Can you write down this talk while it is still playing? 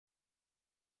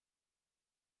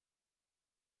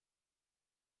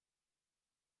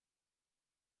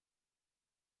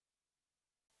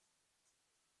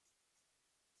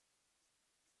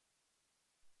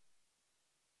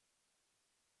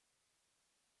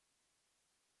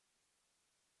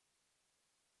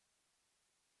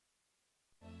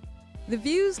The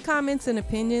views, comments, and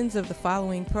opinions of the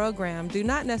following program do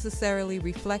not necessarily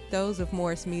reflect those of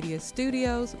Morris Media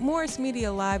Studios,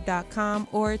 MorrisMediaLive.com,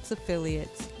 or its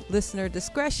affiliates. Listener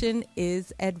discretion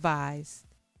is advised.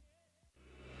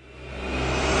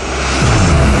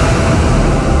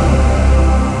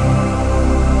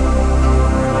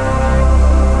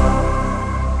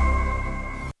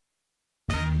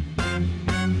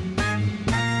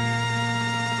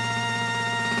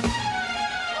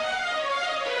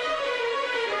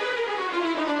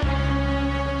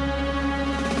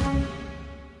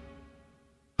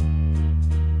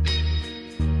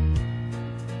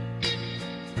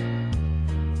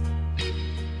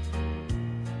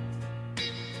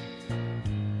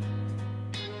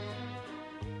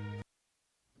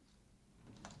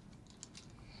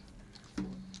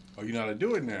 Oh, you know how to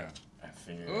do it now. I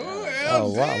figured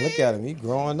Oh, wow. Look at him. He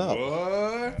growing up.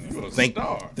 What? You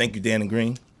a Thank you, Dan and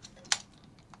Green.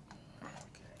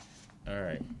 All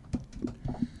right.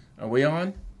 Are we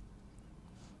on?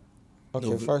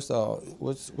 Okay, first off,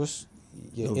 what's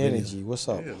your No energy? video. What's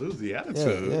up? Yeah, lose the Yeah,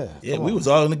 attitude. yeah. Yeah, Come we on. was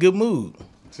all in a good mood.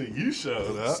 Till you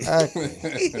showed up. Exactly.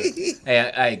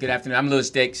 Hey, good afternoon. I'm Louis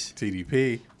Dix.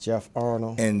 TDP. Jeff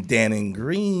Arnold. And Dan and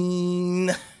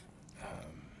Green.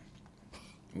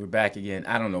 We're back again.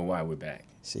 I don't know why we're back.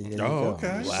 See, there you Oh, go. okay.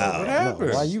 Wow. So what No,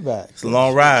 happened? why you back? It's a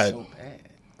long ride. So bad.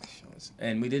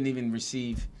 And we didn't even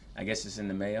receive, I guess it's in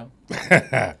the mail.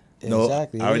 No,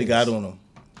 Exactly. I already it got is. on them.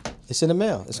 It's in the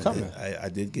mail. It's coming. I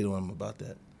did get on them about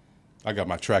that. I got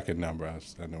my tracking number.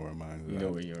 I know where mine is. You at.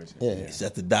 know where yours is. Yeah. It's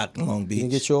at the dock in Long You Beach. can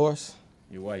get yours?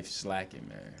 Your wife's slacking,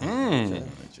 man.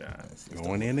 Good job.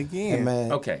 Going in again. Hey,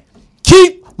 man. Okay.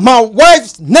 Keep my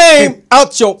wife's name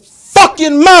out your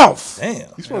fucking mouth. Damn. You're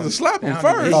supposed to slap him I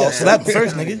don't even first. Oh, sound- slap him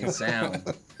first, I don't nigga. even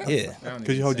sound. Yeah.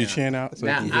 Could you hold your chin out? So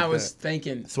Now, you can I hit was that?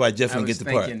 thinking. That's why Jeff didn't get the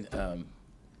part. Thinking,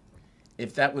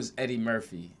 if that was Eddie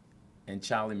Murphy and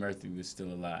Charlie Murphy was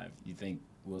still alive, you think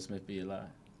Will Smith be alive?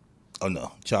 Oh,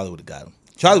 no. Charlie would have got him.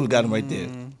 Charlie would have got him right there.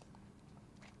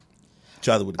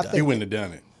 Charlie would have got He him. wouldn't have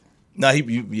done it. No, yeah.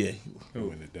 He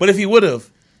wouldn't have done But if he would have,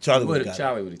 Charlie would have got him.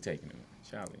 Charlie would have taken him.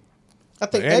 Charlie. I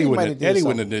it. think Eddie Eddie might wouldn't have have, did Eddie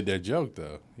something. wouldn't have did that joke,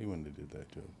 though. He wouldn't have did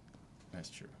that joke. That's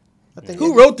true. I think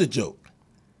Who wrote the joke?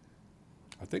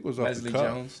 I think it was off Leslie the cuff.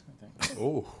 Jones. I think.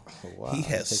 Oh, Wow, He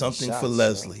had taking something shots, for son.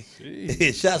 Leslie.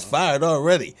 Jeez. Shots fired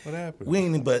already. What happened? We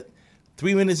ain't but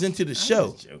 3 minutes into the show.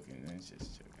 I'm just joking. That's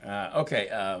just joking. Okay.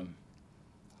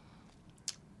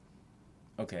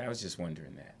 Okay. I was just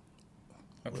wondering that.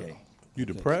 Okay. You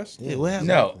depressed? Yeah, what happened?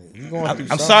 No. You going I'm through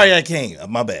something. sorry I came.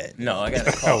 My bad. No. I got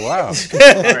a call. Oh, wow. All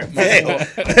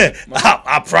right,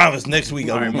 I promise next week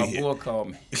all I right, will my be here. boy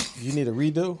called me. You need a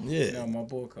redo? Yeah. No, my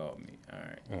boy called me. All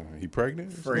right. He pregnant?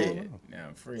 What's going Fred. on? Now,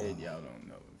 Fred, y'all don't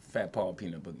know. Fat Paul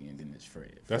Peanut Boogie, and then there's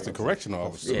Fred. That's the Fred's correctional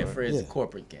officer. Yeah, right? Fred's Yeah. a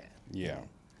corporate guy. Yeah.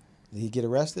 Did he get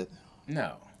arrested?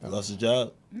 No. Lost his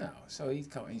job. No. So he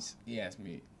called. He asked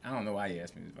me. I don't know why he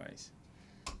asked me advice.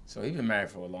 So he's been married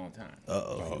for a long time.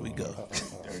 Here we go.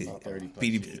 30 plus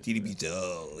TDB, years. TDB,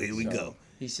 oh, here we So go.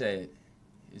 He said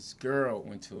his girl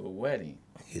went to a wedding.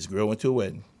 His girl went to a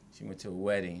wedding. She went to a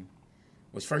wedding.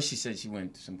 Well, first she said she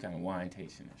went to some kind of wine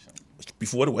tasting or something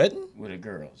Before the wedding? with her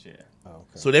girls. Yeah. Oh, okay.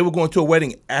 So they were going to a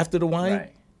wedding after the wine?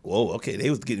 Right. Whoa, okay. They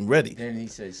was getting ready. Then he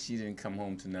said she didn't come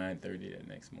home till 9:30 that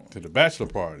next morning. To the bachelor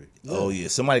party. Oh, yeah.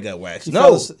 Somebody got waxed. She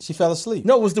No. she fell asleep.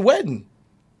 No, it was the wedding.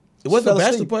 It wasn't fell a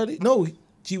bachelor asleep. party. No,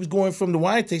 she was going from the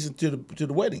wine tasting to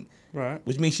the wedding, Right.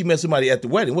 which means she met somebody at the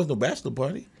wedding. It wasn't no bachelor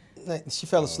party. She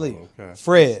fell asleep. okay.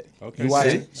 Fred, Okay. you watch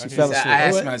See? it? She I fell He said- asleep. I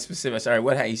asked What? my specific. Sorry,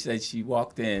 what? He said she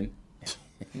walked in.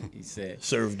 He said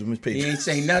Served them as he patrons. ain't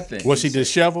say nothing. Was she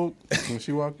disheveled when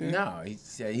she walked in? No, he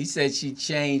said she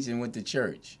changed and went to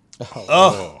church.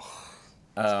 Oh,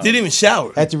 didn't even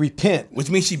shower, Had to repent. which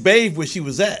means she bathed where she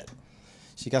was at.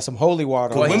 She got some holy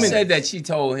water Well, on he her. said that she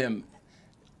told him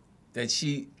that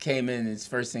she came in and his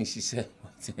first thing she said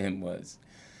to him was,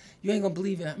 "You ain't gonna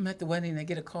believe it. I'm at the wedding. I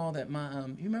get a call that my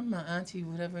you remember my auntie,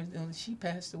 whatever, she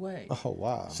passed away." Oh,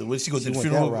 wow. So when she go to the went that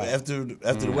funeral route. after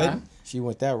the wedding? She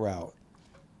went that route.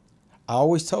 I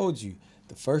always told you,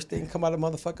 the first thing come out of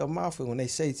motherfucker's mouth is when they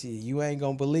say to you, you ain't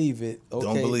gonna believe it. Okay.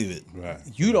 Don't believe it. Right.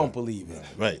 You don't believe it.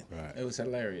 Right. Right. It was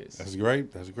hilarious. That's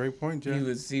great. That's a great point,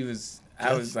 Jeff. He was.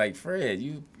 I was like, Fred,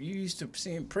 you used to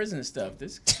seeing prison stuff.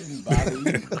 This shouldn't bother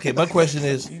you. Okay, my question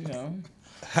is, You know.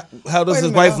 how does Wait a his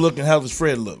minute, wife huh? look and how does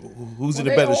Fred look? Who's in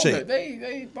Well, a they better older. shape?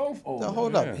 They both older. Now,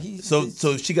 hold Yeah. up.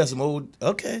 So she got some old.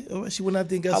 Okay, all right. She went out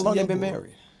there and got how some. long they young been boy.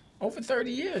 married? Over 30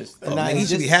 years. Oh, Now, man, he is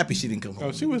should be this- happy she didn't come home.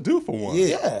 Oh, she was due for one.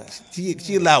 Yeah.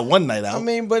 She allowed one night out. I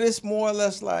mean, but it's more or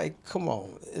less like, come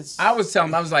on. It's I was telling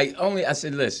him, I was like, I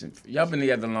said, listen, y'all been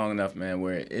together long enough, man,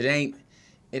 where it ain't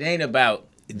It ain't about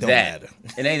It don't that. matter.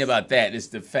 It ain't about that. It's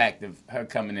the fact of her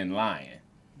coming in lying.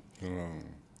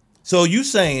 So you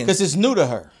saying Because it's new to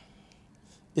her.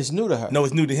 It's new to her. no?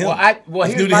 It's new to him. Well,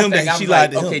 it's here's new to my him thing. that I she was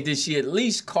lied like, to okay, him. did she at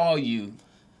least call you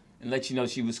and let you know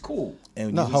she was cool?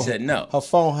 And No, you He said no. Her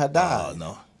phone had oh died.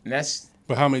 no. And that's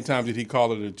But how many times did he call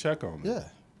her to check on her? Yeah.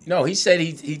 no. He said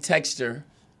he texted her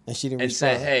And she didn't and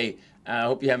respond. said, "Hey, I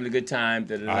hope you're having a good time."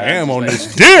 Da-da-da. I am Just on like-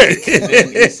 this dick. And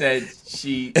then he said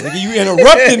she. Nigga, you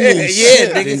interrupted me. Yeah,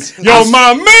 Shit. nigga. Yo,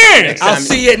 my man. I'll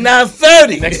see you at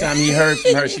 9:30. Next time he heard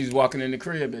from her, she was walking in the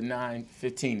crib at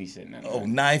 9:15. He said, "No." Oh,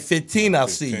 9:15. I'll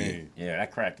see you. Yeah,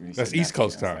 that cracked me. He That's said East 9:15.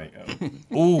 Coast I was like,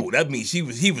 oh. Ooh, that means he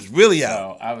was really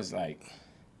out. So I was like,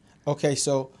 Okay,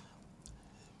 so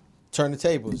turn the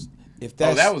tables. If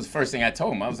that's "Oh, that was the first thing I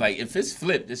told him." I was like, "If it's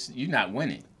flipped, you're not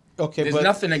winning. okay, There's but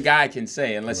nothing a guy can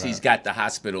say unless he's got the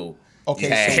hospital okay,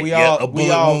 tag." so we Yeah, all a bullet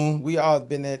wound. we all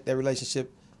been in that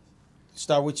relationship.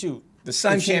 Start with you. The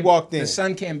son If she can't. walked in. The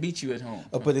son can't beat you at home.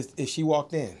 But if she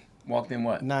walked in Walked in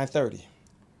what? 9:30,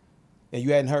 and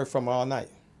you hadn't heard from her all night,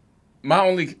 My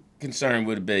only concern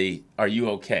would be, are you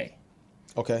okay?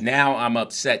 okay, Now I'm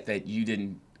upset that you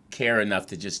didn't care enough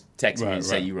to just text me Right, and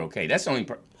say right. you were okay. That's the only.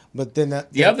 but then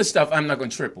that, The other stuff I'm not going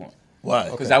to trip on Why?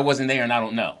 because I wasn't there and I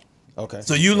don't know. okay,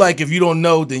 So you like if you don't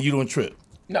know, then you don't trip.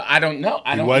 No, I don't know.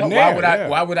 I don't know. wasn't Why there, would yeah.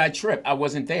 Why would I trip? I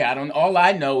wasn't there. I don't. All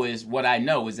I know is what I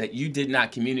know is that you did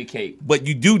not communicate. But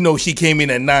you do know she came in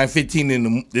at 9:15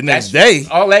 in the next That's day.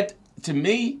 all that to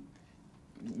me.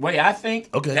 Way I think.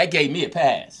 Okay. That gave me a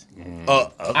pass.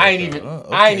 Okay. I ain't even.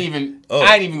 Okay. I ain't even. Oh,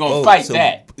 I ain't even gonna oh, fight so,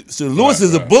 that. So Lewis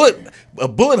is a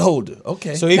bullet holder.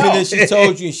 Okay. so even No. if she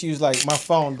told you and she was like, my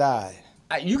phone died,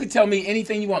 You can tell me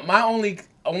anything you want. My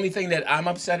only thing that I'm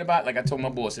upset about, like I told my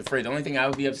boss, Fred, the only thing I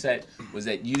would be upset was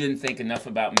that you didn't think enough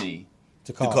about me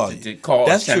to call. call you. to call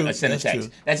That's or send, true. or send a That's text.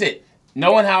 true. That's it.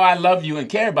 Knowing how I love you and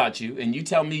care about you, and you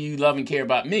tell me you love and care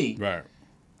about me, Right.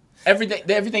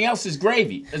 everything else is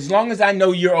gravy. As long as I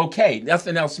know you're okay,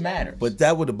 nothing else matters. But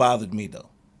that would have bothered me though,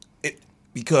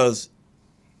 because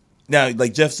now,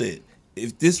 like Jeff said,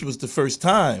 if this was the first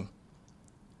time,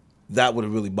 that would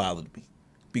have really bothered me,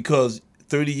 because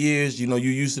 30 years, you know,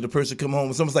 you're used to the person come home.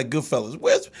 It's almost like Goodfellas.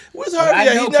 Where's Harvey? I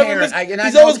at? know He never Karen. missed- I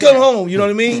he's know always come Karen. home. You know what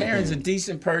I mean? Karen's a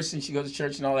decent person. She goes to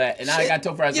church and all that. And I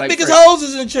told Fred, I was Your like, biggest Fred, hoes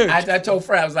is in church. I told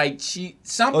Fred, I was like,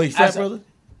 something. Oh, you frat brother?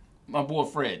 My boy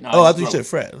Fred. No, Oh, I he's thought you broke. said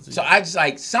frat. So I just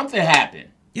like something happened.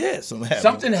 Yeah, something happened.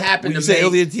 Something happened When to you say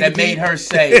me LDTP? that made her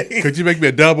say, Could you make me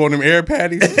a dub on them air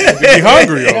patties? Be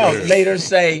hungry over no, here. made her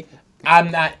say,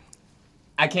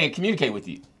 I can't communicate with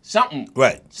you.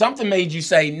 Right. Something made you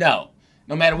say no.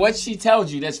 No matter what she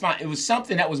tells you, that's fine. It was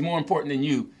something that was more important than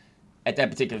you at that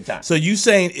particular time. So you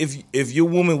saying if your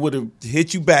woman would have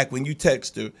hit you back when you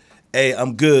text her, hey,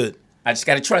 I'm good. I just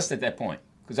got to trust at that point.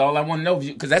 Because all I want to know,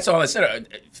 because that's all I said.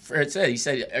 Fred said, he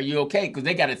said, are you okay? Because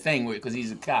they got a thing with, because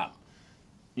he's a cop,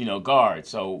 guard.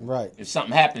 So Right. if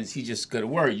something happens, he just got a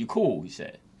word. You cool, he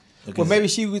said. Well, maybe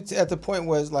she was at the point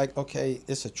where it's like, okay,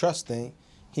 it's a trust thing.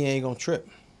 He ain't gonna trip.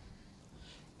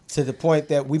 To the point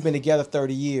that we've been together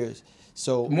 30 years.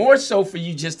 So More so for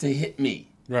you just to hit me.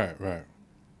 Right, right.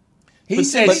 She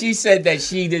said that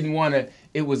she didn't want to,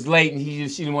 it was late and she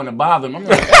didn't want to bother him. I'm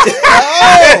like,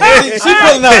 she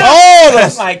pulling out all I'm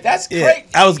this. like, that's Yeah, great.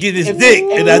 I was getting his dick,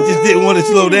 and I just didn't want to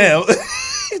slow down.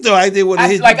 So I didn't want to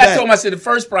hit you I back. told him, I said, the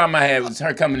first problem I had was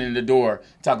her coming in the door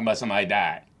talking about somebody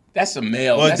died. That's a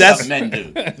male. Well, that's something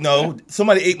men do. No,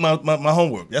 somebody ate my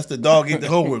homework. That's the dog ate the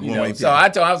homework one right So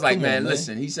there. I was like, Come man, on, man.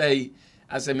 listen.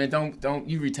 I said, man, don't.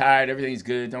 You retired. Everything's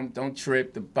good. Don't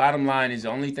trip. The bottom line is the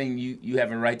only thing you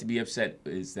have a right to be upset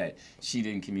is that she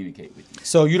didn't communicate with you.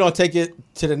 So you don't take it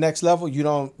to the next level. You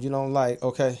don't like,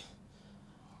 okay.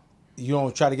 You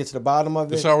don't try to get to the bottom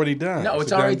of it It's already done. No, it's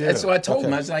a done already. deal. That's what I told him.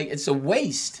 Okay. I was like, it's a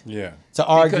waste. Yeah. to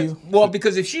argue.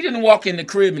 Because if she didn't walk in the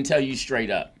crib and tell you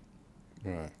straight up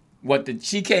Right.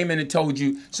 she came in and told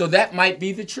you, so that might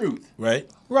be the truth. Right?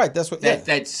 Right. That's what. Yeah. That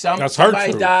That's her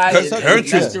somebody truth. died, That's and her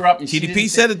it messed truth. her up, and she TDP didn't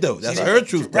said say- it though. That's she her didn't-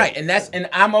 truth. Though. Right, and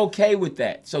I'm okay with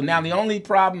that. So now the only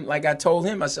problem, like I told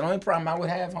him, I said, the only problem I would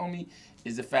have, homie,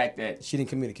 is the fact that She didn't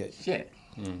communicate. shit,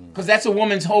 because that's a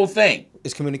woman's whole thing.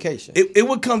 It's communication. It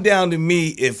would come down to me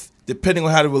if, depending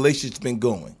on how the relationship's been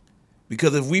going.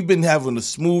 Because if we've been having a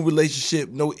smooth relationship,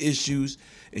 no issues,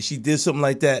 and she did something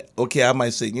like that, okay, I might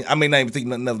say, I may not even think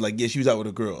nothing of it, like, yeah, she was out with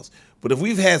the girls. But if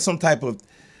we've had some type of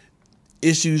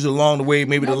issues along the way,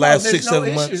 maybe the last there's 6, no 7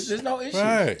 issues. months. There's no issues.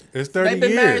 Right. It's 30 They've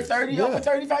been married years. over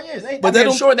 35 years. But But they I'm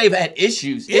don't- sure they've had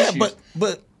issues. Yeah, issues.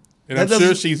 but And that I'm sure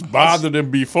doesn't- she's bothered him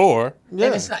before. And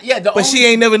it's not, the But only, she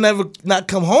ain't never not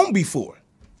come home before.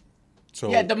 So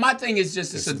my thing is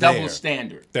just it's a It's double there.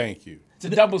 standard. thank you.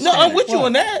 It's a double No, standard. I'm with you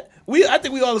on that. I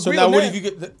think we all agree So now, on what that. if you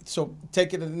get? So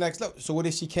take it to the next level. So what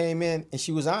if she came in and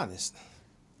she was honest?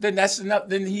 Then that's enough.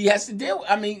 Then he has to deal.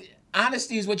 I mean,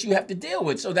 honesty is what you have to deal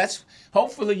with. So that's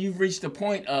hopefully you've reached the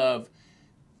point of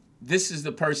this is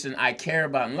the person I care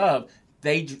about and love.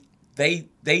 They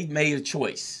made a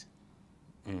choice.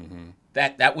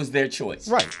 That was their choice.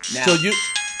 Right. Now, So you,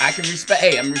 I can respect.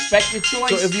 Hey, I'm respect your choice.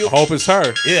 so if you, I hope it's her.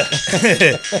 yeah,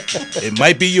 it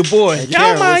might be your boy.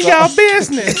 Karen, what's up?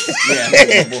 business.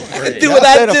 yeah, my boy Fred. Do Y'all what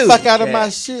I stay the do. fuck out of Yeah. my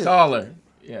shit. Call her.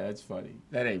 Yeah, that's funny.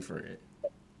 That ain't Fred.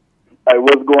 Hey,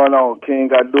 what's going on, King?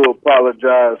 I do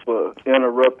apologize for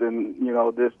interrupting,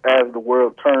 this As the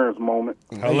World Turns moment.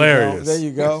 Hilarious. There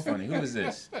you go. Funny. Who is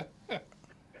this?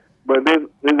 But this is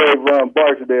Avon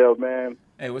Barksdale, man.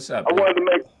 Hey, what's up? I man? wanted to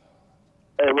make...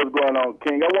 Hey, what's going on,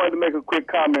 King? I wanted to make a quick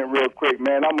comment real quick,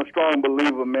 man. I'm a strong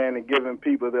believer, man, in giving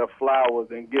people their flowers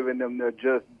and giving them their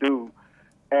just due.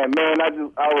 And, man, I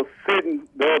was sitting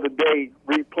the other day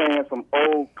replaying some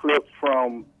old clips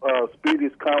from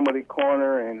Speedy's Comedy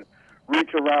Corner and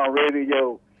Reach Around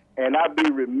Radio, and I'd be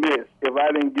remiss if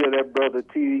I didn't give that brother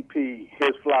TDP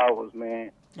his flowers,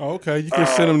 man. Oh, okay, you can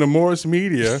send them to Morris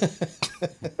Media.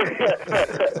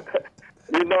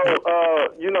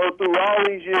 Through all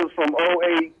these years from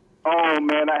 08 on,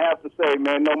 man, I have to say,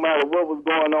 man, no matter what was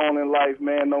going on in life,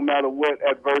 man, no matter what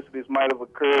adversities might have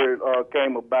occurred or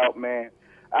came about, man,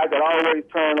 I could always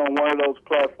turn on one of those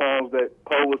platforms that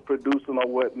Poe was producing or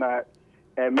whatnot.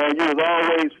 And, man, you was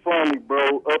always funny,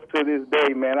 bro, up to this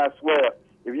day, man. I swear.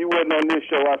 If you wasn't on this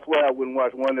show, I swear I wouldn't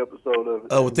watch one episode of it.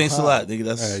 Oh, well, thanks a lot, nigga.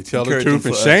 That's Hey, tell the encouraging truth for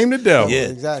and us. shame the devil. Yeah,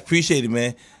 Exactly. Appreciate it,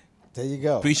 man. There you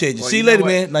go. Appreciate you. Well, See you know later, what?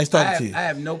 man. Nice talking to you. I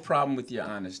have no problem with your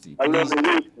honesty. I love Please, the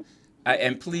Houston.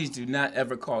 and please do not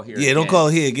ever call here. Yeah, don't again. call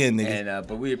here again, nigga. And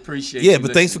but we appreciate. Yeah, you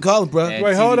but thanks for listening. calling, bro. And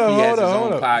Wait, hold TDP up, has hold his up, own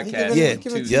hold up. podcast Yeah,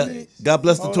 Give it to yeah. me. God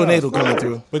bless the Hold tornado up. coming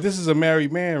through. But this is a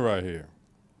married man right here.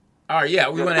 All right, yeah,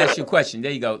 we want to ask you a question.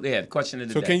 There you go. Yeah, the question of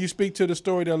the So day. can you speak to the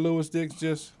story that Lewis Dix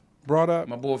just brought up?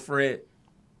 My boy Fred.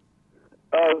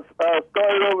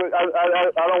 Started over.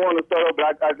 I don't want to start over,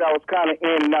 but I was kind of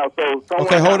in and out. So someone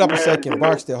Okay, hold got up a married, second,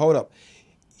 Barksdale. Hold up.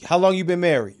 How long you been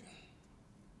married?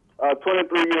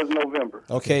 23 years in November.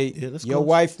 Okay, Yeah, that's your close.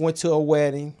 wife went to a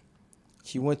wedding.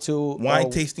 She went to Wine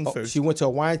tasting first. She went to a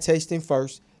wine tasting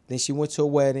first. Then she went to a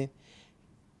wedding.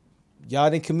 Y'all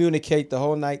didn't communicate the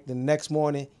whole night. The next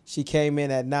morning, she came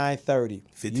in at 9:30.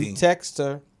 15. You text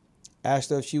her, asked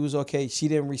her if she was okay. She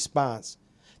didn't respond.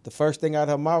 The first thing out of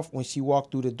her mouth when she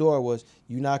walked through the door was,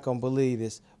 "You're not gonna believe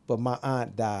this, but my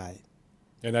aunt died."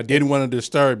 And I didn't want to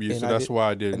disturb you, And so I that's did- why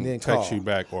I and didn't then text call. you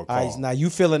back or All call. right, now you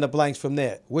fill in the blanks from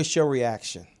there. What's your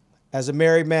reaction as a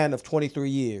married man of 23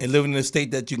 years? And living in a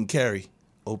state that you can carry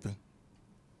open.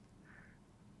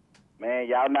 Man,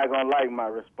 y'all not gonna like my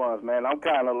response, man. I'm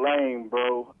kind of lame,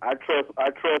 bro. I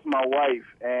trust my wife,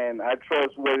 and I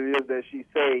trust what it is that she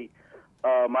say.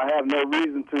 I have no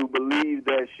reason to believe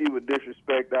that she would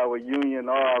disrespect our union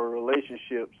or our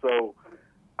relationship. So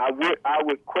I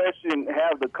would question,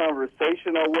 have the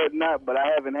conversation or whatnot, but I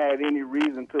haven't had any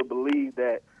reason to believe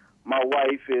that my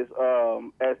wife is,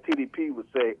 as TDP would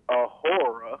say, a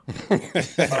horror.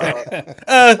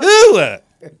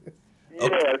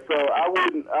 Yeah, so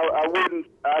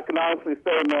I can honestly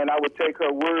say, man, I would take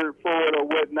her word for it or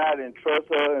whatnot and trust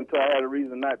her until I had a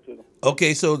reason not to.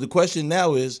 Okay, so the question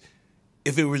now is,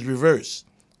 if it was reversed,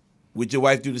 would your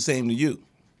wife do the same to you?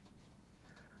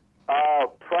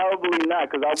 Probably not,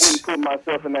 because I wouldn't put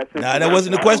myself in that situation. Nah, that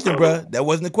wasn't the question, bruh. That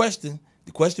wasn't the question.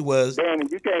 The question was, Danny,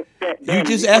 you can't. You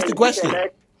just asked the question.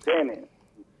 Danny,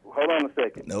 hold on a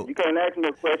second. Nope. You can't ask me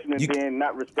a question and then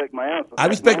not respect my answer. I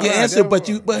respect your answer, but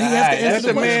he has to answer that's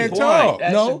the a man question. talk.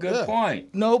 That's No. a good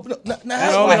point. No, That's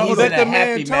No, why no, he's let in the a man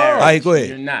happy talk. marriage. All right, go ahead.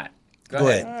 You're not. Go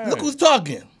ahead. Look who's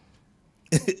talking.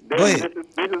 Go ahead.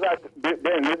 This is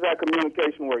how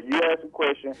communication works. You ask a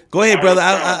question. Go ahead, I brother.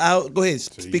 respond. I'll go ahead.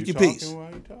 So Speak you your piece. talking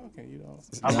while you talking, you know.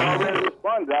 I'm already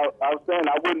responding. I was saying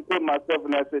I wouldn't put myself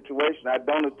in that situation. I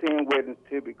don't attend weddings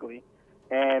typically,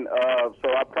 and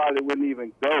so I probably wouldn't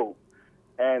even go.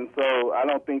 And so I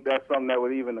don't think that's something that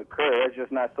would even occur. That's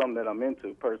just not something that I'm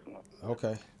into personally.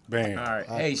 Okay. Bam. All right.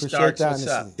 I Hey, appreciate Starks, the what's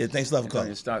up? honesty. Yeah, thanks a lot for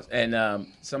calling. Starks. And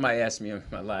somebody asked me in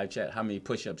my live chat, how many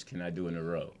push-ups can I do in a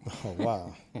row? Oh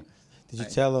wow. Did you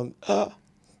tell him? I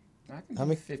can How do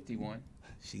many? 51.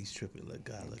 She's tripping. Look,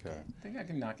 God, look. Okay. I think I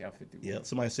can knock out 51. Yeah,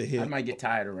 somebody said I here. might get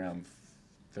tired around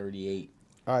 38.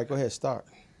 All right, go ahead. Start.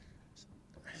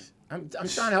 I'm trying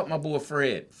to help my boy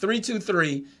Fred.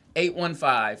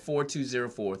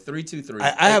 323-815-4204. 323.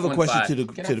 I have a question to the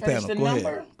Can to I the finish panel. the Go number?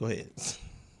 ahead. Go ahead.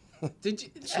 Did you?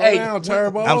 Slow down,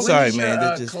 Turbo. I'm when sorry, is man. Your,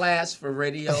 That just- class for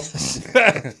radio,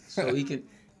 so he can.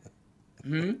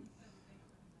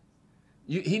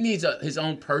 He needs his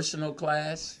own personal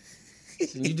class.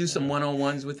 Can you do some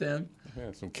one-on-ones with him?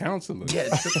 Yeah, some counseling. Yeah,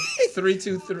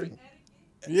 323.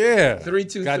 Yeah.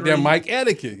 323. Goddamn Mike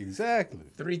etiquette. Exactly.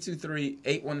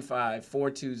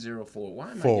 323-815-4204.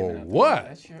 Why am I For giving out what?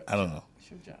 That's your, I don't know.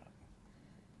 that's your job.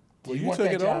 Well, you you want took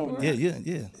that it job over. or not? Yeah.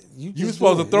 You just were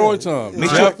supposed do to throw yeah. it to him. Make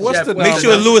Jeff, sure- what's Jeff, the well, Make number?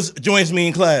 sure Lewis joins me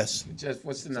in class. Just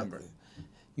what's the number?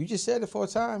 You just said it 4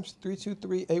 times.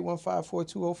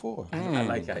 323-815-4204. I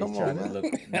like how Come he's trying on, to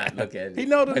not look at it. He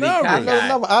know the But numbers. I know the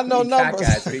number. I know he numbers.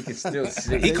 cockeyed, so he can still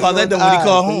see. He called that number when he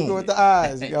called You home. go with the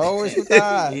eyes. You always with the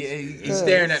eyes. He's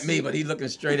staring at me, but he's looking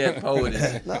straight at Poet.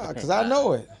 No, because I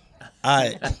know it. All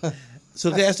right. So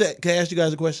can I ask you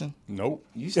guys a question? Nope.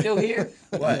 You still here?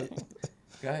 What?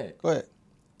 Go ahead. Go ahead.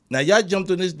 Now y'all jumped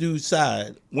on this dude's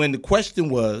side when the question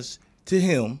was to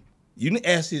him. You didn't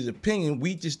ask his opinion.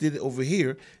 We just did it over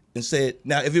here and said,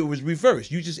 now if it was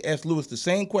reversed, you just asked Lewis the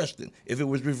same question if it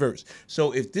was reversed.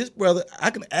 So if this brother,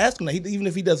 I can ask him, even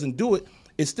if he doesn't do it,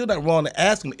 it's still not wrong to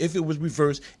ask him if it was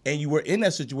reversed and you were in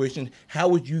that situation, how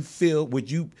would you feel? Would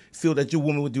you feel that your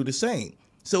woman would do the same?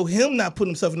 So him not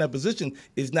putting himself in that position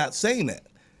is not saying that.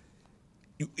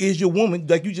 Is your woman,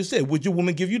 like you just said, would your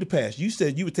woman give you the pass? You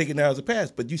said you would take it now as a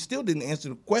pass, but you still didn't answer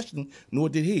the question, nor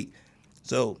did he.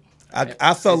 So I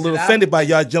felt a Is little it offended by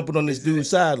y'all jumping on this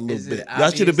dude's side a is little it bit. Y'all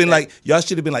should have been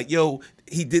obvious like, yo,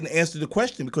 he didn't answer the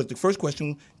question, because the first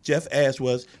question Jeff asked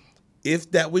was, if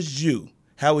that was you,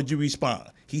 how would you respond?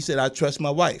 He said, I trust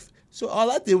my wife. So all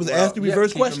I did was ask the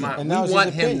reverse question. And We that was want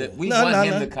his him to. opinion. We No, want no,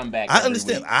 him no. to come back. I every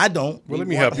understand. week. I don't. Well, let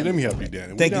me help you. Let me help you,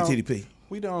 Danny. Thank you, TDP.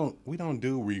 We don't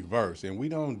do reverse, and we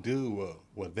don't do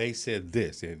well. They said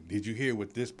this, and did you hear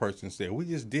what this person said? We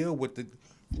just deal with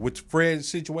Fred's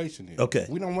situation is. Okay.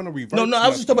 We don't want to reverse. No, I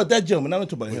was just talking nothing. about that gentleman. I'm not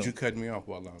talking about But you him. cut me off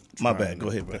while I'm. My trying bad. to- Go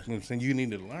ahead, bro. That's what I'm saying. You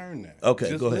need to learn that. Okay,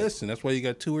 Just go ahead. listen. That's why you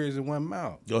got 2 ears and 1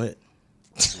 mouth. Go ahead.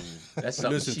 That's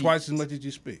something Listen she- twice as much as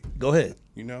you speak. Go ahead.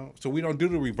 You know, so we don't do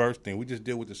the reverse thing. We just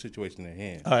deal with the situation at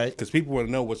hand. All right. Because people want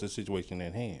to know what's the situation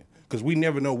at hand. Because we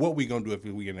never know what we're gonna do if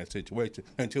we in that situation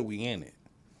until we in it.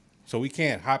 So we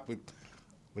can't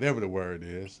whatever the word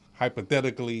is,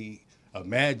 hypothetically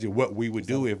imagine what we would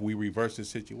do if we reverse the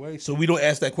situation. So we don't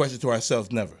ask that question to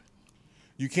ourselves, never.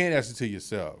 You can't ask it to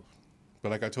yourself.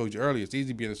 But like I told you earlier, it's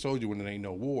easy being a soldier when there ain't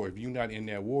no war. If you're not in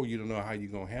that war, you don't know how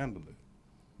you're gonna handle it.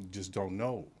 You just don't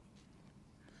know.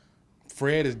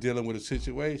 Fred is dealing with a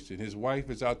situation. His wife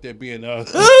is out there being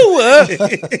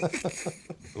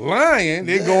lying.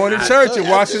 They're going to church and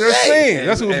watching her sing.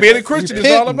 That's what being a Christian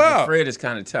is all about. Fred is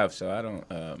kind of tough, so I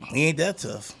don't. He ain't that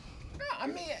tough. I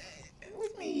mean,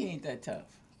 with me, he ain't that tough.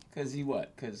 Cause he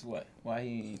what? Cause what? Why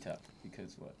he ain't tough?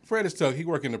 Because what? Fred is tough. He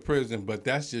work in the prison, but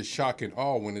that's just shock and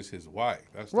awe when it's his wife.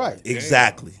 That's Right. like, damn.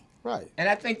 Exactly. Right. And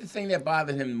I think the thing that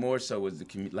bothered him more so was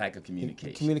the lack of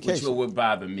communication. Communication. Which would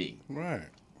bother me. Right.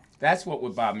 That's what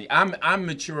would bother me. I'm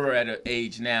mature at an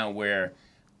age now where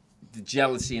the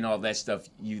jealousy and all that stuff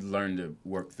you learn to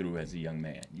work through as a young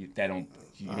man. You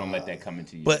don't let that come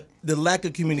into you. But the lack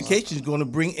of communication is going to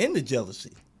bring in the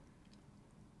jealousy.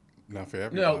 Not for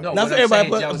everybody. no. Not what for I'm everybody,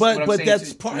 saying, but- jealousy- but- what I'm but saying that's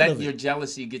to part let of it. your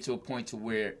jealousy get to a point to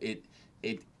where it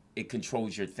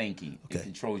controls your thinking. Okay. It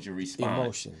controls your response.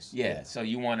 Emotions, Yeah. yeah. So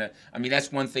you want to. I mean,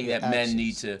 that's one thing that Your men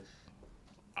need actions.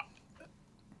 to.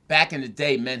 Back in the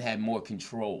day, men had more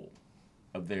control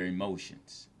of their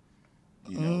emotions.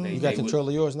 You know, You got control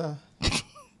of yours now?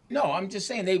 No, I'm just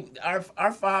saying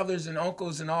our fathers and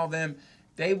uncles and all them,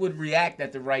 they would react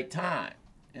at the right time,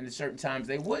 and at certain times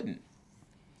they wouldn't.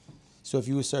 So if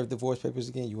you would serve divorce papers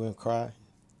again, you wouldn't cry?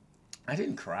 I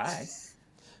didn't cry.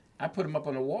 I put them up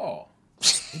on the wall.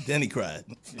 Then he cried.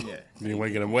 Yeah. You ain't want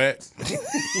to get them wet?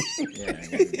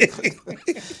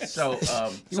 So,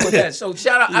 so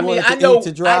shout out. I mean, wanted I to know, eat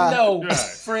to dry. I know,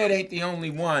 Fred ain't the only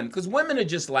one, because women are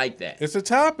just like that. It's a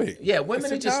topic. Yeah, women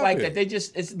It's a are just like topic. that.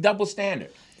 It's a double standard.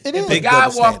 It If is. a Big guy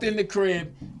double walked standard. in the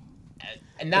crib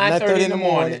at 9:30 9:30 in the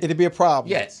morning, it'd be a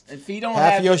problem. yes. If he don't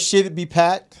Half have of your shit would be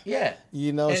packed. yeah.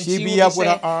 You know, And she'd she be would up with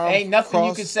her saying, arms ain't nothing you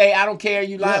crossed. can say. I don't care.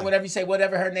 You lying. Yeah. Whatever you say,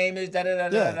 whatever her name is. Da da da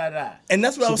da Yeah. da da. And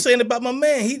that's what I was saying about my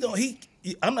man.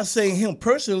 I'm not saying him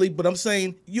personally, but I'm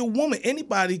saying your woman,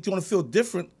 anybody's gonna feel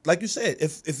different. Like you said,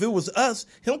 if it was us,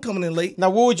 him coming in late.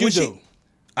 Now, what would you she- do?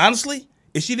 honestly,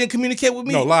 if she didn't communicate with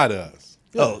me, No, lie to us.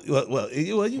 oh well, Why If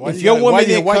you your gotta- woman why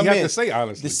didn't you come have in, to say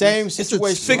honestly? the same it's a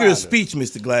situation. figure of Lie. speech,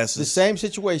 Mr. Glasses. The same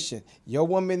situation. Your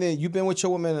woman, you've been with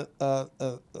your woman a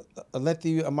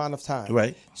lengthy amount of time.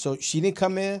 Right. So she didn't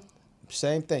come in.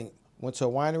 Same thing. Went to a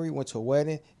winery. Went to a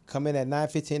wedding. Come in at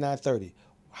 9:15, 9:30.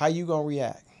 How you gonna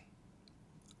react?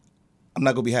 I'm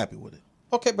not gonna be happy with it.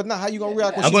 Okay, but now how you gonna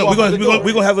react when I'm she gonna, walk we're in the gonna, door?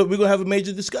 we're gonna have a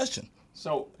major discussion.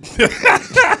 So, I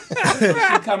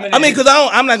mean, because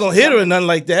I'm not gonna hit her or nothing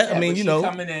like that. Yeah, I mean, but you she know.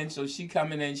 coming in, so she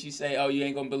coming in, she say, "Oh, you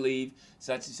ain't gonna believe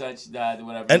such and such died or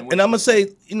whatever." And I'm gonna say,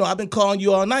 you know, I've been calling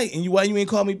you all night, and why you ain't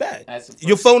call me back? That's the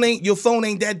Your first- phone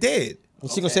ain't that dead. And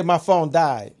she gonna say my phone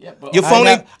died. Yeah, but Your phone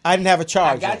ain't. I didn't have a I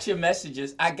charger. got your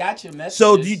messages.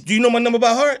 So do you know my number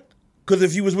by heart? Because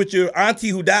if you was with your auntie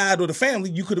who died or the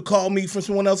family, you could have called me from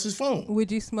someone else's phone.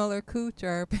 Would you smell her cooch or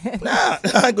her panties? Nah,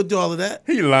 I ain't gonna do all of that.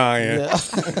 He lying. Yeah.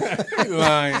 He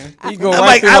lying. You go I right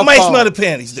might, through I her might phone. smell the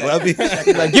panties though. Like,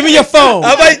 give me your phone.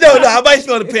 I might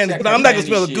smell the panties, but I'm not gonna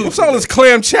smell the Check goose. What's all this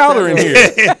clam chowder in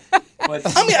here? But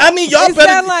I mean, y'all It better.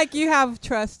 sounds like you have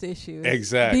trust issues.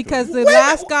 Exactly. Because the Wait,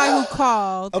 last guy who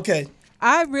called, Okay,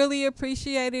 I really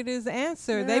appreciated his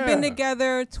answer. They've been Yeah.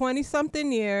 together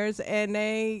 20-something years, and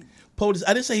they POTUS,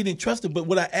 I didn't say he didn't trust her, but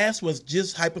what I asked was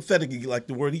just hypothetically, like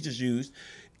the word he just used.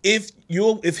 If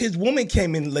his woman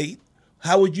came in late,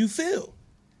 how would you feel?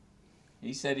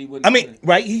 he said he wouldn't. I mean,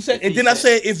 right? He said, If and he then I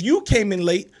said- said, if you came in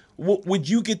late, would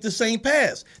you get the same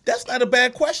pass? That's not a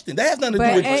bad question. That has nothing to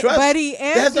do with trust. but he That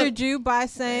has answered you by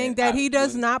saying Yeah, that he does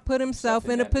wouldn't not put himself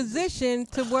in a that position.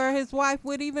 position to where his wife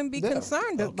would even be Yeah.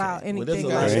 concerned about Well, there's anything a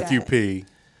lot like of- that. Thank you, P.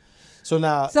 So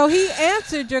now So he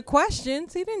answered your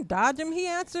questions. He didn't dodge them. He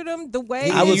answered them the way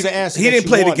He I was, the answer he that didn't you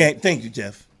play the wanted. game. Thank you,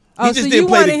 Jeff. Oh, He just so didn't you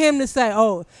play wanted the him to say,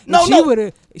 "Oh,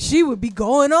 No, she would be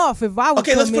going off if I would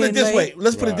Okay, come let's put in it this late." way.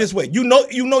 Let's put it Right. this way. You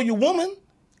know your woman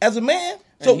as a man.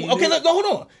 So he okay, knew- hold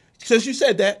on. Since you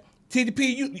said that, TDP,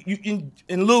 you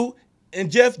and Lou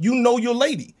and Jeff, you know your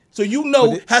lady. So you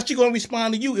know how she gonna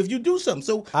respond to you if you do something.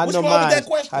 So I what's know wrong with that mine.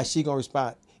 question? How she gonna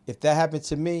respond? If that happened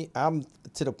to me, I'm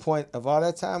to the point of all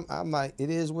that time. I'm like,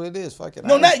 it is what it is. Fuck it.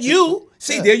 No, I ain't not you.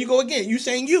 See, Yeah. there you go again. You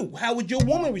saying you. How would your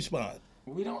woman respond?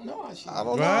 we don't know how she. I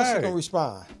don't know how she Right. gonna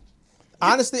respond.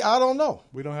 Honestly, I don't know.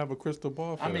 We don't have a crystal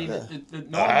ball for I mean, that. the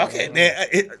normal,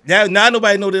 Okay, now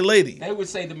nobody know their lady. they would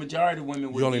say the majority of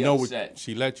women would You only be know upset. what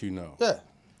she let you know. Yeah,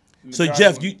 The So majority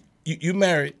Jeff, of women- you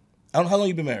married. I don't know how long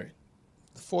you been married.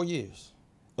 4 years.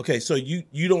 Okay, so you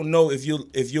don't know if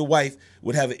your wife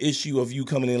would have an issue of you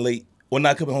coming in late or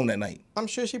not coming home that night. I'm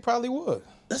sure she probably would.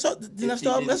 That's all. if That's she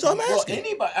all. didn't- That's all I'm well, asking.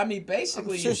 anybody, I mean,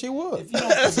 basically, I'm sure she would. If you don't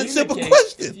That's a simple communicate-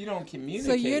 question. If you don't communicate,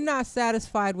 So you're not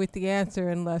satisfied with the answer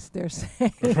unless they're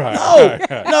saying. Right.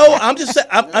 No, I'm just saying.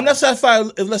 I'm not satisfied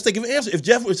unless they give an answer. If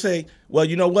Jeff would say, "Well,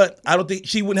 you know what? I don't think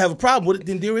she wouldn't have a problem with it,"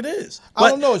 then there it is. I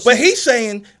don't know. But he's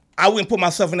saying I wouldn't put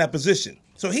myself in that position.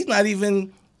 So he's not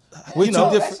even. We You too know,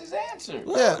 No, different. that's his answer.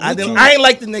 Yeah, I, we didn't, too- I ain't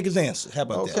like the nigga's answer. How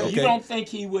about that? Okay. Okay. You don't think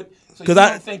he would? So 'Cause you I-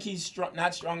 don't think he's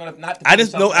not strong enough not to? I put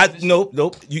just himself no. in that position?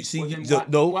 Nope. You see, Well, then no. why-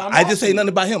 no, well, I'm I just say asking nothing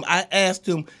you. about him. I asked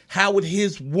him how would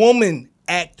his woman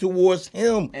act towards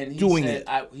him And he doing said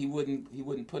it. he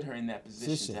wouldn't put her in that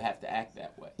position to have to act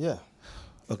that way. Yeah.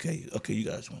 Okay, you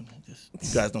guys want you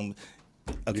guys don't.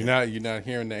 Okay. You're not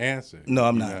hearing the answer. No,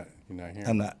 I'm You're not. You're not hearing.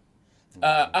 I'm not.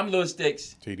 I'm Louis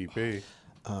Dix. TDP.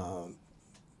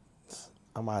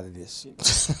 I'm out of this.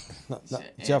 No, Yeah,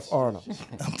 Jeff answer. Arnold.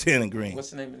 I'm tan and green. What's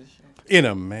the name of the show? In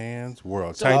a man's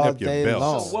world. So- Tighten All up your day belt.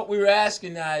 long. So what we were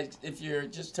asking, if you're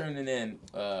just turning in,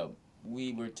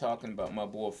 we were talking about my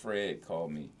boy Fred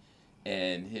called me,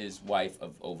 and his wife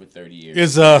of over 30 years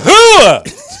It's a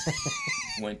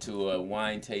hooah. went to a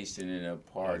wine tasting and a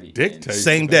party. Dick and- tasting.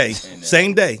 Same day. And,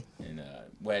 Same day. and a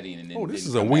wedding, and then Oh, this didn't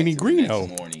is a come back Weenie till the Green next hoe.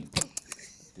 morning.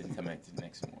 Didn't come back to the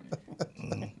next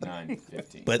morning.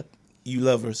 9:15. But you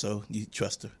love her, so you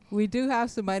trust her. We do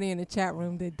have somebody in the chat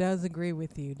room that does agree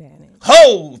with you, Danny.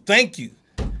 Oh, thank you.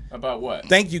 About what?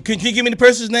 Thank you. Can you give me the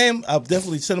person's name? I'll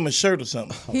definitely send him a shirt or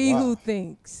something. He wow. who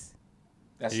thinks.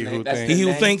 That's He the who name. That's thinks. the He who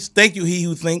name? thinks. Thank you, he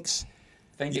who thinks.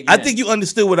 Think I again. think you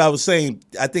understood what I was saying.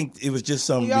 I think it was just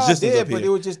some We all resistance did, up but here.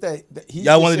 it was just that he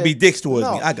Y'all just wanted to said- be dicks towards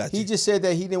no, me. I got He you. just said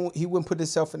that he wouldn't put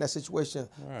himself in that situation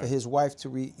for his wife to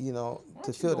Why to don't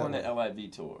you feel go on that. the way.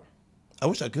 LIV tour? I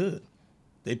wish I could.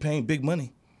 They paying big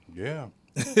money. Yeah.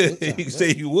 You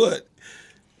say you would.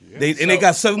 They So-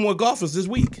 got 7 more golfers this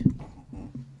week.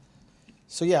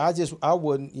 So yeah, I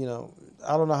wouldn't,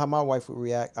 I don't know how my wife would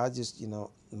react. I just,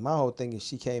 my whole thing is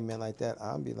she came in like that,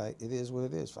 I'd be like, it is what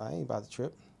it is. I ain't about to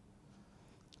trip.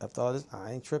 After all this,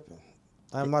 I ain't tripping.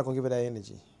 I'm not gonna give her that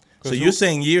energy. So you're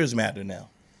saying years matter now.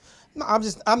 No, I'm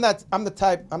the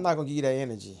type, I'm not gonna give you that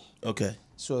energy. Okay.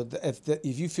 So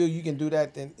if you feel you can do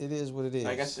that, then it is what it is.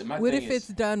 Like I said, my What thing if is,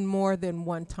 it's done more than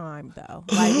one time, though?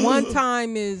 Like one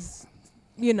time is,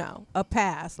 a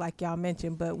pass, like y'all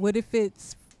mentioned. But what if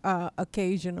it's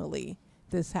occasionally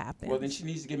this happens? well, then she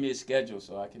needs to give me a schedule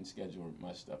so I can schedule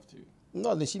my stuff too.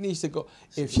 No, then she needs to go.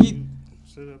 If she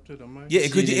Sit up to the mic. Yeah,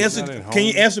 could you answer? Not at Can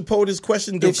you home. answer Porter's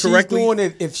question If correctly?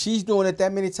 if she's doing it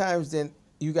that many times, then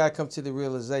you gotta come to the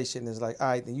realization it's like, all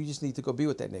right, then you just need to go be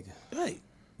with that nigga. Right.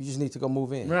 You just need to go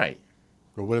move in. Right.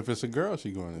 But what if it's a girl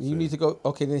she going to You need to go.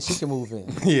 Okay, then she can move in.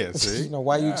 Yeah, see? You know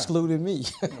why you Yeah. excluded me?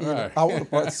 You know, Right. I want to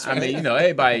participate. I mean, you know,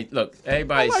 everybody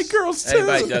like girls, too.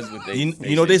 everybody does what they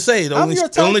You know they say it I'm only, your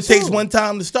it only type, takes too. one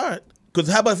time to start. Because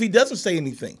how about if he doesn't say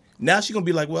anything? Now she's gonna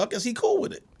be like, well, I guess he cool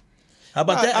with it. How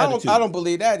about that I attitude? don't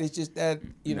believe that. It's just that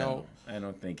you know. I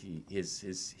don't think he He's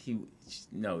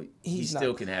still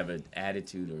not. can have an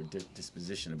attitude or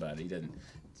disposition about it. He doesn't.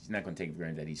 She's not going to take it for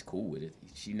granted that he's cool with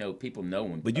it. People know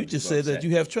when. But you other just people are said that upset.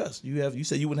 you have trust. You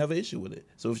said you wouldn't have an issue with it.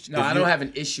 So if, No, if I you're- don't have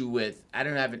an issue with. I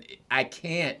don't have an. I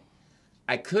can't.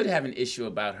 I could have an issue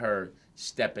about her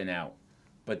stepping out,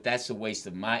 but that's a waste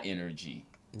of my energy.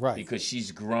 Right. Because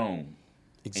she's grown.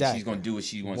 Exactly. And she's going to do what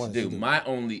she wants to do. My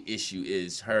only issue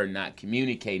is her not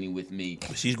communicating with me.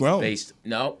 She's grown.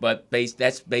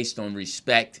 That's based on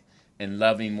respect and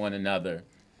loving one another.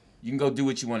 You can go do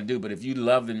what you want to do, but if you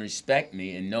love and respect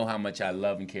me and know how much I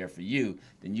love and care for you,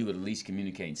 then you would at least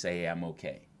communicate and say, hey, I'm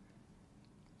okay.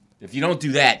 If you don't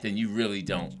do that, then you really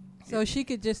don't. So she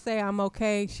could just say, I'm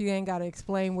okay. She ain't got to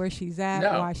explain where she's at,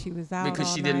 No, why she was out because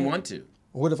all she didn't night. want to.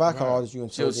 What if I called you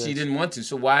and So told she you? didn't want to.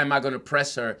 So why am I going to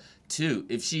press her to?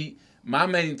 My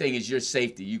main thing is your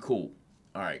safety. You cool.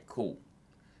 All right, cool.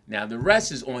 Now the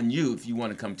rest is on you if you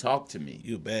want to come talk to me.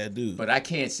 You a bad dude. But I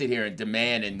can't sit here and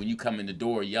demand, and when you come in the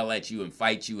door, yell at you and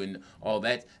fight you and all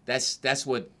that. That's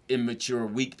what immature,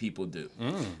 weak people do.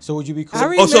 So would you be cool? I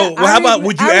remember, so, well, how about,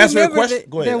 would you I answer a remember question? that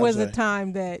Go ahead, There I'm was a sorry.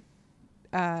 time that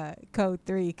Code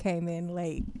 3 came in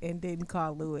late and didn't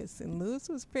call Lewis, and Lewis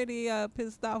was pretty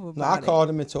pissed off about No, I it. called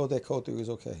him and told that code 3 was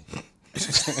okay.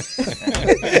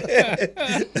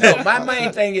 No, my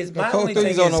main thing is my Code only three's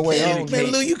thing is on the way home. Man,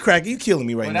 communication. Lou, you cracking. You killing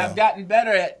me right But now. I've gotten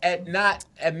better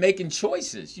at making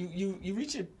choices. You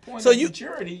reach a point So of you-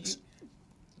 maturity.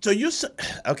 So you're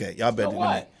okay. Y'all better So do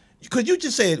what? that. Because you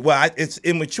just said, well, it's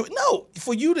immature. No,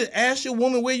 for you to ask your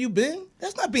woman where you been,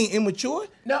 that's not being immature.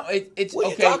 No, it's What are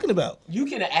you okay. talking about? You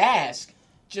can ask,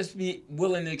 just be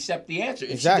willing to accept the answer.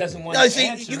 If Exactly. she doesn't want No, to see,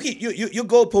 answer, your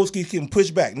goalpost keeps getting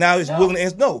pushed back. Now it's No. willing to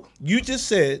answer. No, you just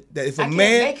said that if a I can't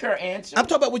man, make her answer. I'm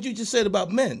talking about what you just said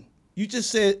about men. You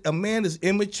just said a man is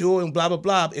immature and blah blah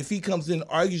blah. If he comes in and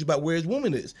argues about where his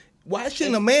woman is, why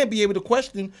shouldn't a man be able to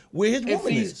question where his if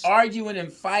woman he's is? arguing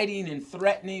and fighting and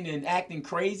threatening and acting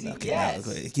crazy, Okay, yes.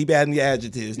 now, okay, keep adding the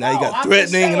adjectives. Now you No, got I'm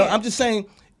just threatening. And all, saying. I'm just saying.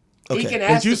 He Okay. can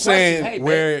ask But you the question, saying hey, babe,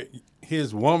 where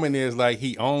his woman is like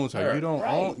he owns her. Her, You don't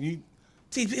right. own you.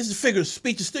 See, it's a figure of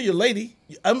speech. It's still your lady.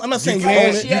 I'm not saying you can't-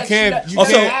 own it. She you has- can't- she you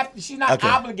doesn't can't- have to- she's not Okay.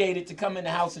 obligated to come in the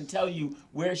house and tell you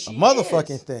where she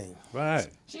Motherfucking is. thing. Right.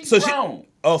 She's So grown.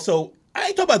 so I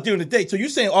ain't talking about during the day. So you're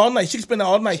saying all night she can spend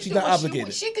all night. She's Do not what she obligated.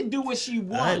 wants. She can do what she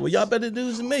wants. All right. Well, y'all better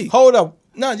dudes than me. Hold up.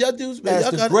 No, y'all dudes. As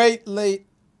Y'all the got great late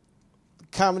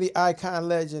comedy icon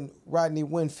legend Rodney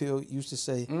Winfield used to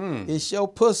say, "It's your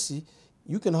pussy.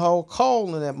 You can hold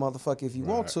coal in that motherfucker if you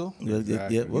want to. Yeah,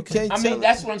 Exactly. yeah, You okay. can't I tell mean, it."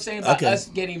 that's what I'm saying about Okay. us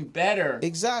getting better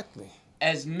Exactly.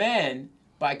 as men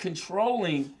by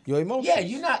controlling Your emotions. Yeah,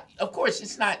 you're not. Of course,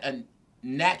 it's not a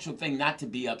natural thing not to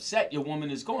be upset. Your woman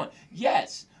is gone.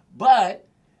 Yes, but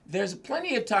there's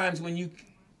plenty of times when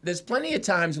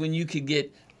you could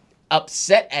get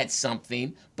upset at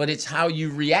something, but it's how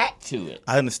you react to it.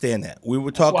 I understand that. We were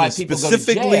why talking people go to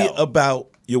specifically jail. about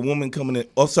your woman coming in.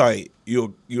 Oh, sorry,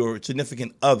 your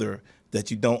significant other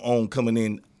that you don't own coming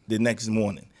in the next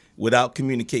morning without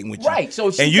communicating with you. Right,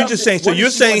 so she and you're comes just in- saying. So what you're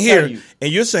does she saying wanna here, tell you?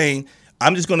 and you're saying,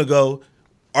 I'm just gonna go.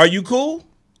 Are you cool?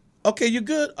 Okay, you're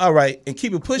good. All right, and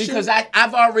keep it pushing. Because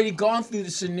I've already gone through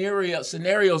the scenarios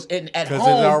at 'Cause it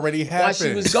home already while she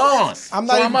happened. was gone. I'm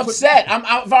not so even I'm upset.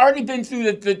 I've already been through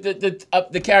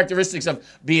the characteristics of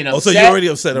being upset. Oh, so you're already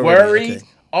upset already. Worried. Okay.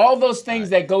 All those things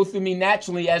that go through me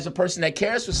naturally as a person that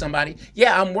cares for somebody.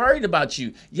 Yeah, I'm worried about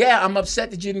you. Yeah, I'm upset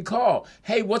that you didn't call.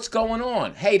 Hey, what's going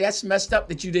on? Hey, that's messed up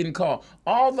that you didn't call.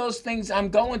 All those things I'm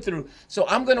going through. So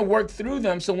I'm going to work through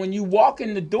them. So when you walk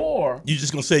in the door, You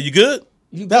just gonna say you good?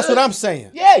 you That's good. what I'm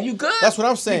saying. Yeah, you good. That's what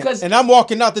I'm saying. Because And I'm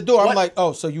walking out the door. I'm What- like,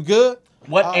 oh, so you good?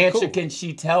 what Ah, answer cool. can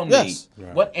she tell me? Yes.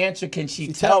 Right. What answer can she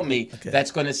She tell tell me Okay. that's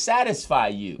going to satisfy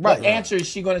you? Right. What answer is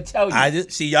she going to tell you? I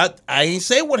just see y'all. I ain't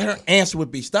say what her answer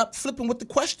would be. Stop flipping what the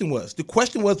question was. The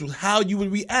question was how you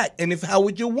would react, and how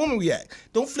would your woman react.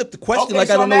 Don't flip the question okay, like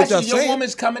so I don't I'm know what y'all asking you, your saying.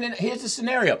 woman's coming in. Here's the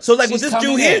scenario. So like She's with this dude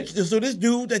coming here, in. so this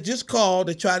dude that just called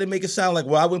to try to make it sound like,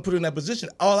 well, I wouldn't put her in that position.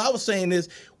 All I was saying is,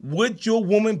 would your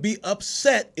woman be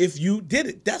upset if you did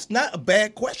it? That's not a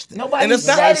bad question. Nobody and it's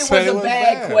said not. it was a was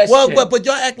bad bad. question. Well, but but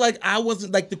y'all act like I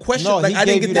wasn't like the question. No, like he I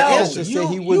didn't gave get you the the answer. answer. You, Said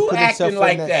he wouldn't you put himself acting in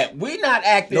like that. that. We're not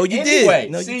acting No, you did. anyway.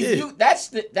 No, you See, did.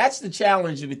 that's the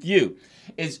challenge with you.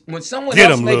 Is when someone Get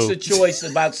else him, makes Lou. a choice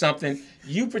about something,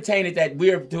 you pertain it that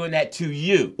we're doing that to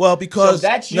you. Well, because so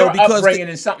that's no, your because upbringing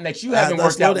and something that you haven't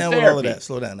worked out in with all of therapy. that.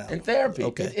 Slow down now. In therapy,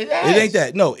 Okay. it ain't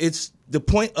that. No, it's the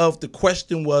point of the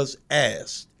question was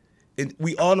asked. And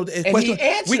we all know the And question. he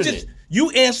answered it. You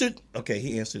answered. Okay,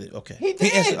 he answered it. Okay, He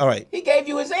did. answered. All right. He gave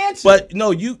you his answer. But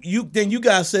no, you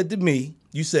guys said to me,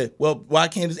 you said, well, why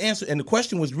can't this answer? And the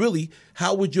question was really,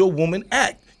 how would your woman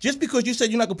act? Just because you said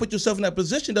you're not gonna put yourself in that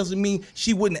position doesn't mean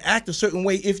she wouldn't act a certain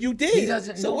way if you did. he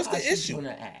doesn't so know what's how the she's issue?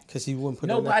 gonna act. Because he wouldn't put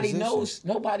her in that Nobody position. knows.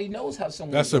 Nobody knows how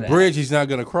someone. That's a bridge he's not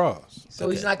going to cross. So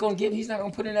he's not gonna give. He's not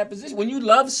gonna put in that position. When you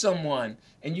love someone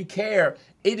and you care,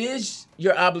 it is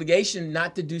your obligation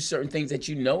not to do certain things that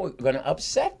you know are gonna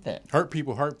upset them. Hurt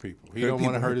people hurt people. He don't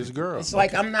want to hurt his girl. It's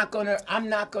like I'm not gonna.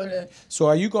 So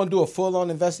are you going to do a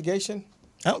full-on investigation?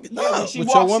 I don't, no, Yeah, when she with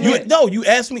your walks woman? in. you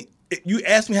asked me. You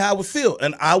asked me how I would feel,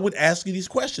 and I would ask you these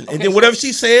questions, and then whatever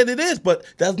she said, it is. But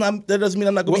that doesn't mean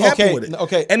I'm not gonna be happy with it.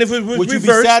 Okay. And if it was would you be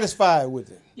reversed, satisfied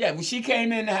with it? Yeah, when she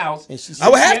came in the house, And she I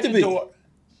would you're have at to the be. door-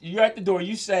 You're at the door.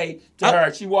 You say to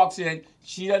her, she walks in.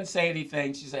 She doesn't say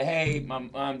anything. She say, "Hey, my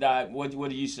mom died. What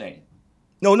are you saying?"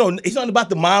 No, it's not about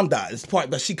the mom died. It's part,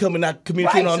 but she coming out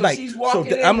communicating Right, all so night. she's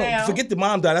walking in I'm now. forget the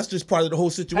mom died. That's just part of the whole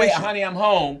Hey, situation. honey, I'm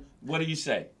home. What do you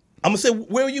say? I'm gonna say,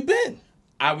 where you been?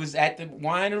 I was at the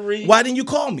winery. Why didn't you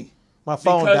call me? My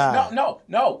phone Because died.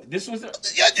 no. This was You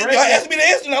asked me the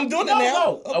answer, and I'm doing it now.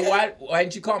 No. Okay. Why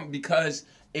didn't you call me? Because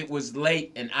it was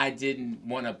late and I didn't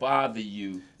want to bother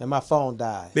you. And my phone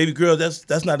died. Baby girl,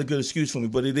 that's not a good excuse for me,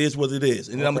 but it is what it is,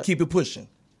 and then I'm gonna keep it pushing.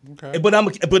 Okay. But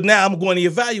now I'm going to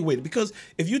evaluate it because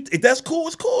if that's cool,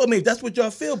 it's cool. I mean, if that's what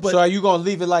y'all feel, but So are you going to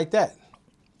leave it like that?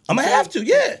 I'm gonna have to.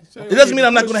 Yeah, So it doesn't mean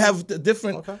I'm not push gonna it. have a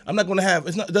different. Okay. I'm not gonna have.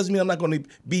 It doesn't mean I'm not gonna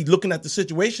be looking at the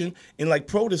situation and like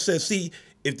Proda says, see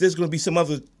if there's gonna be some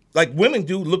other like women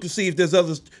do. Look to see if there's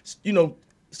other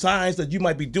signs that you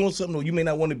might be doing something or you may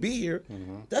not want to be here.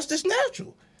 That's just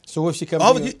natural. So if she comes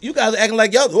All to of you guys are acting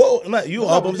like y'all. Whoa, I'm not you.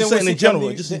 all, I'm just saying in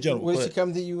general. Just in general. When Go she ahead.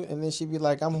 come to you and then she be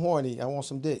like, I'm horny. I want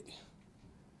some dick.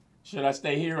 Should I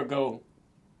stay here or go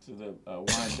to the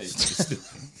wine tasting?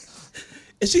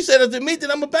 If she said it to me, then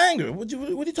I'm a banger. What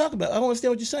you talking about? I don't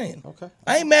understand what you're saying. Okay.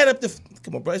 I ain't mad at the.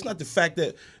 Come on, bro. It's not the fact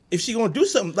that if she gonna do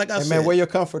something, like I Hey, said, man, where your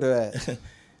comforter at?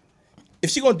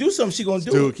 if she gonna do something, she gonna do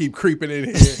Dude, it. keep creeping in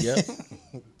here. Yeah.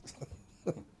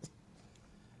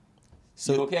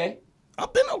 You okay?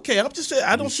 I've been okay. I'm just saying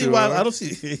I don't see sure? why. I don't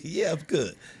see. Yeah, I'm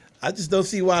good. I just don't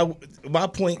see why my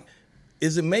point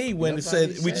isn't made when it said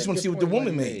we just want to see what the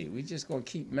woman made. We just gonna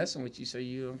keep messing with you so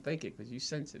you don't think it because you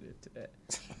sensitive to that.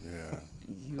 Yeah.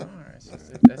 You are. So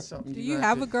that's something. Do you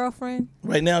have a girlfriend?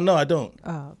 Right now, no, I don't.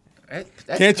 Oh,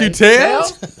 Can't you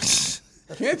tell?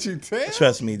 Can't you tell?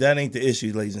 Trust me, that ain't the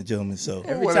issue, ladies and gentlemen. So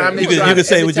Every time they you try, can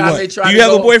say every what you time want. they try Do to you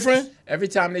have a go- boyfriend? Every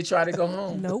time they try to go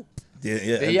home. nope. Yeah.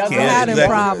 There y'all go. We're having exactly.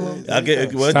 problems. Okay,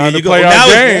 well, time there to you go. play our Now,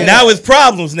 game. now it's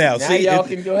problems now. Now See, y'all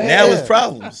can go ahead. Now it's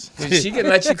problems. She can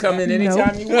let you come in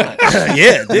anytime you want.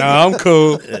 Yeah, No, I'm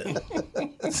cool.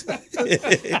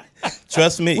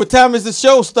 trust me. What time is the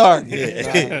show starting?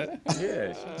 Yeah.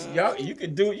 Yeah, y'all, you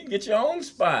can do. You can get your own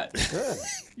spot.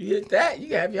 You hit that, you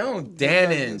can have your own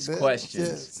Dan-ins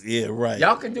questions. Yeah, right.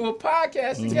 Y'all can do a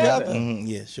podcast together.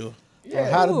 Yeah, sure.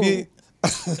 Yeah. How to be?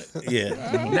 Yeah.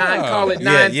 Call it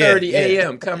Yeah, 9:30 yeah.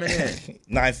 a.m. coming in.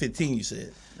 9:15, you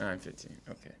said. 9:15.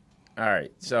 Okay. All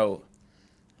right. So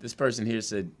this person here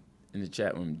said in the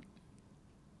chat room,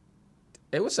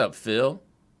 "Hey, what's up, Phil?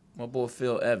 My boy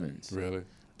Phil Evans, Really?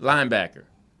 linebacker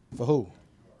For who?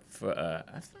 for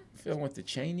I think Phil went to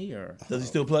Cheney or Does he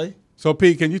still play? So,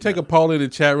 Pete, can you take a poll in the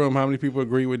chat room? How many people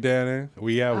agree with Dan?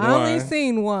 We have I one. only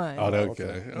seen one. Oh,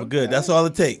 okay. Well, good. That's all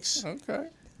it takes. Okay.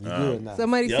 You good now?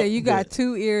 Somebody Yep, said you got good.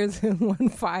 2 ears and 1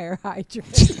 fire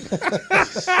hydrant.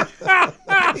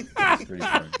 pretty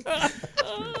funny.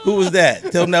 Who was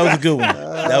that? Tell him that was a good one.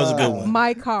 That was a good one.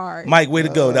 Mike Hard. Mike, way to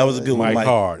go. That was a good one. Mike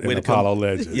Hard, way an to come. Apollo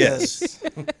legend. Yes,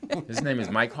 His name is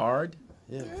Mike Hard.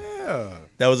 Yeah.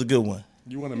 that was a good one.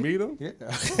 You want to meet him? Yeah.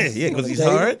 Yeah, because he's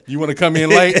hard. You want to come in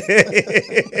late?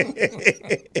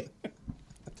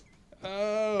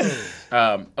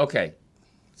 Oh. Okay,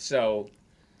 so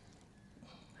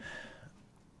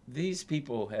these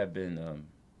people have been.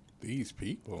 These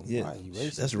people. Yeah, Why, you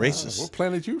racist? that's What racist.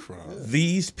 planet you from?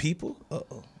 These people.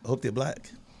 Uh-oh. I hope they're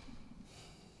black.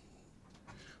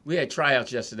 We had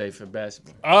tryouts yesterday for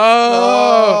basketball.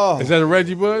 Oh. Is that a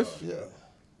Reggie Bush? Yeah.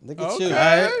 Look at Okay. you. All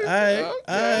right.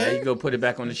 There you go. Put it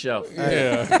back on the shelf.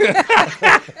 Yeah.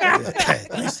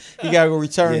 You gotta go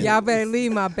return. it. Y'all better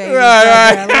leave my baby.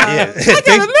 Right. Yeah. I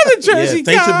got another jersey,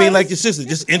 Thanks for being guys. like your sister.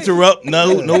 Just interrupt.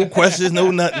 No questions. No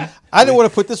nothing. I didn't want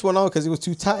to put this one on because it was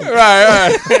too tight.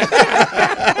 Right.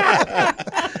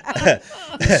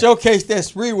 Showcase that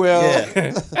spree well.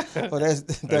 Yeah. Or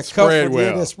that spread comfort,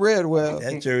 well. that spread well.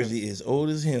 That jersey is old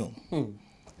as him. All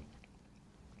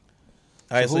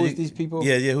right, So who is you- these people?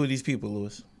 Yeah. Who are these people,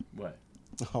 Lewis? What?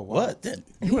 Oh, wow. What? That-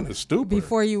 You in the stupid.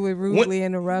 Before you were rudely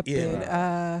interrupted,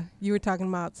 Yeah. you were talking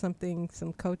about something,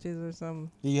 some coaches or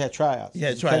something. You had tryouts. Yeah,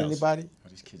 Did you cut tryouts. anybody? Oh,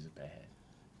 these kids are bad.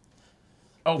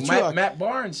 Oh, But you are- Matt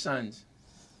Barnes' sons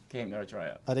came to our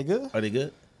tryout. Are they good? Are they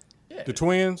good? Yeah. The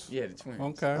twins? Yeah, the twins.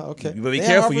 Okay. Oh, okay. You better be They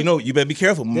careful. Harvard? You better be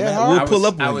careful. They're Man. Harvard. We'll pull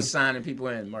up on I you. was signing people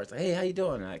in. Mark's like, hey, how you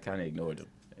doing? And I kind of ignored them.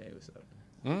 Hey, what's up?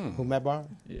 Who, Matt Barnes?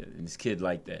 Yeah, and this kid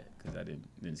liked that because I didn't.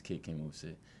 Then this kid came over and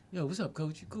said, yo, what's up,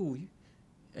 coach? You cool?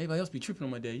 Everybody else be tripping on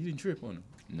my dad. You didn't trip on him.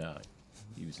 Nah,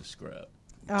 he was a scrub.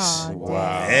 Oh,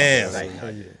 Wow. Damn. Like,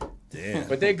 Damn.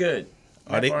 but they're good.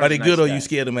 Are Matt they Barnes is a good or nice you guy.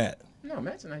 scared of Matt? No,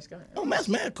 Matt's a nice guy. Oh, Matt's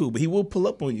mad cool, but he will pull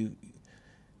up on you.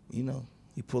 You know,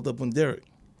 he pulled up on Derek.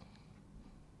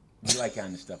 You like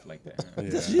kind of stuff like that. Huh?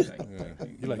 Yeah.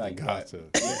 You like Like the what? gossip.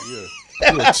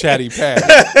 Yeah. You're a chatty patty.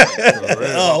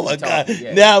 Oh my Talk, God!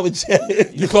 yeah. Now it's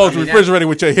You close the refrigerator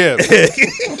with your hip.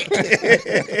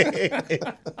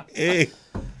 hey,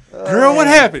 Girl, what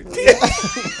happened?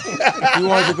 You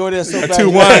wanted to go there so bad. Two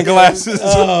you- wine glasses.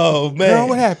 oh man! Girl,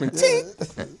 what happened?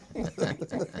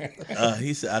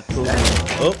 He said I closed.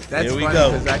 Oh, That's here we funny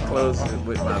go. because I closed it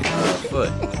with my foot.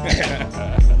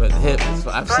 But the hip is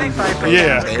I've seen people close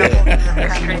Yeah. with their head.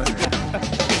 That's wonderful.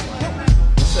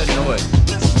 What's that noise?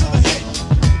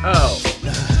 Oh.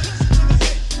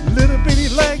 Little bitty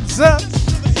legs up.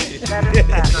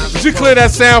 Did you clear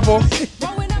that sample?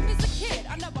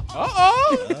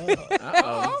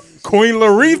 Uh-oh. Queen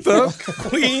Laretha.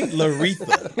 Queen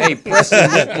Laretha. Hey,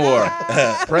 Preston Whitmore.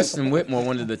 Preston Whitmore,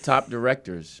 one of the top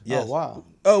directors. Yes. Oh, wow.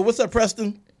 Oh, what's up,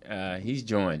 Preston? He's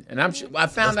joined. And I found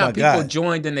That's my out people guy.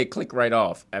 joined and they click right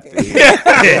off after they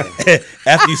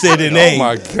After you say their Oh name.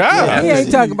 my God. he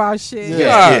ain't talking about shit.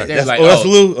 Yeah, they're That's- like, oh, that's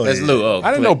Lou? Oh, That's yeah. Lou. Oh,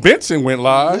 I didn't know click. Benson went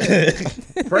live.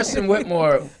 Preston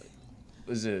Whitmore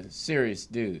was a serious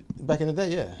dude. Back in the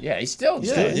day, yeah. Yeah, he's still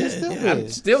Yeah, good. he's still I'm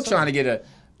good. still trying to get a.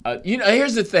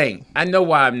 Here's the thing. I know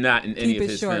why I'm not in any Keep of it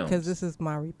his short films. because this is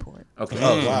my report. Okay.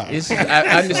 Oh, wow.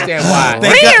 I understand why.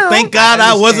 Thank God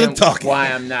I wasn't understand talking.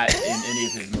 Why I'm not in any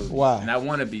of his movies. Why? And I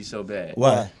want to be so bad.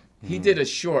 Why? He did a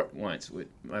short once with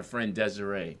my friend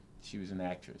Desiree. She was an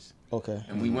actress. Okay.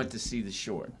 And we went to see the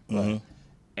short. Mm-hmm.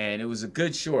 And it was a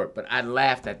good short, but I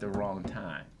laughed at the wrong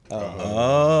time.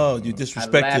 Oh, you I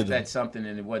disrespected laughed him. at something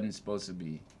and it wasn't supposed to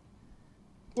be.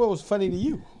 What was funny to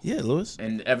you? Yeah, Lewis.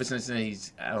 And ever since then,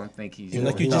 I don't think he's.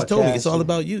 Like you he's just not told me, it's all casting.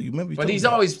 about you. You remember? You But told he's me.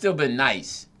 always still been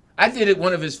nice. I did it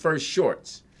one of his first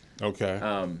shorts. Okay.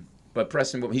 But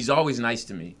Preston, he's always nice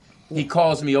to me. He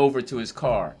calls me over to his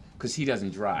car because he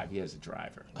doesn't drive. He has a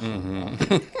driver.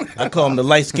 I call him the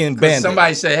light skinned bandit.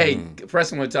 Somebody said, "Hey,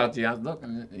 Preston want to talk to you." I was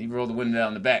looking. He rolled the window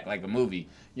down the back like a movie.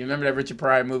 You remember that Richard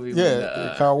Pryor movie? Yeah,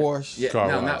 with, the car wash. Yeah, Car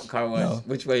no, wash. not car wash.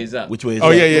 Which way is up? Which way is Oh,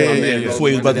 that? yeah, yeah, My yeah, man yeah. rolled Before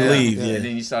he was the about to window down, leave, yeah. And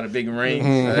then you saw the big ring.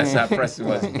 So that's how Preston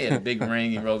was. He had a big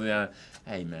ring. He rolled it down.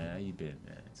 Hey man, how you been,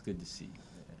 man? It's good to see you.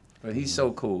 Man. But he's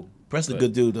so cool. Preston's a But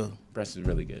good dude, though. Preston's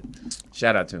really good.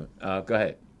 Shout out to him. Go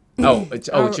ahead. Oh, it's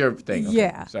your thing. Okay.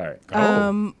 Yeah. Sorry.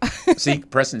 See,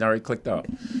 Preston already clicked off.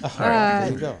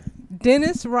 There you go.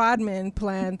 Dennis Rodman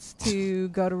plans to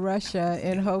go to Russia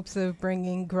in hopes of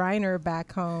bringing Griner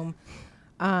back home.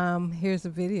 Here's a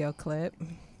video clip.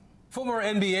 Former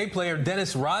NBA player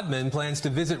Dennis Rodman plans to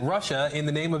visit Russia in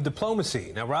the name of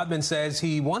diplomacy. Now, Rodman says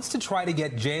he wants to try to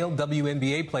get jailed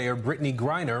WNBA player Brittany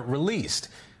Griner released.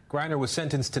 Griner was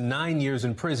sentenced to 9 years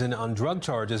in prison on drug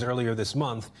charges earlier this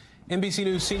month. NBC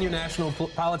News senior national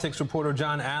politics reporter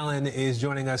John Allen is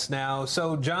joining us now.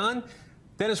 So, John,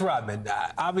 Dennis Rodman,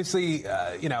 obviously,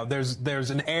 there's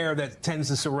an air that tends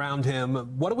to surround him.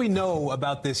 What do we know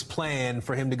about this plan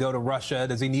for him to go to Russia?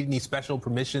 Does he need any special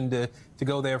permission to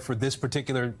go there for this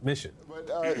particular mission? But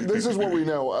this is what we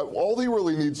know. All he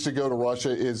really needs to go to Russia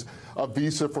is a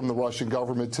visa from the Russian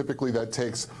government. Typically, that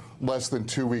takes less than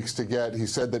 2 weeks to get. He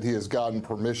said that he has gotten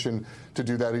permission to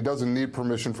do that. He doesn't need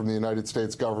permission from the United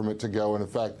States government to go. And in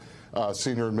fact,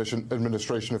 senior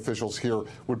administration officials here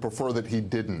would prefer that he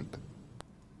didn't.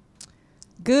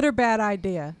 Good or bad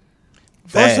idea?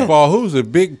 First of all, who's a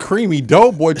big creamy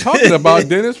dope boy talking about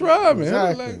Dennis Rodman?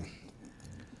 Exactly.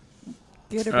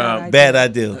 Good or bad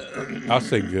idea? Bad idea. I'll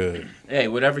say good. Hey,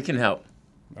 whatever can help.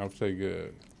 I'll say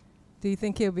good. Do you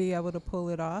think he'll be able to pull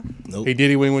it off? Nope. He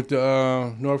did it when he went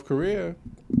to North Korea.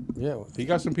 Yeah, He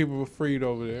got some people freed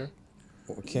over there.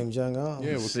 with Kim Jong Un.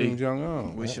 Yeah, with See. Kim Jong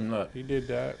Un. Wish him luck. He did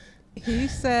that. He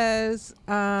says,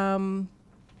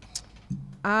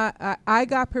 I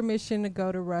got permission to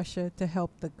go to Russia to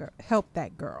help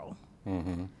that girl.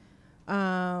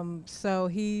 Mm-hmm. So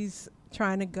he's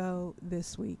trying to go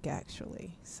this week,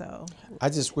 actually. So, I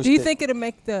just wish. do you that- think it'll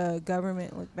make the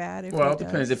government look bad? If Well, he it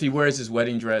depends. does? If he wears his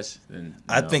wedding dress, then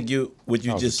I think what you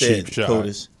That was just a cheap said, shot.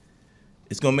 POTUS,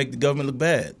 it's gonna make the government look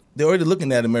bad. They're already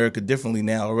looking at America differently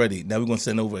now already. Now we're gonna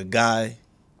send over a guy.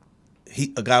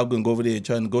 A guy gonna go over there and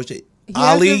try to negotiate. He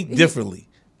Ali has a- differently.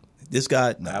 This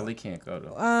guy, no. Ali can't go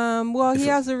though. Well, he If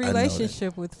has a I know that.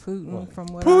 relationship with Putin, from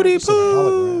what I Pootie understand.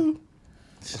 poo.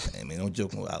 Hey, man, don't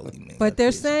joke with Ali, man. But they're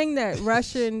That's crazy. saying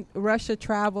that Russia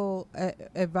travel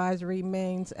advisory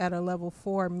remains at a level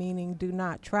 4, meaning do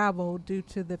not travel due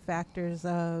to the factors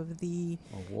of the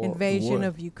invasion war.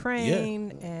 of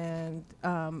Ukraine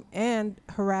and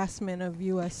harassment of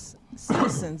U.S.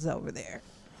 citizens over there.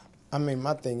 I mean,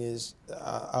 my thing is,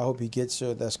 I hope he gets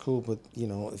her. That's cool. But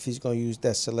if he's gonna use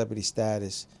that celebrity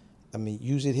status, I mean,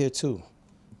 use it here too,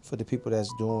 for the people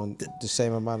that's doing the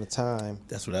same amount of time.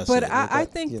 That's what I But said. I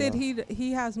that, think you that know.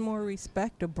 he has more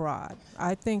respect abroad.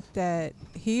 I think that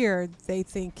here they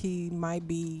think he might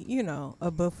be,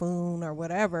 a buffoon or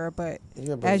whatever. But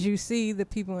Yeah, but- as you see, the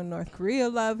people in North Korea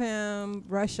love him.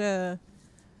 Russia.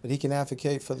 But he can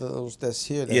advocate for those that's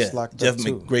here that's yeah, locked Jeff up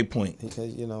make too. great point.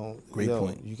 Because Great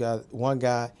point. You got one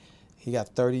guy, he got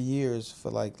 30 years for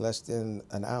like less than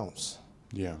an ounce.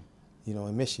 Yeah.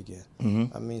 In Michigan.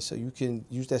 Mhm. I mean, so you can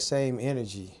use that same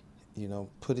energy,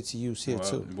 put it to use here Well,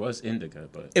 too. it was indica,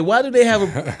 but Hey, why do they have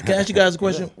can I ask you guys a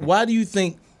question? Why do you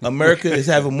think America is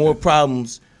having more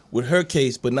problems with her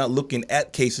case but not looking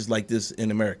at cases like this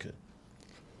in America?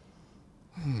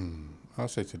 I'll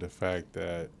say to the fact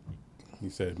that you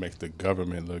said it makes the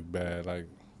government look bad. Like,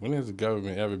 when has the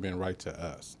government ever been right to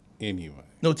us anyway?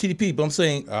 No, TDP, but I'm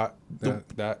saying That's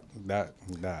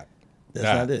that's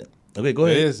not it. Okay, go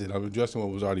That ahead. is it. I'm addressing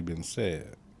what was already been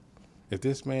said. If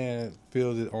this man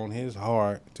feels it on his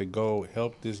heart to go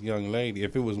help this young lady,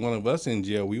 if it was one of us in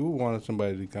jail, we would want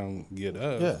somebody to come get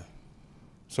us. Yeah.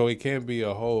 So it can't be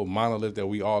a whole monolith that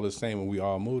we all the same and we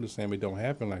all move the same. It don't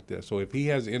happen like that. So if he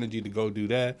has the energy to go do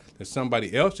that, then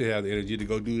somebody else should have the energy to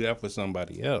go do that for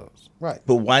somebody else. Right.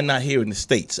 But why not here in the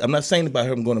States? I'm not saying about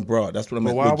him going abroad. That's what I'm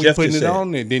But why what are we Jeff putting just it said.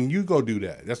 on there? Then you go do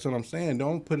that. That's what I'm saying.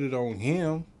 Don't put it on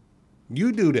him.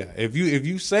 You do that. If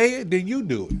you say it, then you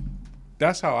do it.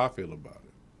 That's how I feel about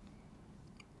it.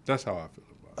 That's how I feel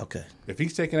about it. Okay. If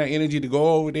he's taking that energy to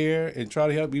go over there and try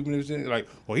to help, even if it's like,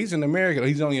 well, he's an American.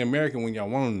 He's only American when y'all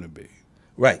want him to be.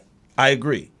 Right. I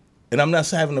agree. And I'm not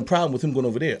having a problem with him going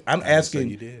over there. I'm asking.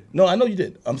 you did. No, I know you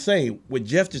did. I'm saying what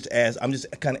Jeff just asked, I'm just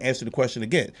kind of answering the question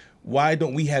again. Why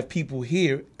don't we have people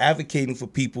here advocating for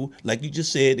people, like you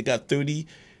just said, that got 30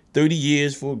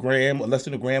 years for a gram or less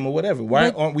than a gram or whatever? Why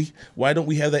don't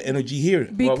we have that energy here?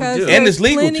 Because do. And it's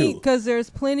legal too. Because there's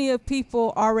plenty of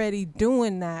people already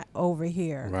doing that over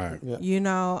here. Right. Yeah.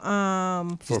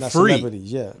 For Not free.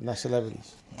 celebrities. Yeah, not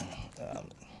celebrities.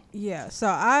 Yeah, so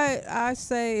I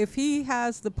say if he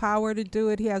has the power to do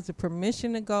it, he has the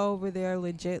permission to go over there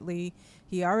legitly.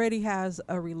 He already has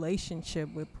a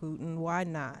relationship with Putin. Why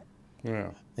not?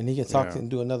 Yeah. And he can talk Yeah. and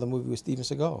do another movie with Steven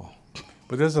Seagal.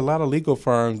 But there's a lot of legal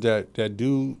firms that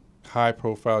do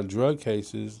high-profile drug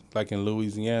cases, like in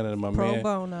Louisiana. My Pro man,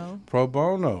 bono. pro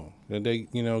bono. That they,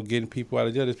 getting people out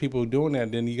of jail. There's people doing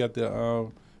that. Then you got the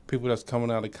people that's coming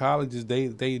out of colleges. They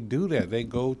do that. They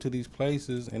go to these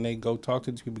places and they go talk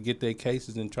to these people, get their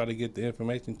cases, and try to get the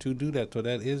information to do that. So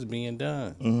that is being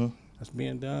done. Mm-hmm. That's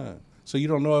being done. So you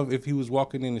don't know if he was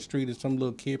walking in the street and some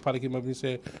little kid probably came up and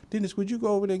said, "Dennis, would you go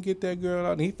over there and get that girl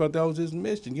out?" And he thought that was his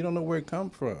mission. You don't know where it come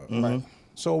from. Mhm.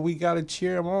 So we got to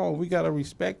cheer him on. We got to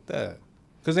respect that.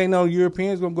 Because ain't no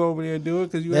Europeans going to go over there and do it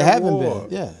because you They have haven't war.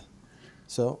 been. Yeah.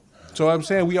 So So I'm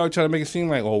saying we all try to make it seem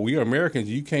like, oh, we are Americans.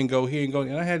 You can't go here and go.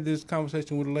 And I had this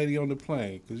conversation with a lady on the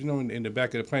plane. Because, in the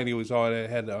back of the plane, it was all that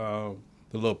had the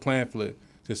little pamphlet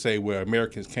to say where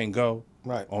Americans can't go.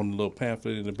 Right. On the little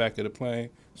pamphlet in the back of the plane.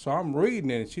 So I'm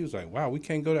reading it, and she was like, wow, we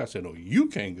can't go there. I said, no, you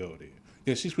can't go there.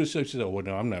 Then she switched up. She said, well,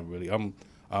 no, I'm not really. I'm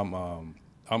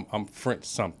French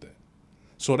something.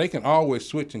 So they can always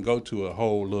switch and go to a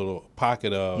whole little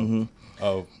pocket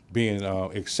of being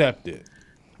accepted.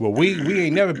 Well, we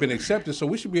ain't never been accepted, so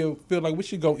we should be able to feel like we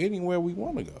should go anywhere we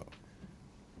want to go.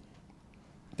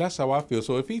 That's how I feel.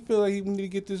 So if he feel like he need to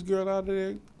get this girl out of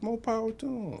there, more power to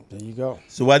him. there you go.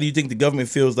 So why do you think the government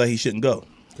feels like he shouldn't go?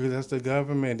 Because that's the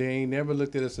government. They ain't never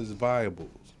looked at us as viables.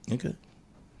 Okay.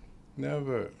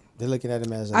 Never. They're looking at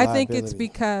him as a I liability. think it's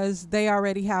because they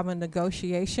already have a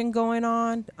negotiation going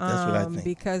on. That's what I think.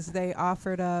 Because they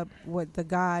offered up what the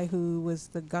guy who was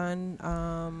the gun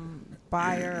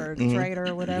buyer or trader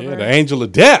or whatever. Yeah, the angel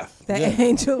of death. The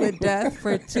angel of death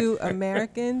for 2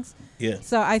 Americans. Yeah.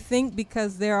 So I think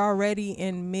because they're already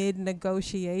in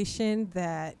mid-negotiation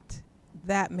that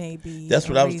may be That's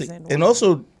what I was reason thinking. And why.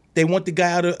 also, they want the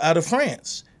guy out of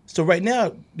France. So right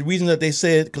now, the reason that they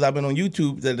said, because I've been on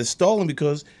YouTube, that it's stalling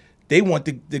because they want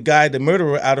the guy, the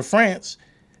murderer, out of France.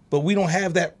 But we don't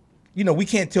have that. You know, we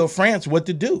can't tell France what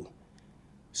to do.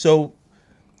 So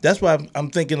that's why I'm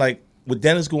thinking, like, with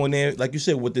Dennis going there, like you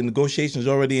said, with the negotiations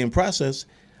already in process,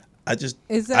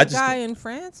 Is that guy in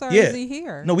France or is he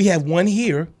here? No, we have one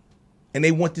here, and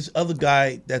they want this other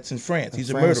guy that's in France. He's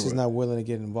a murderer. France is not willing to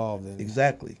get involved in it.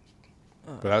 Exactly.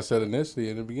 But I said initially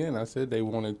in the beginning, I said they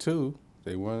wanted 2.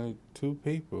 They wanted 2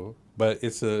 people. But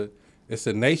it's a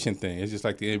nation thing. It's just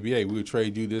like the NBA. We'll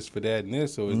trade you this for that and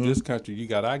this. So in this country, you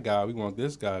got our guy. We want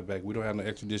this guy back. We don't have no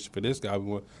extradition for this guy.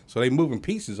 So they moving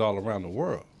pieces all around the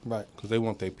world. Right. Because they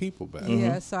want their people back.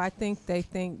 Yeah, so I think they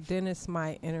think Dennis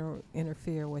might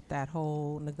interfere with that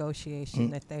whole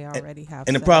negotiation that they already have.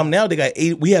 And the set problem up. now, they got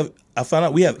 8. I found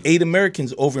out we have 8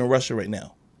 Americans over in Russia right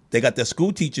now. They got that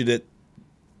school teacher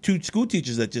 2 school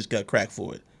teachers that just got cracked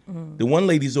for it. The one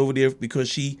lady's over there because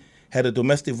she had a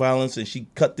domestic violence and she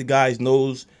cut the guy's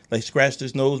nose, like scratched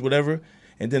his nose, whatever.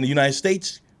 And then the United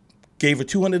States gave her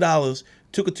 $200,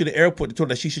 took her to the airport, and told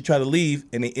her that she should try to leave,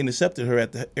 and they intercepted her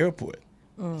at the airport.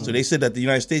 So they said that the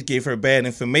United States gave her bad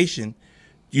information,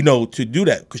 you know, to do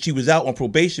that because she was out on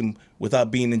probation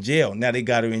without being in jail. Now they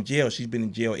got her in jail. She's been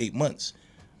in jail 8 months.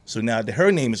 So now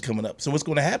her name is coming up. So what's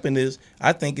going to happen is,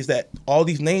 I think, is that all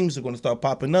these names are going to start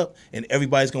popping up, and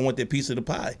everybody's going to want their piece of the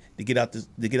pie to get out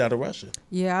of Russia.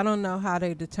 Yeah, I don't know how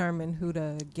they determine who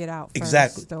to get out first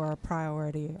Exactly. or a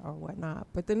priority or whatnot.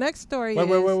 But the next story Wait.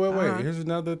 is... Here's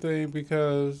another thing,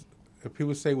 because if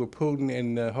people say with Putin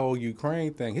and the whole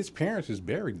Ukraine thing, his parents is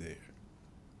buried there.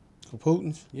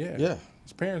 Putin's? Yeah. Yeah.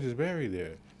 His parents is buried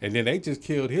there. And then they just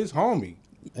killed his homie.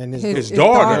 And His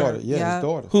daughter. Yeah, his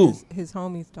daughter. Who? His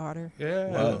homie's daughter.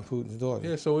 Yeah. Putin's daughter.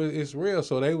 Yeah, so it's real.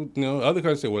 So they, other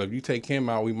countries say, well, if you take him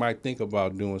out, we might think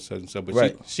about doing such and such. But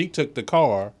Right. she took the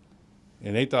car,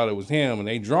 and they thought it was him, and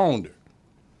they droned her.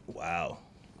 Wow.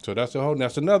 So that's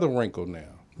another wrinkle now.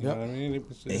 You Yep. know what I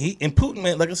mean? And Putin,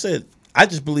 man, like I said, I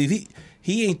just believe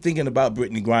he ain't thinking about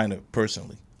Brittany Griner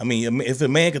personally. I mean, if a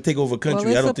man could take over a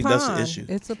country, I don't think that's the issue.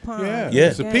 It's a pawn. Yeah,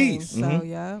 it's a game. piece. So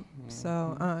yeah.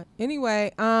 So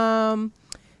anyway,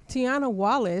 Tiana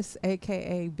Wallace,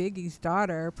 aka Biggie's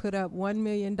daughter, put up $1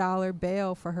 million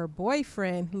bail for her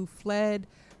boyfriend who fled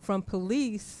from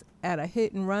police at a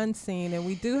hit and run scene. And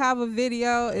we do have a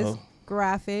video. It's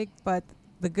graphic, but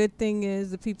the good thing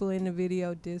is the people in the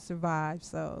video did survive.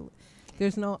 So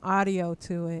there's no audio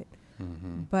to it.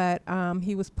 But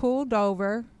he was pulled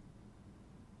over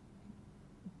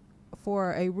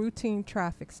for a routine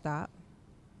traffic stop.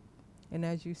 And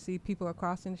as you see, people are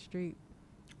crossing the street.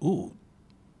 Ooh.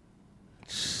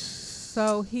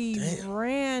 So he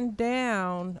ran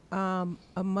down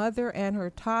a mother and her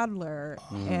toddler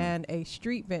and a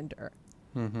street vendor.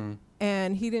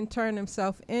 And he didn't turn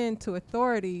himself in to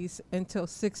authorities until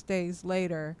 6 days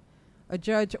later. A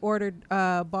judge ordered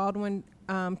Baldwin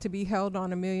to be held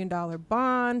on $1 million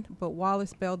bond, but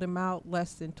Wallace bailed him out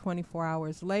less than 24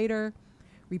 hours later.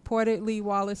 Reportedly,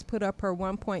 Wallace put up her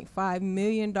 $1.5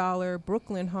 million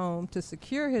Brooklyn home to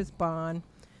secure his bond.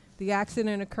 The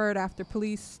accident occurred after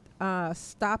police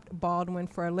stopped Baldwin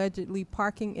for allegedly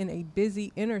parking in a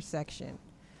busy intersection,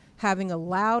 having a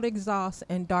loud exhaust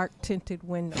and dark tinted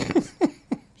windows.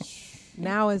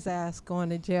 Now his ass going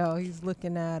to jail. He's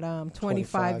looking at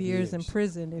 25 years in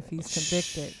prison if he's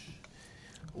convicted.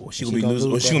 Well, she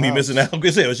gonna be missing out. I'm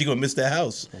gonna say, she gonna miss that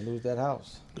house. Gonna lose that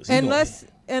house.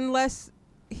 Unless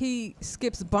he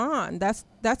skips bond.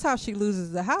 That's how she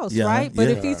loses the house, Yeah, right? But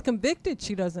yeah. if he's convicted,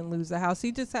 she doesn't lose the house.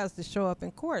 He just has to show up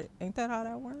in court. Ain't that how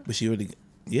that works? But she already,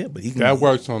 but he can. That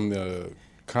works on the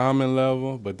common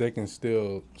level, but they can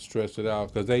still stress it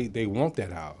out because they want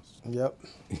that house. Yep.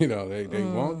 They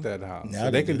want that house. Now So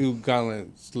they they can do kind of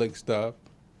slick stuff.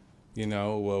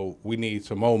 Well, we need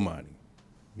some more money.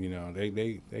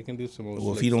 They can do some more.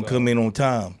 Well, if he don't come in on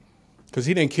time, because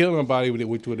he didn't kill nobody,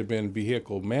 which would have been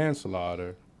vehicle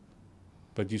manslaughter,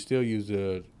 but you still use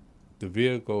the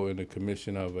vehicle in the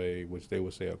commission of which they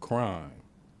would say a crime.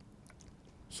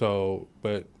 So,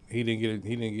 but he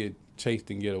didn't get chased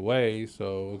and get away.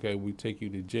 So, okay, we take you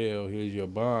to jail. Here's your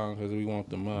bond because we want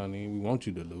the money. We want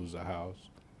you to lose the house.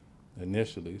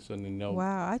 initially, so they know.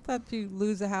 Wow, I thought you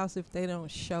lose a house if they don't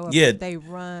show up. Yeah. If they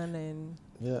run and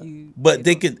you. But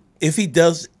they don't- could, if he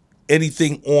does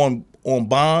anything on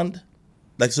bond,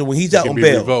 like so when he's It out can on be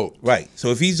bail, revoked. right? So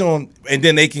if he's on, and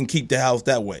then they can keep the house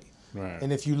that way, Right.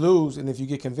 And if you lose and if you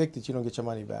get convicted, you don't get your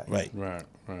money back. right? Right.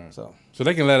 So So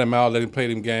they can let him out, let him play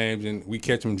them games, and we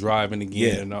catch him driving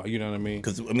again. Yeah. And all, you know what I mean?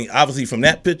 Because I mean, obviously from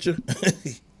that picture,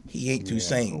 he ain't too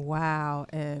sane. Wow,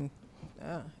 and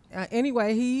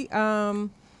anyway, he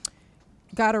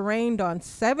got arraigned on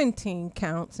 17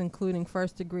 counts, including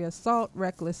first-degree assault,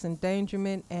 reckless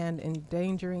endangerment, and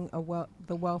endangering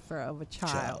the welfare of a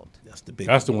child. That's the big.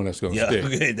 That's the one that's gonna yeah, stick.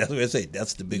 okay, that's what I say.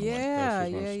 That's the big one. Yeah,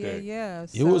 That's what's gonna stick. yeah.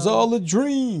 it was So- all a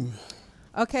dream.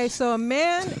 Okay, so a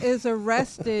man is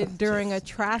arrested during a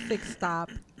traffic stop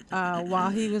while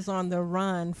he was on the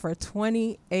run for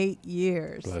 28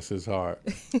 years. Bless his heart.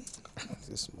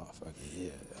 This motherfucker, yeah.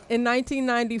 In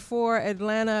 1994,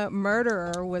 Atlanta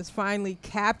murderer was finally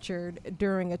captured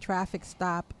during a traffic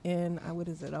stop in,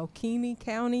 Okeechobee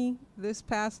County this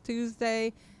past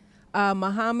Tuesday.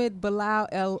 Muhammad Bilal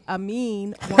El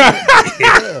Amin.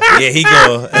 Yeah, he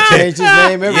go. Change his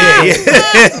name every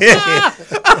day.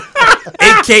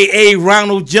 AKA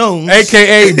Ronald Jones.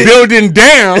 AKA building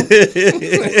down.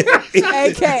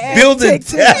 AKA Building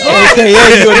TikTok.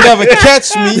 AKA you'll never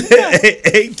catch me.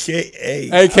 AKA.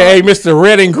 AKA Mr.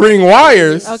 Red and Green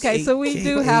Wires. Okay, so we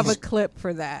do have a clip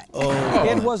for that.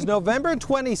 It was November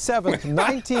 27th,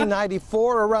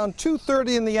 1994, around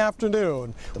 2:30 in the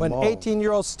afternoon, when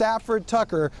 18-year-old Stafford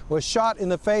Tucker was shot in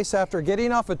the face after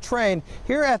getting off a train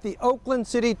here at the Oakland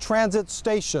City Transit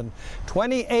Station.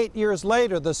 28 years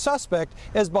later, the suspect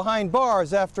is behind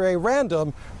bars after a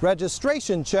random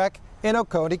registration check in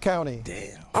Oconee County.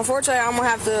 Unfortunately, I'm going to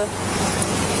have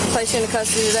to place you in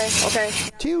custody today, okay?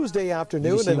 Tuesday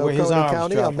afternoon see in where his Oconee arms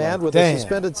County, a drop man like, with damn. a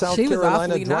suspended South She was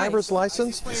Carolina awfully driver's nice.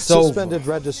 license, Sober. suspended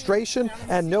registration,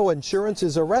 and no insurance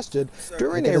is arrested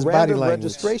during Look at a his body random language.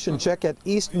 registration check at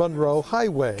East Monroe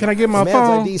Highway. Can I get my the man's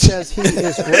phone? ID says he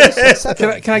is Grace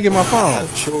Second. Can I get my I phone?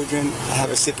 have children, I have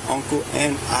a sick uncle,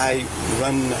 and I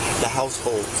run the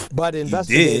household. But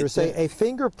investigators say a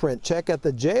fingerprint check at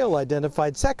the jail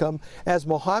identified Seckham as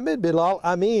Mohammed Bilal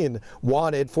Amin,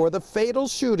 wanted for the fatal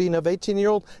shooting of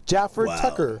 18-year-old Jaffar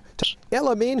Tucker. El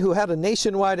Amin, who had a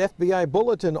nationwide FBI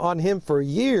bulletin on him for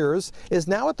years, is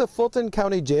now at the Fulton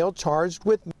County Jail charged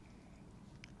with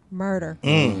Murder.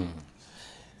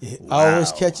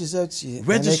 Always catches up to you.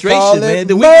 Registration, and they call man. it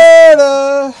The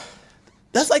murder.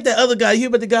 That's like that other guy. You hear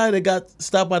about the guy that got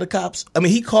stopped by the cops? I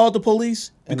mean, he called the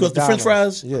police because the French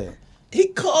fries. Yeah. He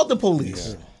called the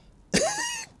police.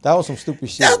 That was some stupid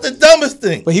shit. That's the dumbest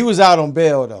thing. But he was out on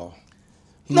bail though.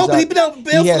 No, but he been out on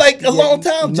bail for like a long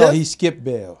time, No, Jeff. he skipped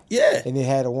bail. Yeah. And they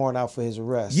had a warrant out for his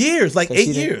arrest. Years, like 'Cause 8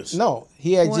 he didn't- years. No,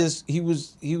 he had What? just he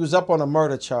was up on a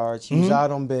murder charge. He was out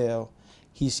on bail.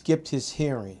 He skipped his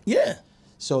hearing. Yeah.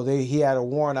 So he had a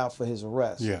warrant out for his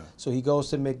arrest. Yeah. So he goes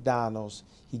to McDonald's.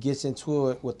 He gets into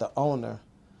it with the owner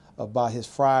about his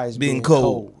fries Being being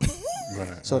cold.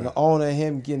 Right. So the owner and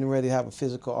him getting ready to have a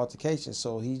physical altercation.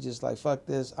 So he just like, fuck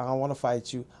this. I don't want to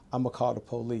fight you. I'm going to call the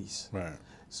police. Right.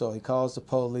 So he calls the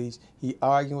police. He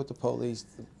arguing with the police.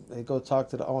 They go talk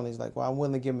to the owner. He's like, well, I'm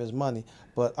willing to give him his money,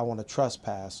 but I want to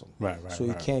trespass him. Right. So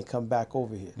he can't come back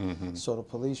over here. Mm-hmm. So the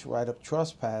police write up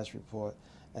trespass report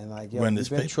and like, yo, Run you've this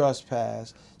been paper.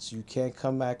 trespassed, so you can't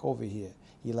come back over here.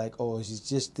 He like, oh, is it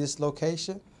just this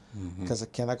location? Mm-hmm. Because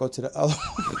can I go to the other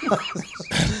one?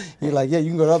 He like, yeah, you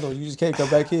can go to the other one. You just can't come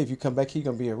back here. If you come back here, you're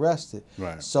going to be arrested.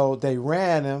 Right. So they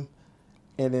ran him,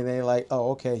 and then they like,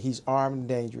 oh, okay, he's armed and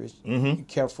dangerous. Be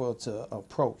careful to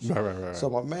approach. Right. So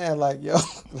my man like, yo,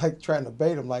 like trying to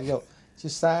bait him, like, yo,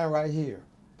 just sign right here.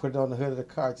 Put it on the hood of the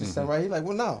car. Just sign right here. Like,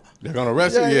 well, no. They're gonna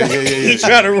arrest you. Yeah. Yeah. He's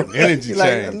trying to energy He's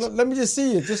like, change. let me just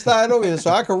see it. Just slide over here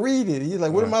so I can read it. He's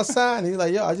like, what am I signing? He's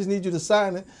like, yo, I just need you to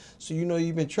sign it so you know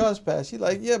you've been trespassed. He's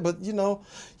like, yeah, but you know,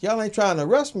 y'all ain't trying to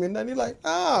arrest me. And then he's like,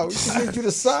 no, we just need you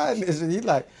to sign this. And he's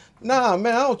like, nah,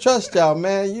 man, I don't trust y'all,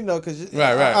 man. You know, because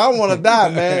Right. I don't want to die,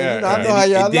 man. You know, I know how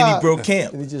y'all And then lie. he broke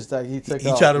camp. And he just like, he took He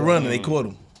off. tried to man. run and they caught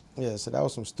him. Yeah, so that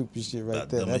was some stupid shit right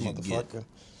there. dumb That as you can get. motherfucker.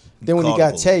 Then when he Call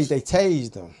got the tased, police. they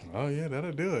tased him. Oh yeah,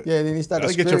 that'll do it. Yeah, then he started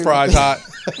That'll get your screaming. fries hot.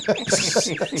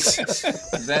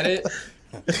 Is that it?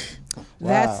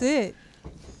 That's it.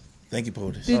 Thank you,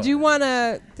 POTUS. Did you want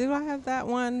to? Did I have that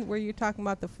one where you're talking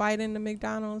about the fight in the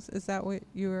McDonald's? Is that what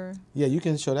you were? Yeah, you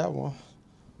can show that one.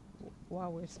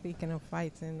 While we're speaking of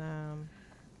fights and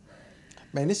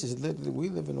Man, this is literally, we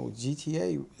live in a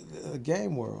GTA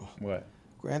game world. What?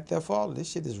 Grand Theft Auto, this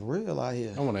shit is real out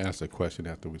here. I want to ask a question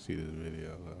after we see this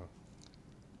video.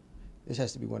 This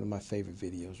has to be one of my favorite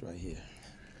videos right here.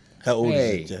 How old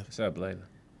Hey, is it, Jeff? what's up, Layla?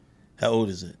 How old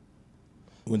is it?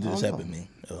 When did this I don't happen to me?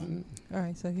 Oh. All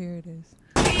right, so here it is.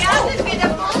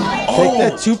 Take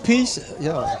that 2-piece.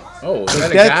 Yeah. Oh, is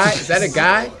Take that a guy? Is that a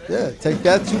guy? Yeah, take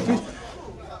that 2-piece.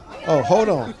 Oh, hold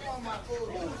on.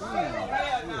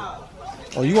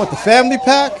 Oh, you want the family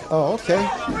pack? Oh, okay.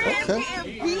 Okay.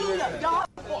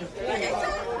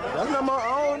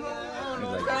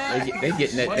 They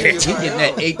getting that. He getting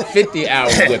that $8.50 hour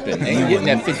whipping. They ain't getting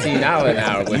that $15 an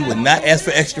hour You whipping. would not ask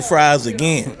for extra fries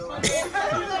again.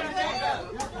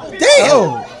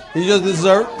 Oh, he's just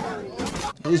dessert.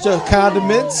 He's just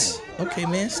condiments. Okay,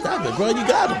 man, stop it, bro. You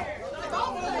got him.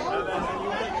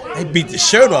 They beat the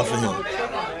shirt off of him.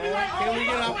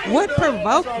 What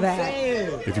provoked that?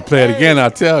 If you play it again, I'll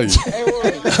tell you.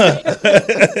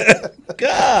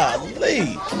 Golly.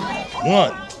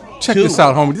 One. Check Two. this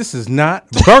out, homie. This is not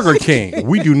Burger King.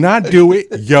 We do not do it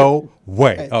your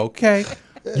way, okay?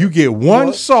 You get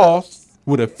one sauce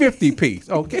with a 50-piece,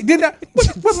 okay? Did I?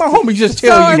 What my homie just So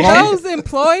tell are you, homie? those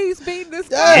employees beating this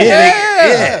guy?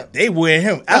 Yeah, they wear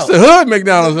him That's out. the hood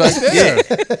McDonald's right there.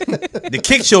 The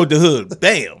kick showed the hood.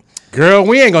 Bam. Girl,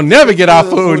 we ain't gonna never get our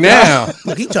food now.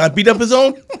 Look, he trying to beat up his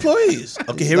own employees.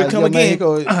 Okay, here we come again.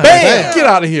 Bam! Get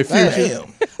out of here, Future.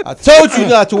 Bam. I told you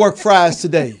not to work fries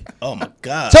today. Oh my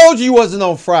God. Told you wasn't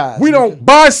on fries. We don't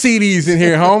buy CDs in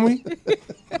here, homie.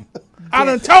 I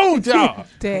done told y'all.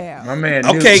 Damn. My man.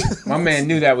 Knew, Okay. My man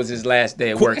knew that was his last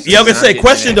day at work. Yeah, I'm gonna say, getting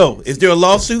question in. though: is there a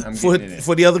lawsuit I'm for getting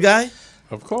in. the other guy?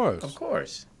 Of course. Of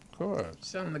course. Of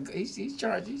course. He's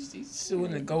charged. He's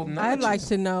suing the Golden I'd Arches. like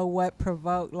to know what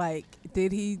provoked. Like,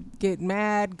 did he get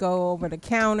mad, go over the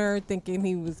counter, thinking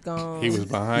he was going? He was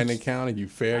behind the counter. You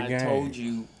fair I game. told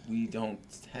you we don't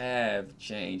have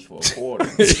change for a quarter.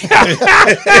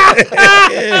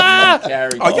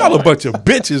 Oh, y'all a bunch of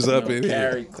bitches up in here.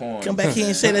 Carry corn. Come back here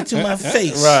and say that to my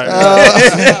face.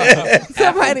 Right.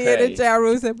 Somebody in the chat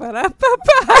room said, "But I'm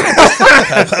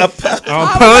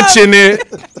punching it.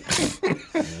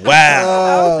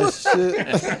 Wow. Oh shit!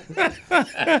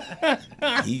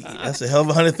 That's a hell of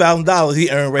 $100,000 he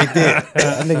earned right there.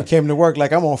 That nigga came to work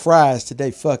like I'm on fries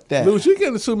today. Fuck that. Lewis, you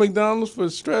getting to sue McDonald's for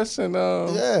stress and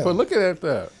for looking at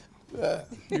that.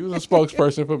 You was a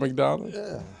spokesperson for McDonald's.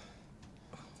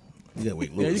 Yeah,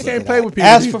 wait, Yeah, you Louis. can't play with people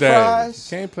Ask these for days. fries.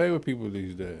 Can't play with people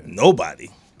these days. Nobody.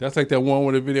 That's like that one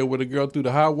with the video where the girl threw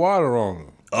the hot water on her.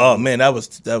 Oh man, that was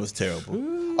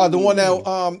terrible. Oh, the one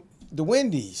that the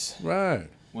Wendy's. Right.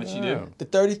 What you do? The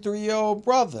 33-year-old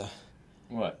brother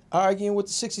What? arguing with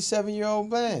the 67-year-old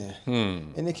man,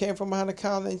 and they came from behind the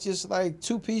counter and just like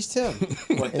 2-pieced him,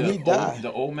 What, and he died.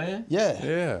 The old man? Yeah,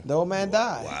 Yeah. the old man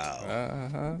died.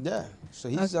 Wow. Yeah, so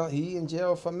he's he in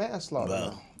jail for manslaughter.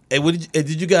 Wow. Hey,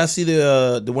 did you guys see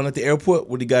the one at the airport?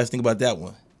 What do you guys think about that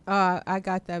one? I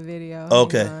got that video.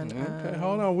 Okay. Hold on. Okay,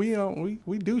 hold on.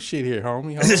 We do shit here,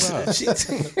 homie. Hold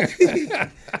up.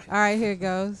 All right, here it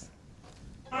goes.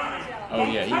 Oh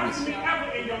yeah, he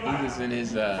was in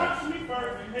his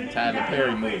Tyler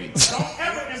Perry movie. Get out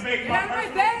of my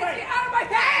bag! Get out of my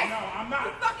bag! No, I'm not.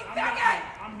 You fucking faggot!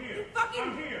 I'm here. You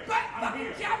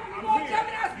fucking Japanese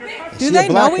ass bitch! Do they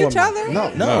know each other?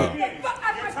 No. No. Get the fuck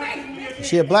out of my face, bitch!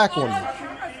 She a black woman.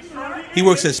 He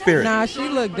works at Spirit. Nah, she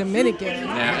looked Dominican.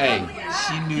 Now, hey,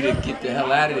 she knew to get the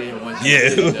hell out of there once. Yeah.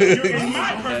 She did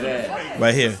that.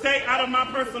 Right here. Stay out of my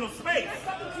personal space.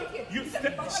 You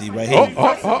See right here.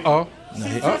 Uh-oh. And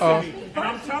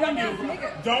I'm telling you,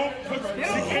 don't put your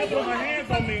hands on her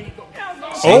hands on me.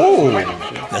 Oh.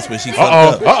 That's where she fucked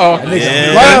up. Yeah. Uh-oh.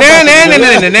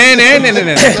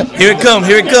 Here it come.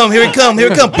 Here it come. Here it come. Here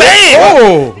it come. Bam!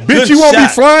 Oh, bitch, Good you won't be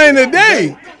shot. flying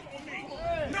today.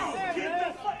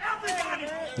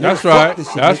 That's right.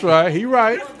 That's right. He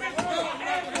right.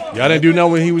 Y'all didn't do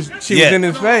nothing when she was in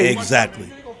his face. Exactly.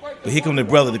 But here come the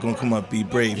brother that's gonna come up be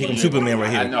brave. Here come Superman right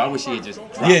I here. know. I wish he had just.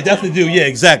 Yeah, definitely do. Yeah,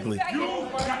 exactly.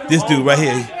 This dude right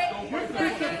here.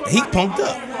 He punked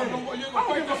up.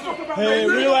 Hey,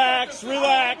 relax,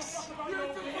 relax.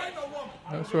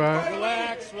 That's right.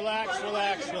 Relax.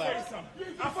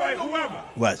 I fight whoever.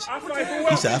 Watch. I fight whoever.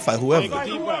 He said, I fight whoever.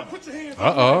 Put your hands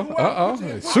Uh-oh.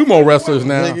 Sumo wrestlers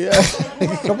now.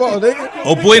 Come on, nigga.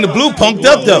 Oh boy in the blue punked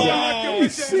up though.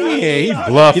 Yeah, he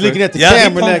bluffing. He looking at the Yeah, he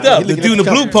camera punked now. up. The dude in the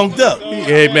blue punked up.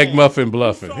 Hey, McMuffin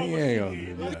bluffing. He ain't gonna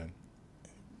do nothing.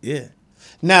 Yeah.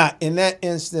 Now, in that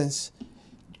instance,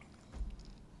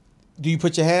 do you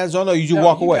put your hands on her or you just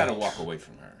walk away? You gotta walk away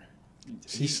from her.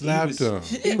 She slapped him.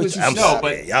 He was I'm no, sorry.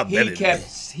 but Y'all better than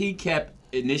he kept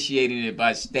initiating it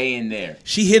by staying there.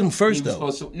 She hit him He first was though.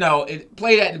 supposed to, no,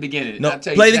 play that in the beginning. No, I'll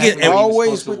tell you play it exactly again. what he was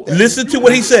Always supposed with to- that. Listen to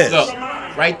what he says. Look,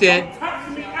 right then,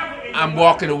 I'm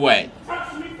walking away.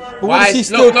 But Why what is he is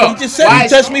still? look? He just said Why he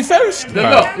is- touched me first.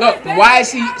 Look. Why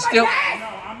is he still?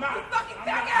 I'm not. You fucking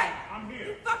faggot. I'm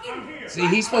here. I'm here. See,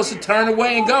 he's supposed to turn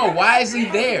away and go. Why is he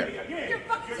there? You're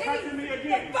fucking touching me again.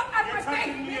 Get the fuck out of my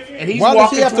face. And he's Why does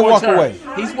walking he have to towards walk her. away?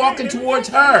 He's walking towards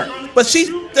her. But she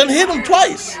done hit him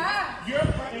twice.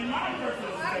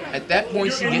 At that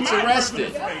point, she gets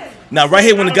arrested. Now, right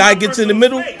here, when the guy gets in the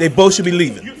middle, they both should be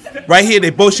leaving. Right here, they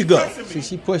both should go. See,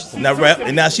 she pushed him. Now,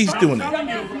 and now she's doing it.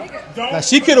 Now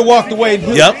she could have walked away. And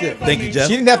Yep. Thank you, Jeff.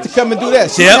 She didn't have to come and do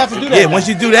that. She didn't have to do that. Yeah, once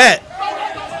you do that,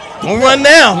 don't run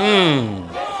now.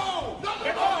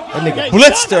 That nigga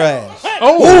blitzed her ass.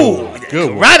 Oh,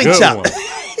 Good one. karate Good chop. one.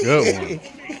 Good one.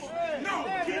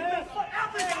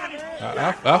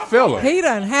 I feel it. He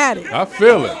done had it. I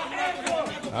feel it.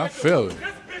 I feel it.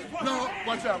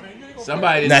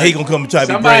 Somebody. Now he gonna come and try to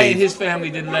be Somebody in brave. his family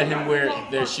didn't let him wear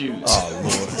their shoes. Oh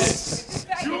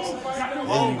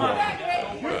Lord.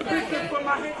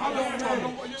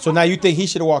 So now you think he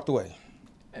should have walked away?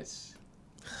 That's-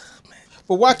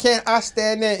 But why can't I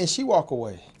stand there and she walk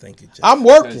away? Thank you, Jeff. I'm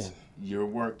working. Because you're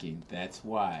working. That's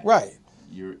why. Right.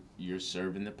 You're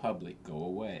serving the public. Go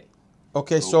away.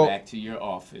 Okay, Go so back to your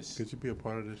office. Could you be a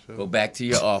part of this show? Go back to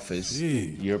your office.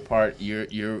 Gee. You're part. You're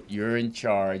in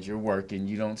charge. You're working.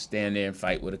 You don't stand there and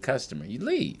fight with a customer. You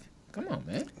leave. Come on,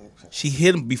 man. She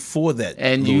hit him before that.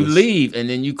 And you Louis. leave, and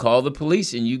then you call the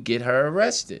police, and you get her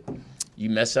arrested. You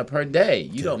mess up her day.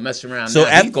 You don't mess around. So now.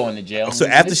 after He's going to jail. So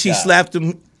He's after his she job. slapped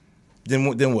him, then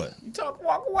what? You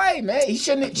walk away, man. He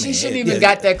shouldn't. She Man, shouldn't even yeah.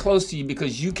 got that close to you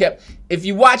because you kept. If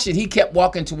you watch it, he kept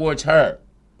walking towards her.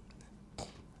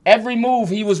 Every move,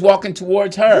 he was walking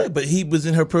towards her. Yeah, but he was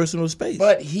in her personal space.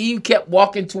 But he kept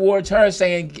walking towards her,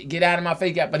 saying, "Get out of my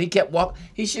face!" But he kept walking.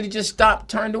 He should have just stopped,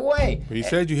 turned away. He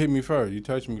said you hit me first. You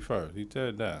touched me first. He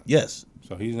said that. Yes.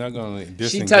 So he's not going to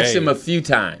disengage. She touched him a few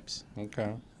times.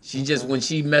 Okay. She just when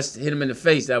she hit him in the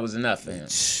face, that was enough for him.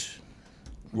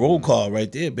 Roll call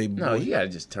right there, baby. No, boy. you gotta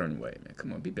just turn away, man.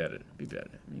 Come on, be better. Be better.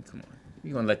 I mean, come on.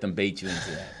 You gonna let them bait you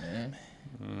into that, man?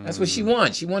 That's what she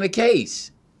wants. She want a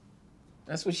case.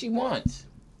 That's what she wants.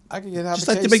 I can get out Just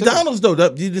the like the case, too. McDonald's though. You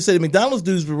didn't say the McDonald's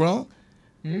dudes were wrong.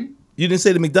 Hmm? You didn't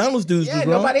say the McDonald's dudes Yeah, was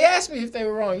wrong. nobody asked me if they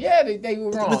were wrong. Yeah, they were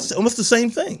wrong. It's almost the same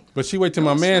thing. But she wait till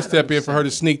my man step in for her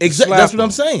to sneak. Exactly. Slap That's what him.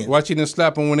 I'm saying. Why she didn't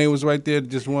slap him when they was right there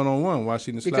just one on one? Why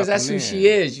she didn't slap him? Because that's who then? she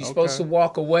is. You're Okay. supposed to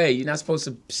walk away. You're not supposed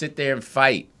to sit there and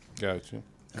fight. Gotcha.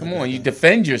 Come on, you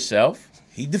defend yourself.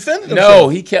 He defended No,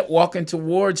 himself. he kept walking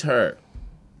towards her.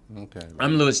 Okay.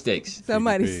 I'm Louis Sticks.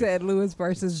 Somebody big. said Lewis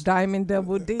versus Diamond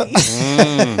Double D.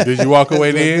 Did you walk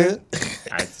away then?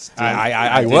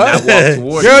 I did what? not walk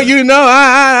towards Girl, her. you know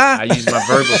I use my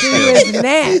verbal He skills. is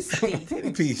nasty.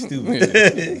 TDP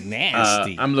stupid.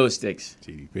 Nasty. I'm Louis Sticks.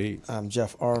 TDP. I'm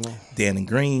Jeff Arnold. Dan and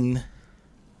Green.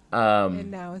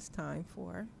 And now it's time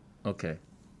for. Okay.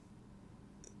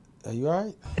 Are you all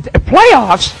right?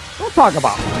 Playoffs? Don't talk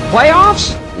about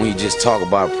playoffs. When you just talk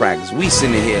about practice, we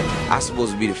sitting here, I'm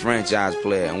supposed to be the franchise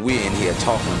player, and we're in here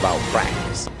talking about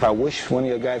practice. I wish one of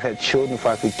your guys had children if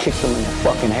I could kick them in the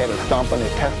fucking head or stomp on their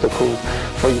testicles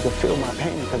so you could feel my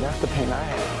pain, because that's the pain I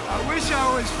have. I wish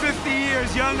I was 50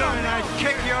 years younger and I'd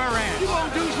kick your ass. You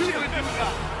won't do shit with them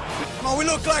guys. Oh, we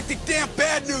look like the damn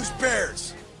Bad News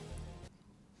Bears.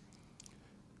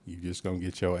 You just gonna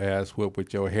get your ass whipped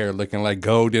with your hair looking like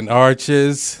golden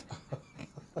arches.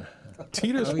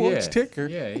 Teeter Sports Ticker.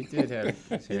 Yeah, he did have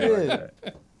it. He did.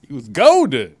 He was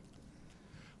golden.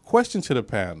 Question to the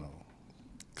panel.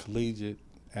 Collegiate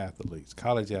athletes,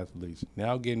 college athletes,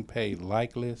 now getting paid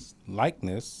likeness,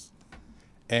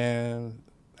 and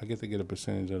I guess they get a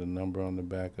percentage of the number on the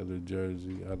back of the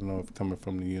jersey. I don't know if it's coming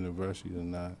from the university or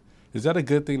not. Is that a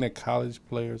good thing that college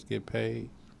players get paid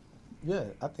Yeah,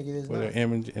 I think it is. for their Now.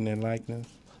 image and their likeness?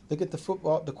 Look at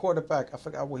the quarterback. I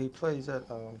forgot where he plays at.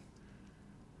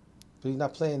 But he's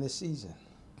not playing this season.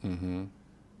 Mm-hmm.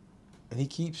 And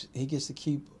he gets to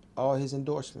keep all his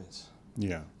endorsements.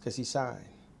 Yeah. Because he signed.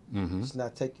 Mm-hmm. He's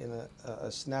not taking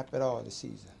a snap at all this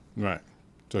season. Right.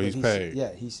 So But he's paid.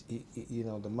 Yeah,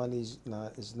 the money's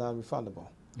is non-refundable.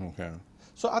 Okay.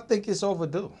 So I think it's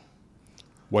overdue.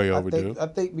 Way overdue. I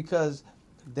think because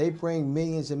they bring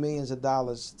millions and millions of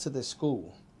dollars to the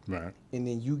school. Right. And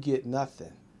then you get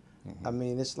nothing. Mm-hmm. I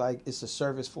mean, it's like it's a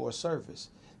service for a service.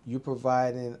 You're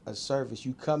providing a service.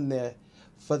 You come there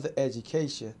for the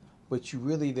education, but you're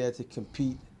really there to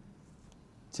compete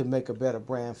to make a better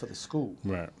brand for the school.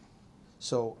 Right.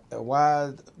 So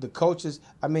why the coaches,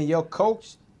 I mean, your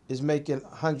coach is making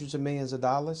hundreds of millions of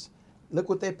dollars. Look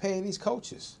what they're paying these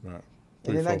coaches. Right.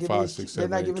 And they're not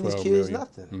giving these kids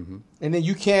nothing. Mm-hmm. And then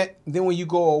you can't, then when you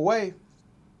go away,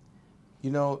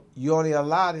 you only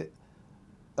allotted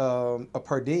a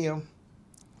per diem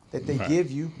that they Right.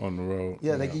 give you. On the road.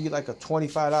 Yeah, they give you like a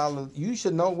 $25. You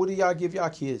should know, what do y'all give y'all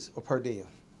kids a per diem?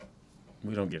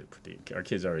 We don't get it per diem. Our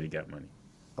kids already got money.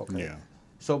 Okay. Yeah.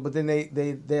 So, but then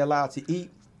they're allowed to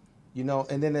eat, you know,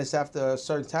 and then it's after a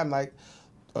certain time. Like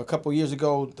a couple years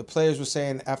ago, the players were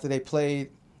saying after they played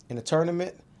in a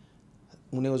tournament,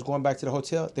 when they was going back to the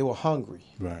hotel, they were hungry.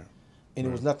 Right. And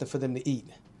there was nothing for them to eat.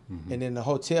 Mm-hmm. And then the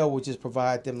hotel would just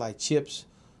provide them like chips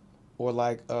or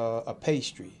like a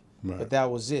pastry. Right. But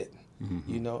that was it.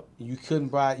 Mm-hmm. You know, you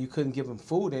couldn't give them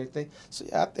food or anything. So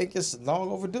yeah, I think it's long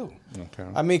overdue. Okay.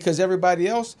 I mean, because everybody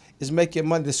else is making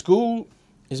money. The school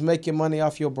is making money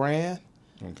off your brand.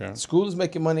 Okay. The school is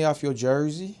making money off your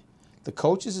jersey. The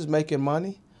coaches is making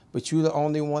money, but you're the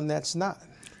only one that's not.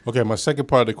 Okay, my second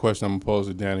part of the question I'm going to pose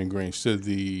to Danny Green. Should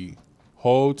the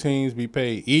whole teams be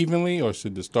paid evenly, or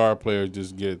should the star players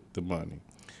just get the money?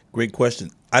 Great question.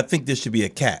 I think there should be a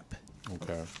cap.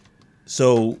 Okay.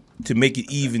 So to make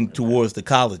it even towards the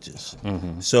colleges.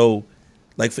 Mm-hmm. So,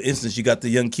 like for instance, you got the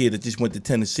young kid that just went to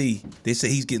Tennessee. They say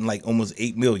he's getting like almost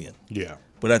 $8 million. Yeah.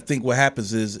 But I think what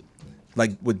happens is,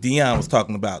 like what Deion was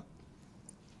talking about,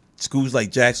 schools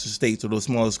like Jackson State or those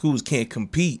smaller schools can't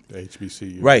compete. The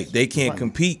HBCUs. Right. They can't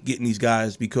compete getting these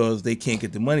guys because they can't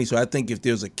get the money. So I think if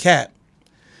there's a cap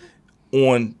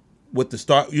on what the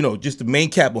start, you know, just the main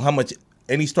cap on how much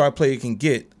any star player can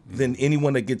get, then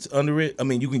anyone that gets under it, I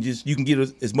mean, you can get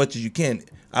as much as you can.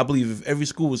 I believe if every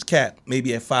school was capped,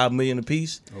 maybe at $5 million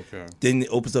apiece, Okay. then it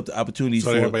opens up the opportunities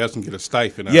So for everybody else can get a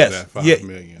stipend out yes, of that $5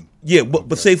 million. Yeah,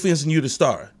 but say for instance you're the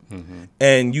star, Mm-hmm.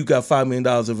 and you got $5 million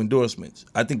of endorsements.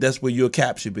 I think that's where your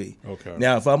cap should be. Okay.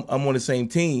 Now, if I'm on the same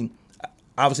team,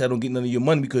 obviously I don't get none of your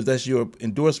money because that's your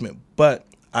endorsement, but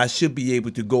I should be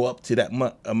able to go up to that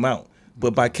amount.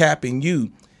 But by capping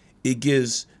you, it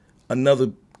gives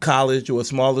another college or a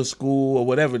smaller school or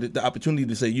whatever the opportunity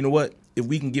to say, you know what, if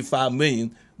we can get $5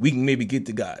 million, we can maybe get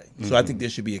the guy. So I think there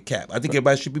should be a cap. I think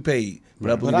everybody should be paid,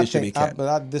 but I believe there should be a cap. But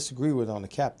I disagree with on the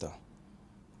cap though,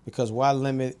 because why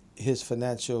limit his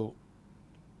financial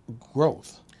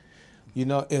growth? You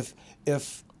know, if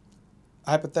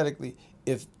hypothetically,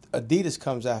 if Adidas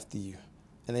comes after you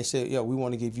and they say, "Yo, we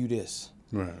want to give you this,"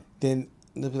 Right. then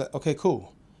they'll be like, "Okay,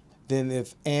 cool." Then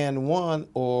if And1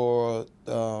 or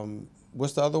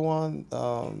what's the other one?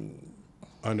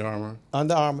 Under Armour.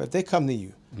 Under Armour, if they come to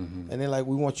you Mm-hmm. and they're like,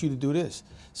 "We want you to do this,"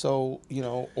 so you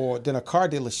know, or then a car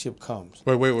dealership comes.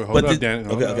 Wait, hold up, Danny.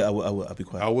 Hold Okay, up. I'll be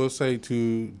quiet. I will say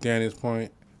to Danny's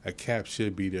point, a cap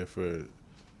should be there for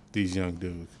these young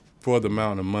dudes for the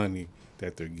amount of money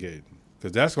that they're getting,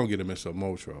 because that's gonna get them in some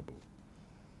more trouble.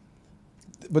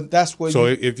 But that's what. So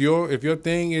if your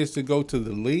thing is to go to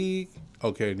the league,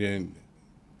 okay, then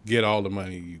get all the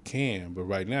money you can. But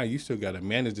right now, you still got to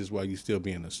manage this while you still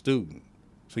being a student.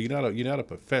 So you're not a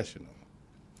professional.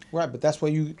 Right, but that's where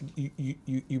you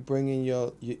bring in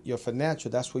your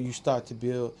financial. That's where you start to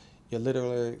build your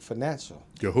literary financial.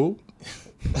 Your who?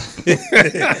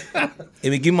 Let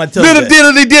me give my tongue Little back.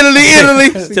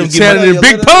 diddly. Tell me, Channeling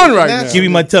Big Pun right now. Give me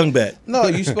my tongue back. No,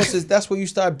 you supposed to. That's where you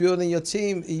start building your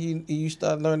team. You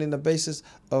start learning the basis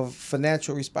of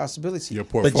financial responsibility. Your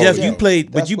But portfolio. Jeff, you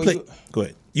played. That's where Go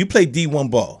ahead. You played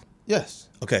D1 ball. Yes.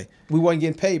 Okay. We wasn't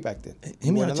getting paid back then.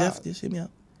 Hear me out, Jeff. Just hear me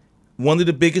out. One of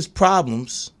the biggest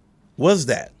problems was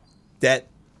that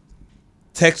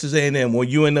Texas A&M or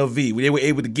UNLV, they were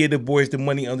able to give the boys the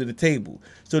money under the table.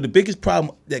 So the biggest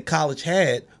problem that college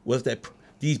had was that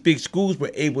these big schools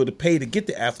were able to pay to get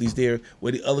the athletes there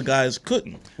where the other guys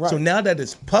couldn't. Right. So now that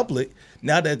it's public,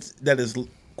 now that is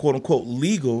quote unquote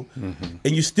legal, and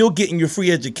you're still getting your free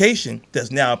education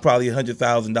that's now probably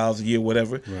 $100,000 a year,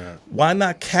 whatever. Right. Why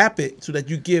not cap it so that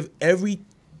you give every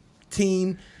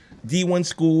team, D1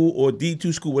 school or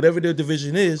D2 school, whatever their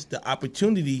division is, the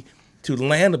opportunity to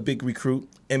land a big recruit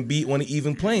and be on an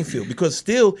even playing field? Because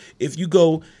still, if you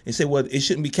go and say, well, it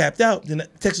shouldn't be capped out, then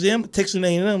Texas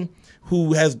A&M,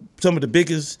 who has some of the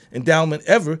biggest endowment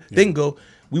ever, they can go,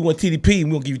 we want TDP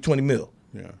and we'll give you $20 million.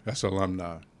 Yeah, that's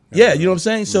alumni. Yeah, you know what I'm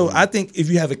saying? So I think if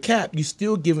you have a cap, you're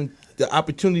still giving the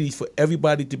opportunity for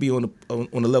everybody to be on a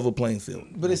level playing field.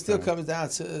 But it still comes down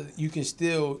to you can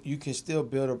still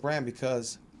build a brand,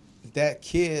 because that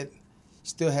kid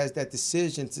still has that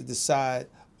decision to decide.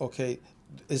 Okay,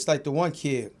 it's like the one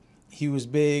kid, he was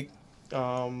big.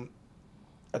 I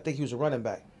think he was a running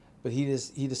back, but he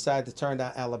decided to turn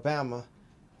down Alabama,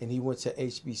 and he went to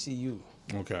HBCU.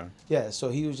 Okay. Yeah, so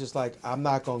he was just like, I'm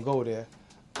not gonna go there.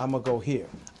 I'm gonna go here.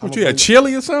 What, you had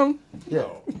chili or something? Yeah.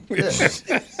 Yeah.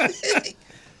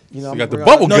 You know, You got the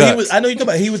bubble No, guts. I know you're talking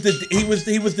about. He was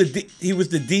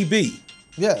the DB.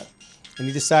 Yeah, and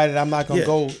he decided I'm not gonna Yeah.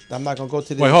 go. I'm not gonna go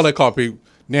to this. Wait, hold that call, Pete.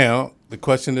 Now, the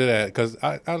question to that, because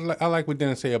I like what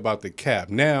Dennis say about the cap.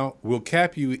 Now, we'll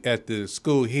cap you at the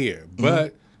school here,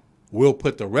 but we'll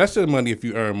put the rest of the money, if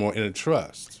you earn more, in a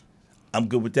trust. I'm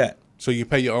good with that. So you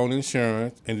pay your own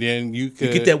insurance, and then you could...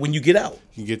 You get that when you get out.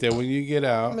 You get that when you get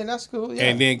out. I mean, that's cool, yeah.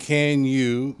 And then can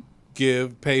you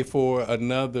pay for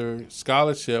another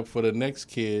scholarship for the next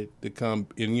kid to come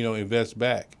and, invest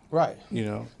back? Right.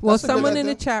 Well, someone in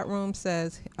the chat room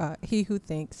says, he who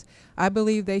thinks, I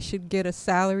believe they should get a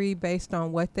salary based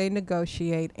on what they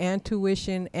negotiate, and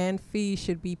tuition and fees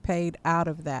should be paid out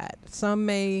of that. Some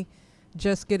may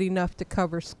just get enough to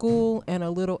cover school and a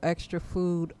little extra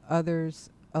food, others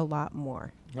a lot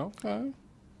more. Okay.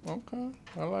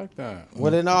 I like that.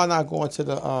 Well, they're all not going to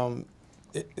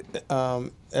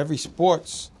the every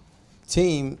sports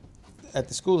team at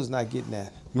the school is not getting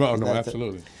that. No,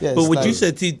 absolutely. Yeah, but what you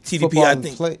said, TDP, I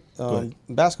think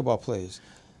basketball players.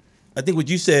 I think what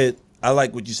you said, I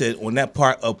like what you said on that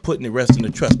part of putting the rest in the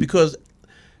trust, because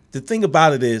the thing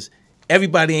about it is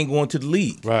everybody ain't going to the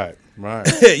league. Right.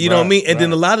 You know what I mean? And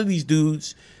then a lot of these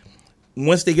dudes,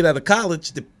 once they get out of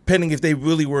college, depending if they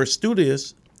really were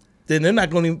studious, then they're not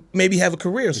going to maybe have a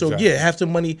career. So Exactly. have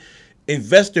some money,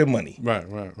 invest their money. Right.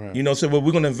 So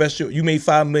we're going to invest you made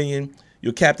 $5 million,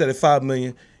 you're capped at $5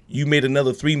 million. You made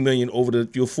another $3 million over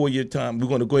your 4-year time. We're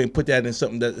going to go ahead and put that in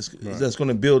something that's going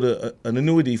to build an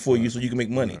annuity for you, so you can make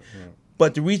money.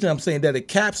 But the reason I'm saying that it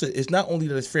caps it is not only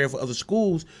that it's fair for other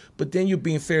schools, but then you're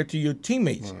being fair to your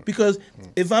teammates. Because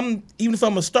even if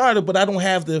I'm a starter, but I don't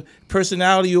have the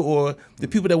personality or the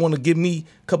people that want to give me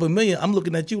a couple of million, I'm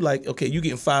looking at you like, okay, you're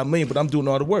getting $5 million, but I'm doing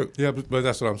all the work. Yeah, but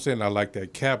that's what I'm saying. I like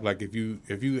that cap. Like if you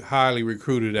highly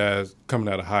recruited as coming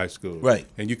out of high school, right,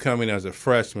 and you come in as a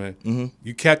freshman,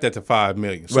 you capped that to $5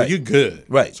 million, so right, you're good,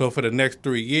 right. So for the next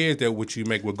 3 years, that what you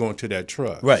make will go into that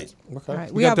trust, right. Okay.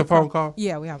 Right. We got the phone call.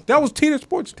 Yeah, we have. That was Tina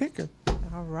Sports Ticker.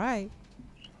 All right.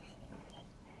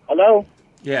 Hello?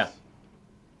 Yeah.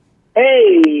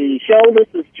 Hey, show, this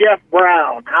is Jeff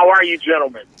Brown. How are you,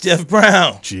 gentlemen? Jeff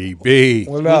Brown. GB.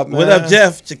 What up, man? What up,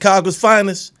 Jeff? Chicago's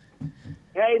finest.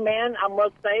 Hey, man, I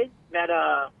must say that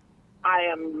I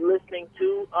am listening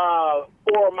to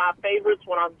four of my favorites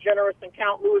when I'm generous and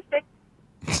count Louis Dick.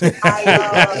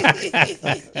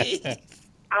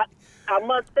 I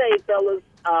must say, fellas,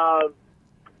 I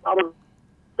was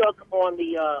stuck on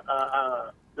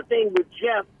the thing with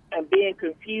Jeff and being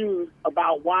confused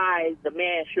about why the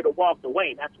man should have walked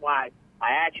away. That's why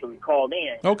I actually called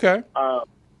in. Okay.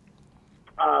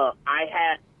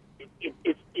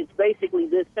 It's basically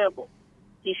this simple.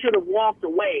 He should have walked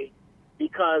away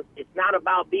because it's not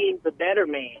about being the better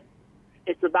man.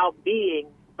 It's about being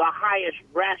the highest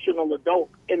rational adult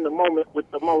in the moment with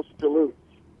the most to lose.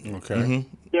 Okay.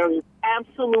 There is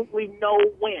absolutely no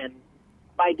win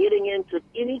by getting into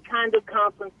any kind of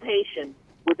confrontation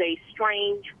with a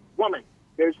strange woman.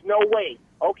 There's no way.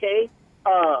 Okay?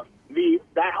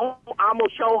 That whole I'm gonna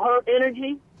show her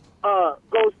energy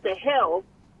goes to hell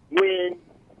when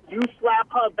you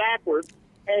slap her backwards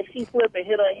and she flip and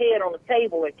hit her head on the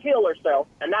table and kill herself,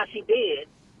 and now she dead,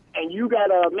 and you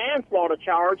got a manslaughter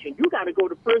charge, and you got to go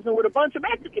to prison with a bunch of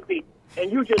Mexican people,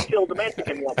 and you just killed the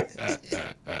Mexican woman.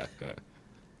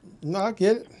 No, I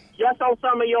get it. Just on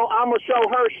some of your I'ma show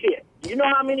her shit. You know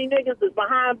how many niggas is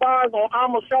behind bars on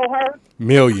I'ma show her?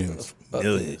 Millions.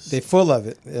 They're full of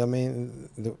it. I mean,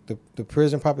 the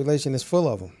prison population is full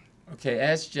of them. Okay,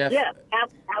 ask Jeff. Yeah,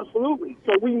 absolutely.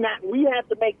 So we have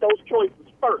to make those choices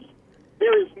first.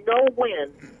 There is no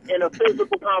win in a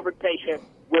physical confrontation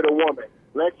with a woman.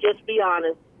 Let's just be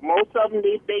honest. Most of them,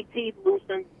 they teeth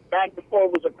loosened back before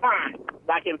it was a crime,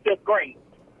 like in 5th grade.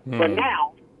 But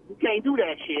now, you can't do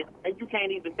that shit, and you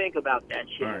can't even think about that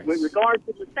shit. Nice. With regard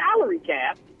to the salary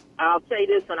cap, I'll say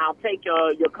this, and I'll take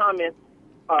your comments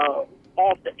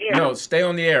off the air. No, stay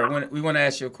on the air. We want to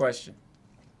ask you a question.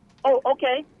 Oh,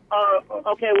 okay.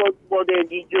 Okay, well then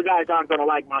you guys aren't going to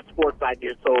like my sports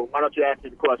ideas, so why don't you ask me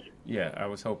the question? Yeah, I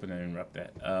was hoping to interrupt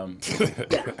that.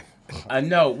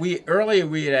 No, earlier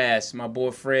we had asked my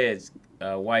boy Fred's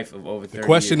wife of over 30 years.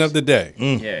 Question of the day.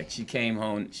 Yeah, she came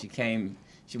home. She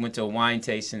went to a wine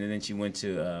tasting, and then she went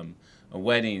to a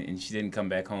wedding, and she didn't come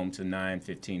back home till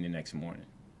 9:15 the next morning.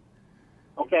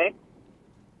 Okay.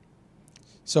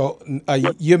 So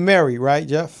you're married, right,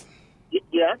 Jeff?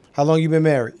 Yes. How long you been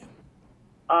married?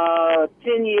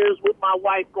 10 years with my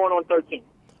wife, going on 13.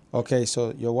 Okay,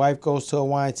 so your wife goes to a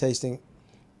wine tasting,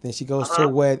 then she goes to a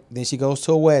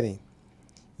wedding.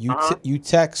 You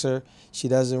text her, she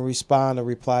doesn't respond or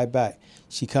reply back.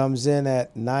 She comes in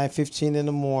at 9:15 in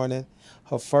the morning.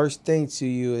 Her first thing to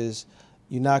you is,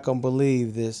 "You're not gonna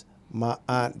believe this. My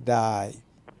aunt died."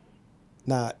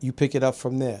 Now you pick it up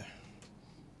from there.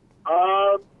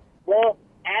 Well,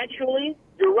 actually,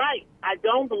 you're right. I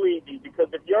don't believe you, because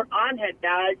if your aunt had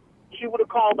died, she would have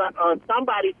called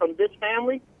somebody from this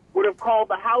family would have called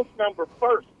the house number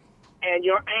first, and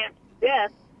your aunt's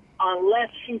death, unless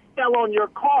she fell on your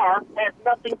car, has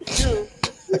nothing to do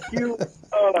with you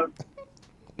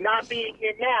not being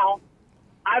here now.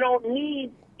 I don't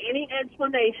need any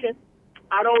explanation.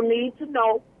 I don't need to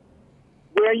know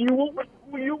who you were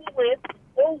with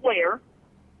or where.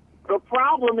 The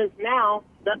problem is now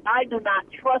that I do not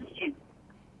trust you.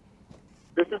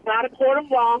 This is not a court of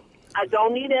law. I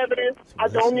don't need evidence. I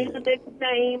don't need the next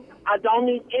name. I don't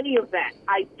need any of that.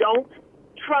 I don't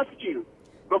trust you.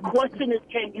 The question is,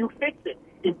 can you fix it?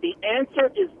 If the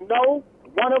answer is no,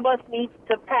 one of us needs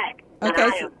to pack. Okay,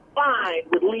 and I am fine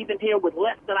with leaving here with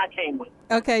less than I came with.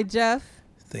 Okay, Jeff.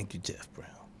 Thank you, Jeff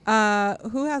Brown.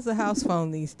 Who has a house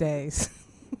phone these days?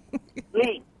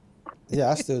 Me. Yeah,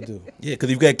 I still do. Yeah, because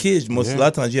you've got kids. A lot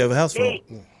of times you have a house phone.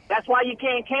 Me. That's why you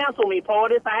can't cancel me,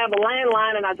 POTUS. I have a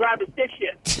landline and I drive a stick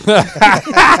shift.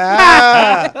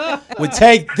 Well,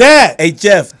 take that. Hey,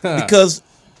 Jeff, because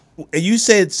you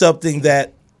said something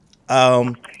that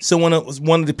one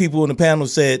of the people on the panel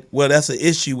said, well, that's an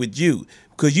issue with you.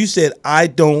 Because you said, I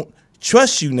don't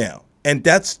trust you now. And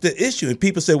that's the issue. And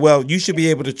people say, well, you should be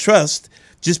able to trust.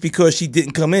 Just because she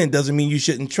didn't come in doesn't mean you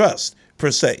shouldn't trust,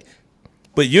 per se.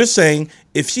 But you're saying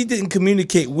if she didn't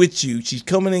communicate with you, she's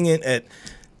coming in at,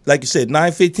 like you said,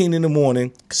 9:15 in the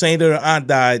morning, saying that her aunt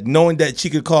died, knowing that she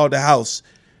could call the house,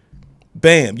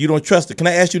 bam, you don't trust her. Can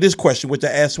I ask you this question, which I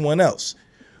asked someone else?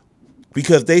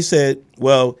 Because they said,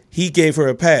 well, he gave her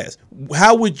a pass.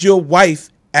 How would your wife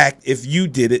act if you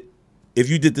did it, if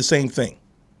you did the same thing?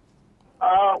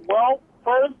 Well,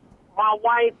 first, my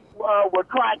wife would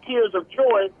cry tears of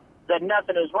joy that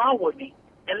nothing is wrong with me.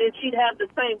 And then she'd have the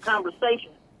same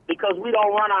conversation, because we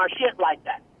don't run our shit like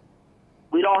that.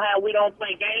 We don't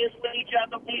play games with each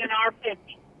other. We in our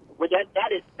 50s.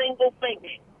 That is single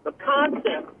thinking. The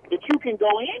concept that you can go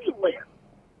anywhere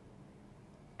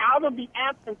out of the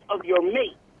absence of your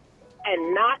mate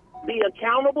and not be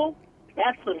accountable,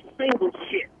 that's some single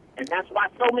shit. And that's why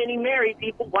so many married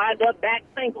people wind up back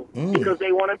single, because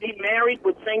they want to be married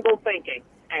with single thinking.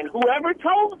 And whoever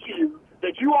told you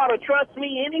that you ought to trust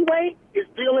me anyway is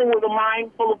dealing with a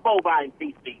mind full of bovine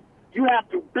feces. You have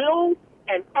to build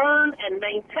and earn and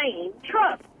maintain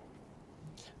trust.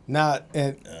 Now,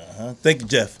 and thank you,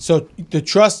 Jeff. So the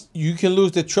trust, you can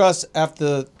lose the trust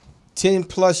after 10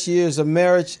 plus years of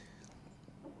marriage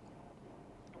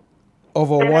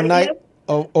over one night.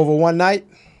 Over one night.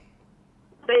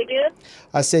 Say again.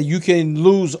 I said you can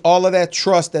lose all of that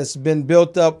trust that's been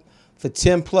built up for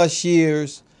 10 plus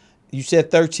years. You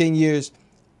said 13 years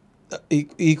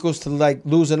equals to like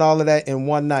losing all of that in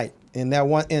one night, in that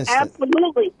one instant.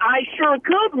 Absolutely. I sure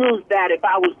could lose that if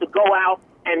I was to go out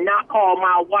and not call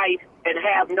my wife and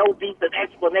have no decent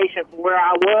explanation for where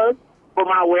I was, for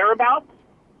my whereabouts.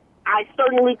 I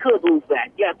certainly could lose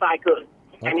that. Yes, I could.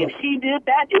 Okay. And if she did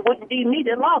that, it wouldn't be me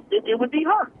that lost it. It would be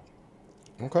her.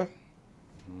 Okay.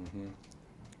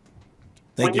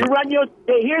 When you run your,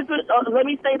 here's the, let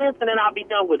me say this and then I'll be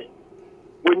done with it.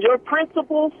 When your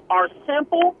principles are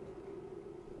simple,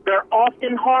 they're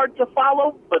often hard to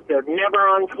follow, but they're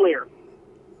never unclear.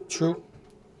 True.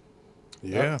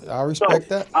 Yeah, I respect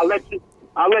that. I'll let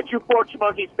you porch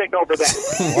monkeys pick over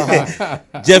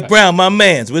that. Jeff Brown, my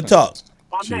man's. We'll talk.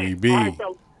 GB.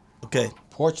 Okay.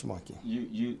 Porch monkey.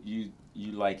 You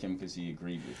like him because he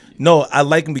agreed with you. No, I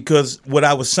like him because what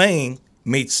I was saying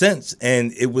made sense,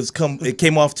 and it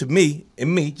came off to me,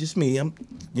 and just me.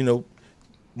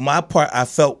 My part I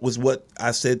felt was what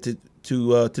I said to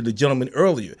the gentleman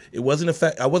earlier. It wasn't a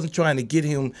fact. I wasn't trying to get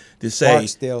him to say.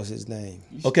 Barksdale's his name.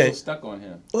 You still stuck on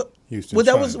him.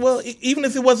 Even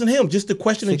if it wasn't him, just the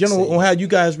question in general on how you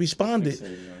guys responded.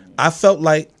 I felt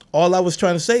like all I was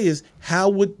trying to say is, how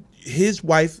would his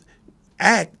wife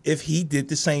act if he did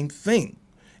the same thing?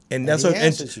 And that's what.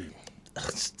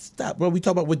 Stop, bro. We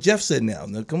talk about what Jeff said now.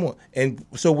 Come on. And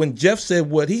so when Jeff said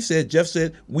what he said, Jeff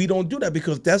said, we don't do that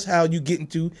because that's how you get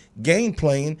into game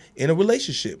playing in a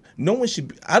relationship. No one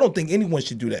should. I don't think anyone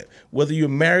should do that, whether you're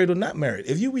married or not married.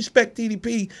 If you respect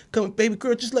TDP, come, baby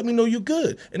girl, just let me know you're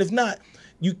good. And if not,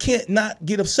 you can't not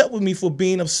get upset with me for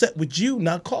being upset with you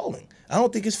not calling. I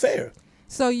don't think it's fair.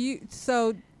 So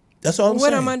that's all I'm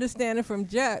saying. What I'm understanding from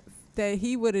Jeff, that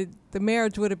the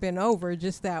marriage would have been over,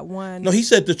 just that one. No, he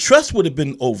said the trust would have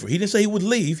been over. He didn't say he would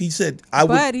leave. He said I would.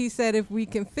 But he said if we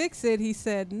can fix it, he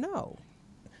said no.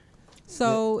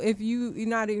 So if you're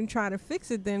not even trying to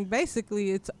fix it, then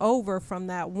basically it's over from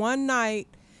that one night.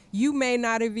 You may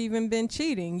not have even been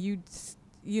cheating.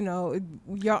 you know,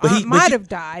 your aunt might have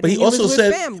died. But he and you also was with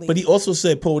said, family. but he also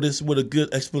said, POTUS, with a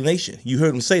good explanation. You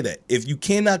heard him say that. If you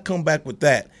cannot come back with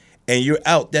that and you're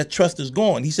out, that trust is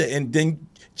gone. He said, and then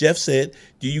Jeff said,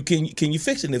 can you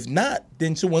fix it? And if not,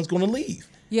 then someone's going to leave.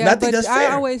 Yeah, and I think but that's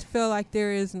fair. I always feel like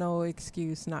there is no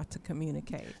excuse not to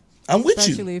communicate. I'm with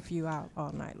you. Especially if you out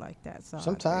all night like that. So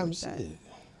sometimes.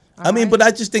 I mean, but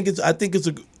I just think it's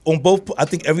on both. I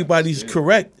think everybody's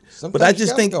correct. Sometimes but I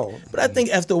just think, go. but I think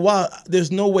after a while,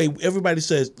 there's no way. Everybody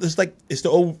says it's the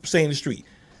old saying in the street: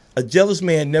 a jealous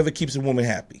man never keeps a woman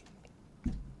happy.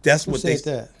 That's Who what said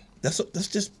they. that? That's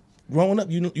just growing up.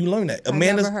 You learn that. A I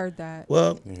man never is, heard that.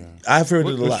 Well, I've heard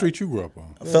it a lot. What street you grew up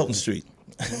on? Felton Street.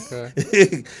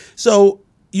 Okay. So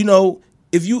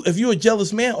if you're a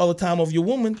jealous man all the time of your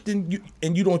woman, then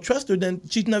you don't trust her, then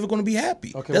she's never going to be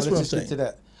happy. Okay, that's well, what I'm let's just saying. get to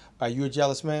that. Are you a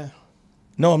jealous man?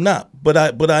 No, I'm not. But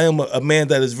I am a man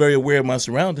that is very aware of my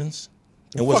surroundings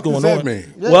and what's going does on. that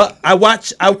mean? Well, I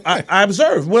watch. I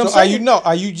observe. What I'm So saying.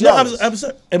 are you jealous? No, I'm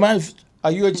sorry. Am I?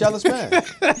 Are you a jealous man?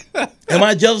 Am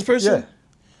I a jealous person? Yeah.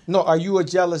 No, are you a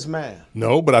jealous man?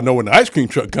 No, but I know when the ice cream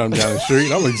truck comes down the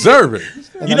street, I'm observing.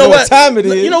 You know what time it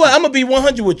is. You know what? I'm gonna be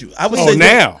 100 with you. I would Oh, say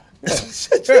now.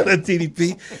 Shut up,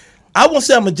 TDP. I won't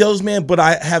say I'm a jealous man, but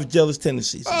I have jealous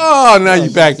tendencies. Oh, now you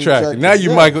backtracking. Now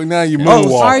you Michael. Now you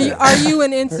moonwalking. Are you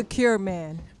an insecure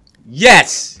man?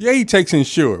 Yes. Yeah, he takes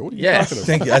Ensure. What are you Yes. talking about?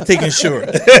 Thank you. I take Ensure.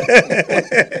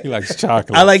 He likes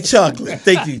chocolate. I like chocolate.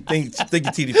 Thank you,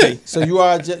 TDP. So you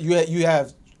are you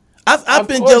have. I've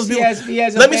been Of course jealous. he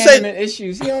has Let me abandonment say.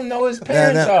 issues. He don't know who his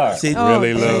parents Nah, are. see,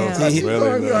 Really low. See,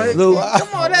 Really low. Lou, Come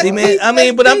on, that's see, man. deep, I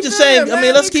mean, but that's I'm just deep saying. in, I mean,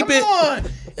 man. let's keep it. Come on.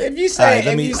 If you say, All right,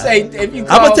 let me- if you I'm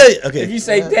gonna call, tell you, okay. if you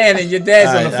say Dan and your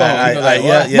dad's on the phone, you be like,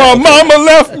 what? yeah. My mama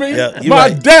left me. Yeah, you My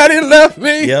right. daddy left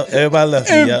me. Yep, everybody left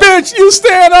me. And Yep. bitch, you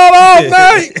staying out all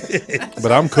night.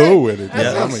 But I'm cool with it.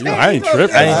 Yeah. I ain't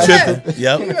tripping. I ain't tripping.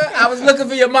 Yep. I was looking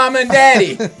for your mama and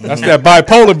daddy. That's that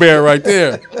bipolar bear right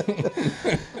there.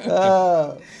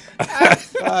 All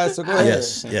right, so go ahead.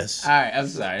 Yes. All right, I'm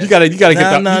sorry. You gotta get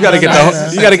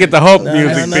the hope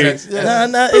music, Pete. No,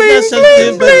 it's not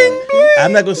sensitive, but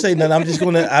I'm not gonna say nothing. I'm just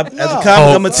gonna, as a comic,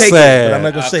 I'm gonna take it, but I'm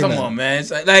not gonna say Come nothing. on, man. It's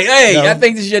like, hey, No. I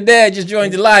think this is your dad just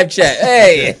joined the live chat.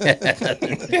 Hey.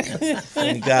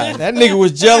 Funny guy. That nigga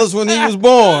was jealous when he was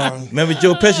born. Remember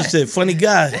Joe Pesci said, "Funny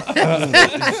guy,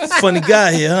 funny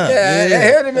guy here, huh?" Yeah, I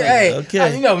heard him. Hey,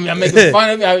 Okay. you know, I'm making fun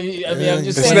of you. I mean, I'm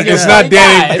just It's saying. not, you're it's a not funny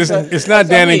Danny. guy. It's not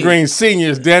Danny Green Senior.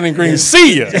 It's Danny Green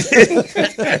Senior.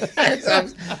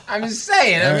 I'm just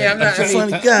saying. I mean, I'm not. You're a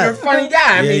funny guy. You're a funny guy.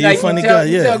 I Yeah, mean, you're a like funny you tell, guy,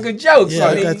 yeah. you tell good jokes. Yeah,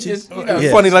 I I mean, got you. just you know.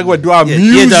 Yeah. Funny like what? Do I Yeah,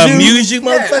 amuse to you? amuse you,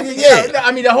 motherfucker. Yeah. No,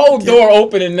 I mean, the whole door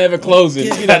open and never closes.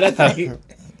 You know, that's like,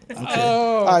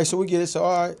 All right, so we get it. So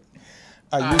all right,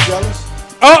 are you jealous?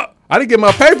 Oh, I didn't get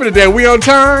my paper today. We on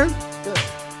time?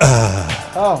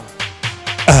 Oh.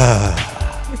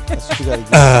 That's what you gotta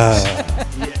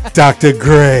get. Dr.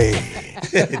 Gray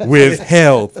with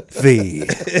Healthy.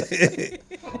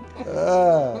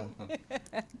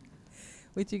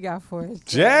 What you got for us?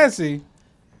 Jazzy.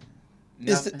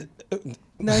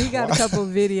 No, he got a couple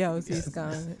videos he's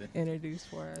gonna introduce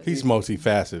for us. He's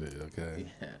multifaceted, okay?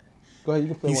 Go ahead, you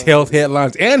can play He's one. health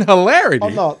headlines and hilarity. Oh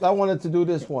no, I wanted to do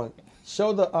this one.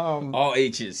 Show the all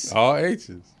H's. All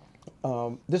H's.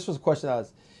 This was a question I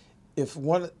was. If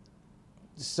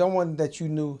someone that you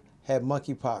knew had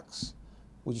monkeypox,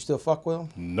 would you still fuck with him?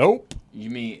 Nope. You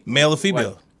mean Male or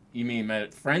female? What? You mean am I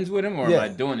friends with him or Yeah. am I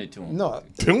doing it to him? No.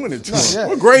 Doing it to No, him. yeah.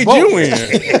 What grade Both. you in?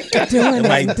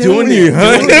 Am I it, doing You it?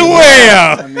 honey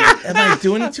well. Am I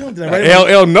doing it to him? Did I write him?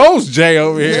 LL knows Jay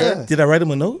over here. Yeah. Did I write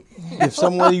him a note? If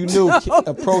someone you knew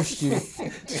approached you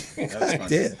That's funny.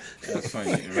 Yeah. That's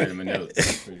funny. You write him a note.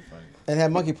 That's pretty funny. and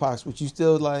had monkeypox, would you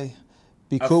still like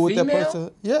be A cool with that female?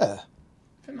 person? Yeah.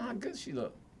 Depending on how good she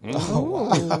look. Oh,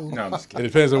 wow. No, I'm just It kidding.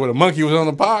 depends on where the monkey was on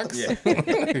the box. Yeah.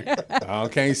 I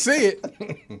can't see it.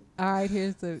 All right,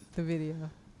 here's the video.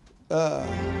 Oops,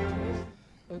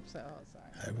 oh,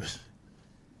 sorry.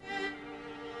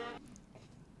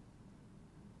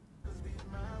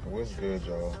 What's good,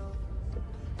 y'all?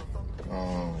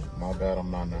 My bad,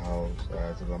 I'm not in the house. I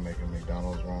had to go make a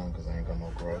McDonald's run because I ain't got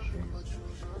no groceries.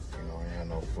 You know, I ain't had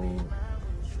no food.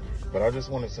 But I just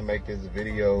wanted to make this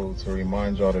video to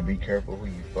remind y'all to be careful who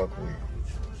you fuck with.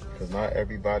 Because not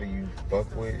everybody you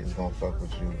fuck with is going to fuck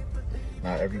with you.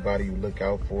 Not everybody you look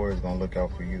out for is going to look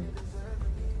out for you.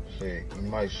 Shit, you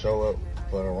might show up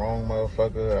for the wrong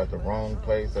motherfucker at the wrong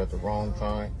place at the wrong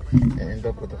time and end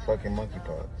up with the fucking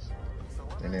monkeypox.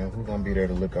 And then who's gonna be there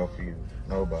to look out for you?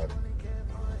 Nobody.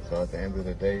 So at the end of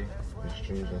the day, just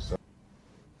choose yourself.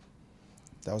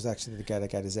 That was actually the guy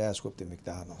that got his ass whipped at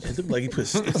McDonald's. It looked like he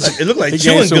put. It looked like He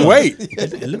chewing gained some gum. weight.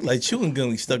 It looked like chewing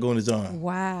gum stuck on his arm.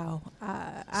 Wow.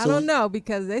 I So- don't know,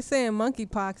 because they saying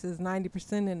monkeypox is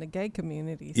 90% in the gay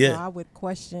community. So Yeah. I would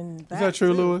question that. Is that true,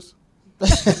 too. Lewis?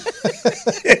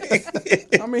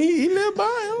 I mean, he lived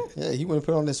by him. Yeah, he wouldn't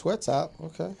put on his sweat top.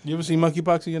 Okay. You ever see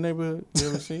monkeypox in your neighborhood? You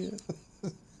ever see it?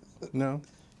 No.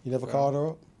 You never called her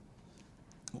up?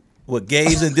 What,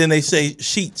 gays, and then they say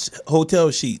sheets,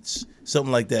 hotel sheets,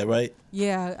 something like that, right?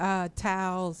 Yeah,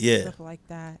 towels, Yeah. stuff like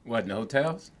that. What, in the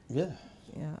hotels? Yeah.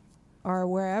 Yeah. Or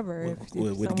wherever. If where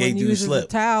the someone gay dude uses a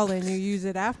slept. towel and you use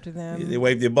it after them. They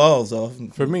wipe their balls off.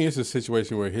 For me, it's a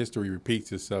situation where history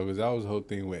repeats itself. Because that was the whole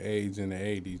thing with AIDS in the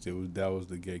 80s. That was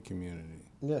the gay community.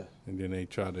 Yeah. And then they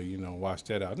try to, wash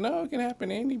that out. No, it can happen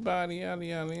to anybody, yada,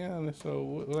 yada, yada.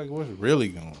 So, what's really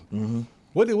going on? Mm-hmm.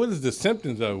 What is the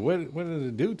symptoms of it? What does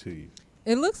it do to you?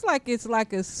 It looks like it's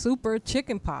like a super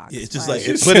chicken pox. Yeah, it's just like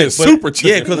like super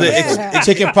chicken. Yeah, because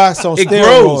chicken pox on it steroids.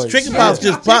 grows. Chicken pox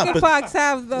just pop. Chicken But pox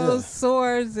have those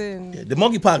sores and the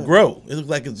monkeypox grow. It looks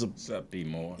like it's a. What's up, B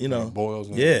more? Boils.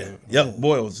 And Yep,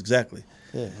 boils exactly.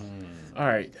 Yeah. All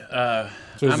right.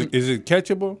 So is it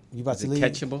catchable? You about Is to it leave?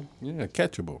 catchable? Yeah,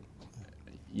 catchable.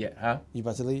 Yeah, huh? You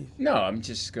about to leave? No, I'm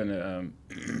just gonna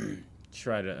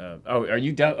try to. Are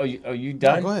you done? Are you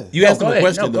done? go ahead. You asked him go a ahead.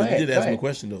 question No, though. go ahead. You did Go ask him a ahead.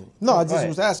 question though. No, I Go just ahead.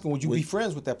 was asking, would you be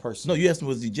friends with that person? No, you asked him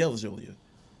was he jealous earlier.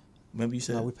 Remember you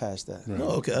said? No, we passed that. No,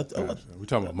 okay. We're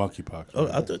talking about monkeypox. Oh,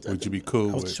 right? I thought- Would you be cool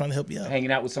I was with? just trying to help you out.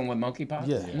 Hanging out with someone with monkeypox?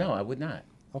 Yeah. No, I would not.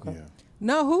 Okay.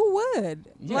 no, who would?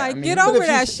 Yeah, like, I mean- get But over if you-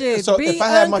 that shit. so be if I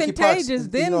had monkeypox, uncontagious,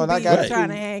 then and I be got trying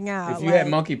to hang out. If you had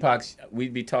monkeypox,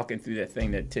 we'd be talking through that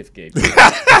thing that Tiff gave you.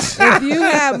 if you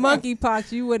had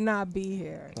monkeypox, you would not be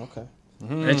here. Okay.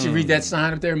 Didn't you read that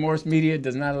sign up there? Morris Media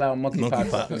does not allow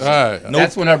monkeypox. Monkeypox. All right.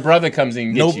 That's when our brother comes in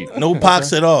and gets you. No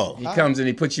pox at all. He comes and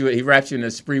he wraps you in a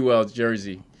Spreewell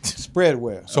jersey.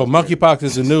 Spreadwear. So monkeypox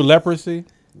is the new leprosy?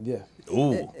 Yeah.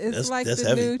 Ooh, It's like that's the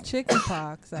heavy. new chicken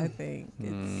pox, I think.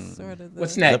 It's sort of the...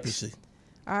 What's next? Leprosy.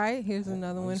 All right, here's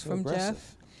another one so from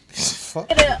aggressive. Jeff.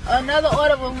 Another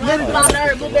order of one brown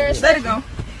herb blueberries. Let it go.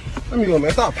 Let me go,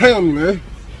 man. Stop playing on me, man.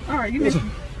 All right, you listen.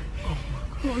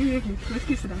 Come on, you listen. Let's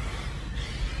kiss it out.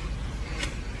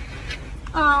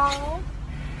 Oh.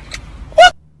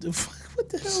 What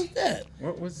the hell is that?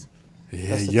 What was?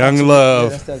 Yeah, That's the young toxic-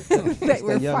 love. Yeah, that's They that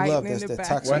were young fighting love. in That's the that back.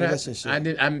 toxic What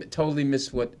relationship. I totally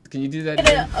missed what. Can you do that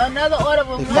again? Another order of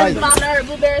one fighting. brown herb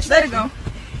blueberries. Let it go.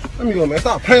 Let me go, man.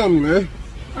 Stop playing on me, man.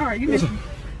 All right, you listen.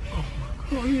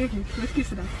 Come on, you listen. Let's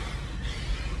kiss it out.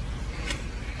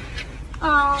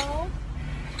 Oh.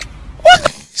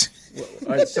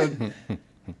 All right, so.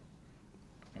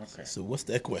 Okay. So what's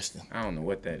that question? I don't know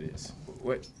what that is.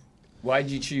 What? Why'd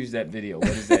you choose that video? What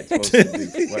is that supposed to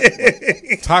do?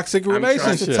 What? Toxic I'm trying to- That's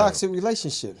relationship. the toxic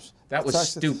relationships. That was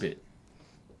Toxic- stupid.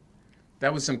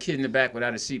 That was some kid in the back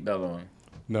without a seatbelt on.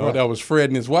 No, that was Fred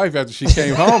and his wife after she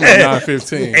came home at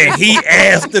 9:15. And he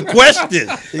asked the question.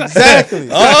 Exactly.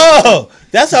 Oh,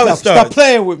 that's how it Stop started.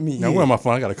 playing with me. Now, where am I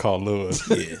phone? I got to call Lewis.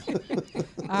 Yeah.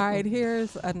 All right,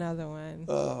 here's another one.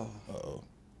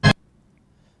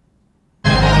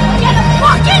 Get a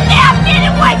fucking napkin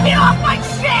and wipe it off my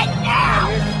shit now!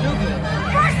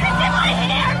 First it's in my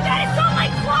hair, then it's on my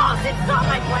clothes, it's on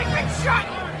my boyfriend's shirt.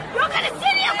 You're gonna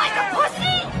sit here like a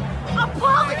pussy?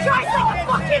 Apologize like a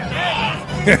fucking man!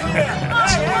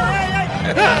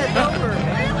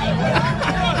 Really?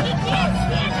 He can't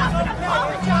stand up and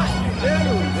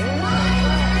apologize!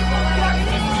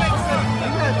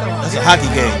 That's a hockey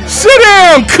game. Sit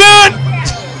down, cunt!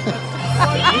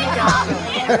 Stand up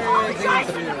and apologize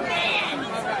to the fans!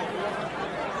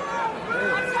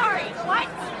 I'm sorry, what?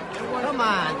 Come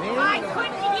on, man. I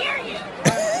couldn't hear you.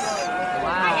 I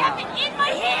have it in my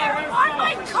hair and on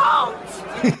my coat.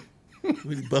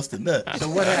 Really busted nut. So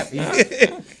what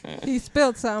happened? He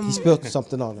spilled something. He spilled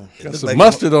something on her. Got some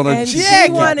mustard on her And she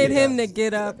jacket. wanted him to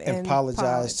get up and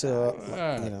apologize to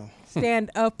her,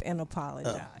 stand up and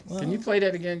apologize. Can you play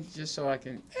that again, just so I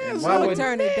can? And Why would would-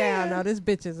 turn it down? No, this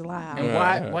bitch is loud. And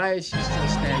why is she still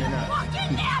standing up?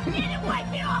 Fucking napkin and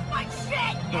wipe it off my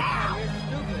shit now.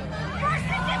 First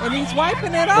it's in And my he's hair,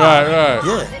 wiping then it off. Right, right.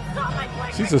 Yeah. it's on my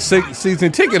boyfriend's She's a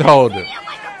season ticket holder. shirt.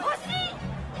 Like a pussy?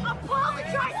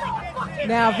 Apologize like a fucking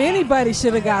Now, if anybody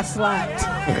should have got slapped.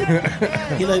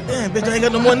 He like, damn, bitch, I ain't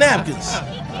got no more napkins.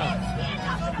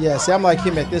 Yeah, see, I'm like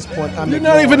him at this point. I'm You're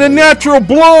not ignoring even a it. natural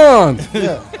blonde.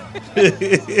 Yeah.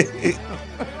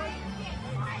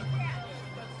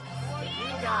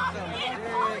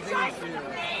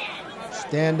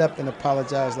 Stand up and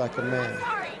apologize like a man.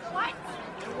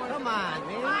 Come on,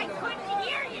 man. I couldn't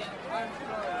hear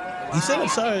you. He said, I'm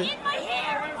sorry. In my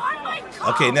hair and on my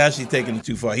Okay, now she's taking it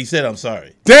too far. He said, "I'm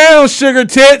sorry." Down, sugar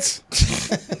tits.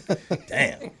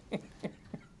 Damn.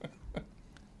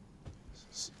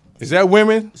 Is that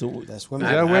women? So that's women.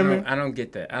 Is that women? I don't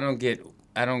get that. I don't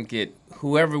get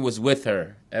whoever was with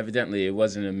her. Evidently, it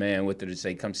wasn't a man with her to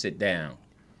say, "Come sit down."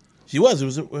 She was. It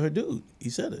was her dude. He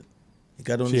said it. He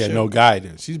got on She the had show. no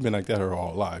guidance. She's been like that her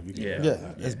whole life. You can Yeah. tell Yeah,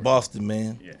 that. that's Boston,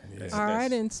 man. Yeah. All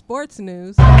right, in sports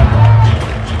news. It's my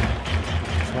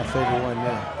favorite one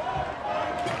now.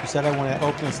 You saw that one at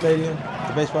Oakland Stadium,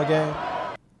 the baseball game?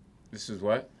 This is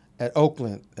what? At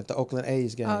Oakland, at the Oakland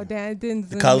A's game. Oh, Dan, it didn't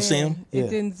zoom Coliseum? in. It Yeah.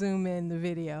 didn't zoom in the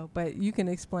video, but you can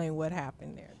explain what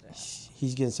happened there.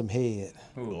 He's getting some head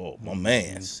Oh, my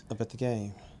man's. up at the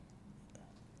game.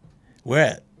 Where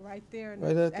at? Right there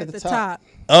Right at the top.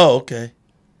 Oh, okay.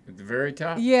 At the very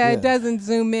top? Yeah, Yeah. it doesn't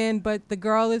zoom in, but the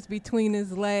girl is between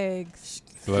his legs.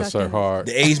 Bless her sucking- heart.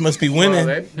 The A's must be winning.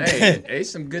 Well, hey,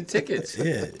 some good tickets.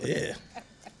 Yeah.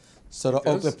 So the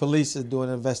Oakland police is doing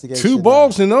an investigation. 2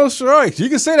 balls and no strikes. You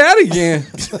can say that again.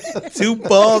 2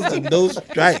 balls and no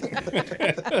strike.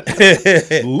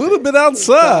 A little bit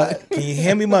outside. Can you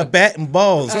hand me my bat and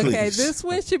balls, please? Okay, this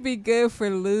one should be good for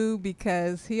Lou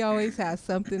because he always has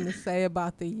something to say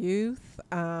about the youth.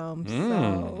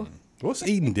 So What's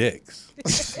eating dicks?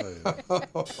 What's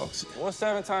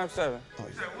 7 times 7?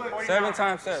 7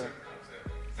 times 7.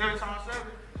 7 times 7?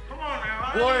 Come on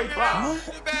now. Boy, wow.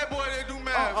 The bad boy that do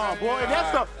math. Boy,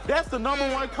 that's the number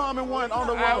one common one on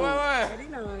the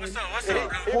road. What's up? What's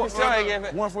up? If you still ain't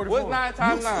giving 144. What's 9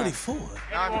 times 9?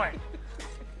 144.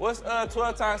 What's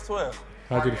 12 times 12?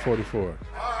 144.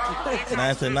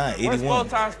 9 to 9, What's 81.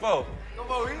 4 times 4?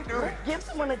 Come on, he do it. Give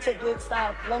someone a ticket.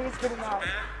 Stop. Let me get him out.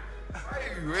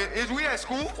 Is we at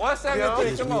school? What's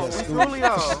 7 Come on, we truly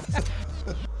are.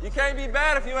 You can't be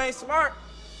bad if you ain't smart.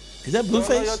 Is that You don't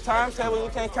know your Blueface? timetable, you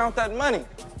can't count that money.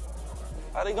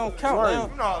 How they gonna count, Right. man?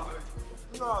 You know how I look.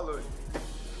 You know how I look.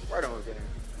 Right on, gang.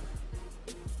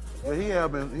 Yeah,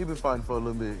 he been fighting for a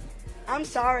little bit. I'm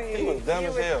sorry. He was dumb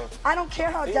as hell. I don't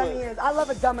care how dumb he is. I love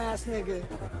a dumbass nigga.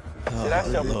 Oh,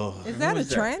 that's your- Lord. is that a Who is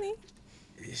that? tranny?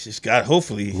 It's just got,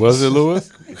 hopefully. Was it Lewis?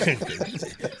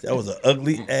 That was an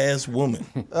ugly ass woman.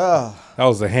 That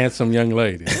was a handsome young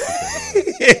lady.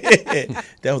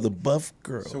 That was a buff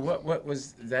girl. So what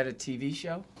was that a TV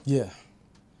show? Yeah,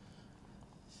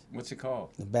 What's it called?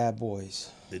 the bad boys.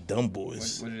 The dumb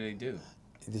boys. What do they do?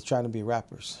 They're trying to be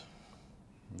rappers.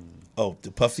 Oh,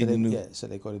 the Puffy So they, the new. yeah, so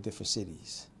they go to different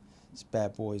cities. It's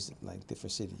bad boys in, like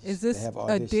different cities. Is They this have a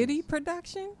auditions. Diddy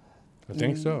production? I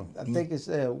think so. I think it's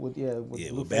with with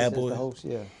Blueface Bad as Boy. the host.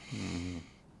 Yeah.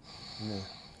 Yeah.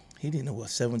 He didn't know what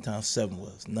 7 times 7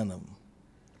 was. None of them.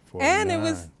 And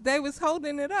they was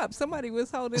holding it up. Somebody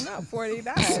was holding up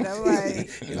 49. I'm like,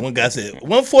 And one guy said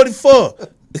 144.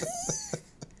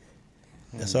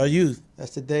 That's our youth.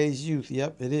 That's today's youth.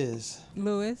 Yep, it is.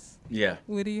 Lewis, Yeah.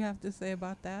 what do you have to say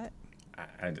about that?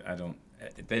 I don't.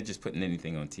 They're just putting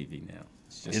anything on TV now.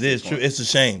 It's just It to is the true. point- It's a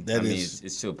shame. That I mean, is-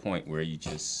 it's to a point where you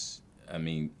just. I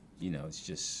mean, it's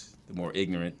just the more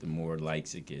ignorant, the more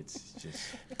likes it gets. It's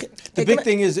just The big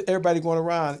thing is everybody going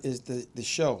around is the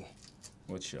show.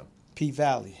 what show? P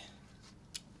Valley.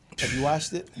 Have you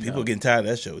watched it? People getting tired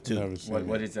of that show too.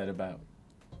 What is that about?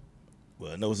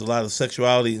 Well, there was a lot of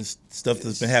sexuality and stuff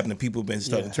that's been happening. People have been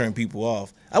starting Yeah. to turn people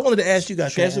off. I wanted to ask you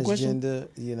guys, can I ask you a question?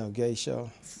 Transgender, gay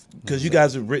show. Because you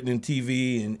guys have written in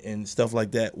TV and stuff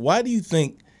like that. Why do you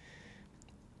think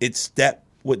it's that,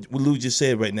 what Lou just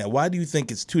said right now, why do you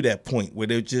think it's to that point where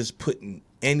they're just putting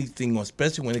anything on,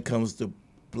 especially when it comes to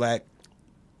black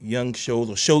young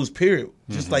shows or shows, period?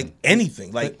 Just like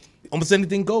anything, like almost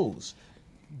anything goes.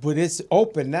 But it's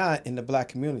open now in the black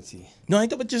community. No, I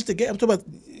ain't talking about just the gay. I'm talking about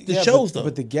the Yeah, shows, but, though.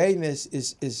 But the gayness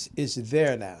is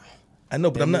there now. I know,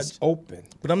 but And I'm not it's open.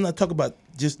 But I'm not talking about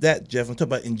just that, Jeff. I'm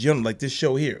talking about in general, like this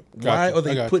show here. Why Gotcha. are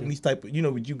they I got putting you. these type of,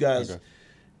 with you guys?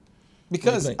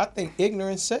 Because think? I think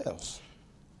ignorance sells.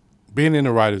 Being in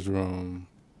the writer's room,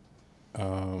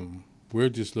 we're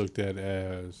just looked at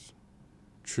as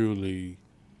truly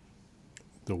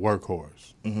the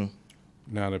workhorse. Mm-hmm.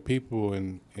 Now, the people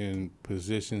in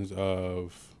positions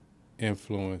of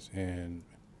influence and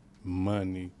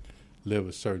money live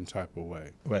a certain type of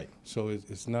way. Right. So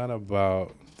it's not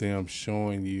about them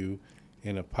showing you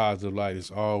in a positive light.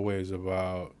 It's always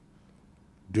about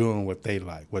doing what they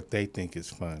like, what they think is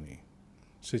funny.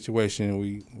 Situation,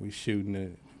 we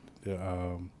shooting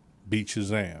the Beat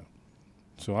Shazam.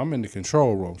 So I'm in the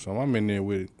control room. So I'm in there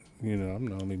with, I'm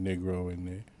the only Negro in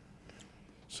there.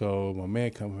 So my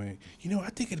man comes in, I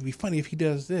think it'd be funny if he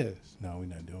does this. No, we're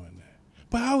not doing that.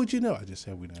 But how would you know? I just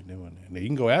said we're not doing that. Now, you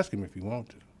can go ask him if you want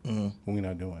to, but we're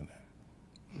not doing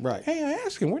that. Right. Hey, I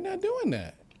ask them, we're not doing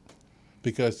that.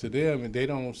 Because to them, they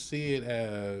don't see it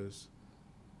as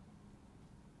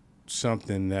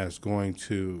something that's going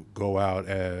to go out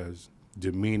as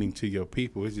demeaning to your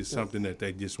people. It's just something that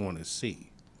they just want to see.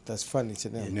 That's funny to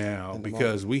them. Now,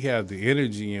 because we have the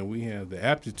energy and we have the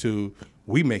aptitude,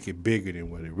 we make it bigger than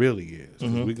what it really is.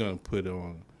 'Cause we're going to put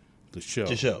on the show.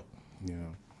 The show. You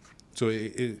know. So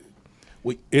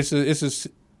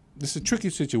it's a tricky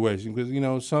situation because, you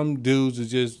know, some dudes are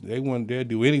just, they'll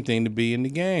do anything to be in the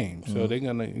game. So they're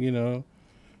going to, you know,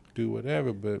 do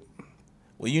whatever. But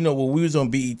well, you know, when we was on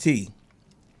BET,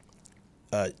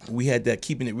 we had that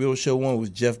Keeping It Real show on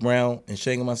with Jeff Brown and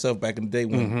Shane and myself back in the day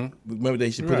when, remember they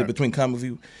used to put it between Comic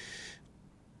View?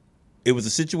 It was a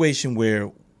situation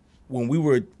where when we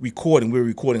were recording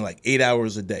like 8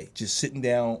 hours a day, just sitting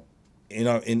down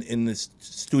in the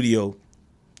studio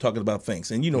talking about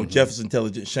things. And, you know, Jeff is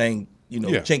intelligent, Shane, you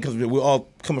know, Shane comes, we're all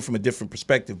coming from a different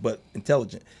perspective, but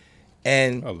intelligent.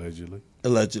 And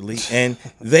allegedly. And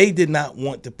they did not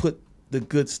want to put the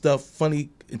good stuff, funny,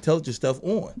 intelligent stuff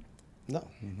on. No.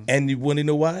 And you want to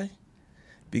know why?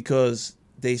 Because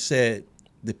they said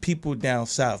the people down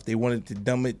south, they wanted to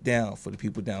dumb it down for the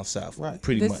people down south. Right.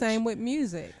 Pretty much. The same with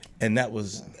music. And that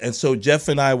was, and so Jeff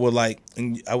and I were like,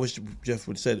 and I wish Jeff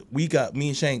would have said it. Me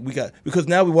and Shane, because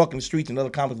now we walk in the streets and other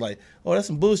comics like, oh, that's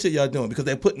some bullshit y'all doing, because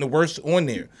they're putting the worst on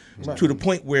there to the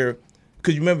point where,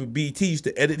 because you remember BET used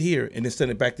to edit here and then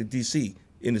send it back to DC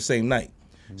in the same night.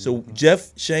 So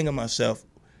Jeff, Shane, and myself,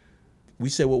 we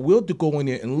said, well, we'll go in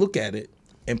there and look at it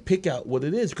and pick out what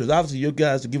it is, because obviously your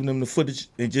guys are giving them the footage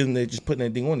and they're just putting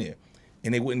everything on there,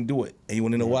 and they wouldn't do it. And you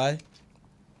want to know why?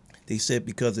 They said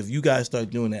because if you guys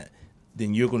start doing that,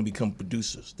 then you're going to become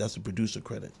producers. That's a producer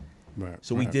credit. Right.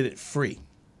 So we did it free.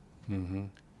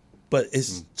 But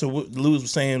it's so what Louis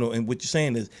was saying, and what you're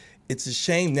saying is, it's a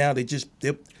shame now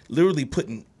they're literally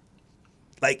putting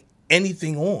like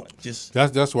anything on. Just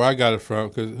that's where I got it from.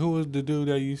 Because who was the dude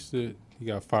that he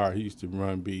got fired? He used to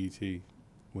run BET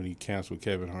when he canceled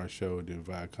Kevin Hart's show. And then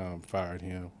Viacom fired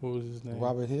him. What was his name?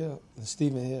 Robert Hill and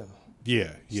Stephen Hill.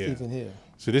 Yeah. Stephen Hill.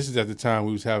 So this is at the time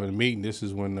we was having a meeting. This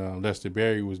is when Lester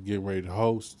Berry was getting ready to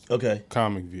host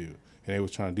Comic View, and they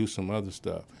was trying to do some other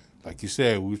stuff. Like you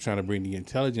said, we were trying to bring the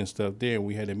intelligent stuff there, and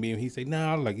we had a meeting. He said,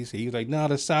 "No," like he said, he was like, "No,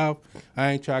 the South,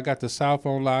 I ain't try. I got the South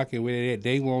on lock, and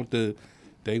they want the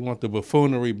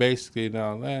buffoonery basically and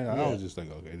all that." I was just like,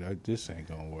 "Okay, this ain't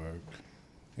gonna work."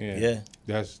 Yeah.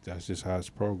 That's just how it's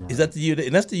programmed. Is that the year?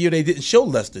 And that's the year they didn't show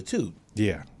Lester too.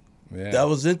 Yeah. That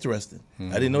was interesting.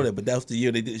 I didn't know that, but that was the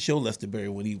year they didn't show Lester Berry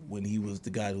when he was the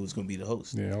guy who was going to be the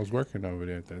host. Yeah, I was working over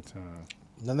there at that time.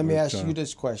 Now let me ask you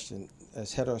this question: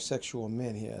 as heterosexual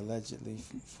men here, allegedly,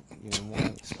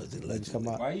 come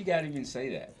out. Why you gotta even say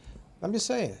that? I'm just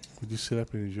saying. Would you sit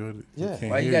up and enjoy it? Yeah.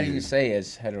 Why you gotta even say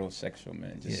as heterosexual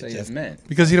men? Just say as men.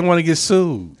 Because he don't want to get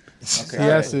sued. Okay. He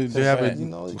has to have a. You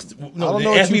know, I No, don't know they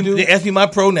what asked you do. They asked me my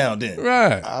pronoun then.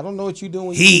 Right. I don't know what you do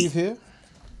when you leave here.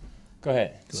 Go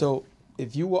ahead. So,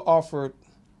 if you were offered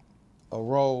a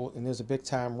role and there's a big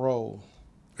time role,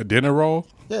 a dinner roll.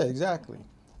 Yeah, exactly.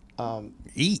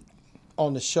 Eat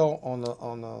on the show on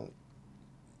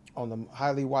the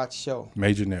highly watched show,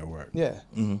 major network. Yeah,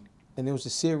 and it was a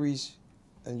series,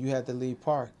 and you had the lead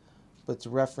part, but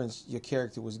to reference your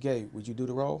character was gay. Would you do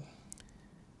the role?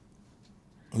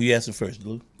 Who you asking first,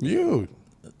 Lou? You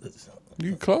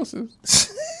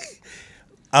closest.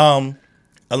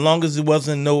 As long as it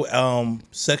wasn't no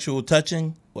sexual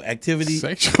touching or activity.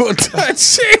 Sexual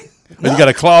touching? You got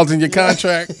a clause in your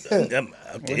contract?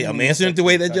 Okay, I'm answering it the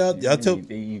way that y'all told.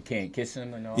 You can't kiss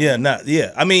him and all. Yeah,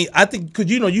 yeah. I mean, I think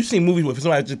because you've seen movies where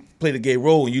somebody just played a gay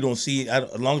role and you don't see.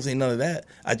 As long as ain't none of that,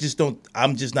 I just don't.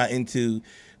 I'm just not into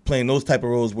playing those type of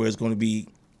roles where it's going to be.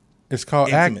 It's called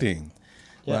intimate. acting.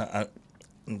 Yeah,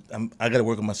 I got to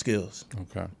work on my skills.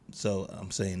 Okay. So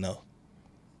I'm saying no.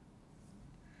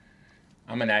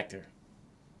 I'm an actor,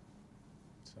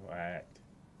 so I act.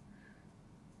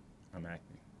 I'm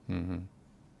acting. Mm-hmm.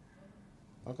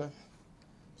 Okay.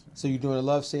 So you're doing a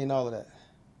love scene, all of that.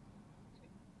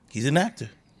 He's an actor.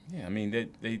 Yeah, I mean,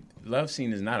 they love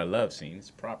scene is not a love scene; it's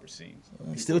a proper scene.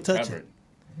 So He's still touching. covered.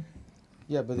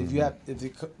 Yeah, but if you have,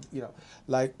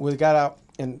 like we got out,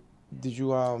 and did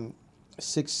you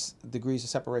 6 degrees of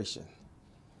separation?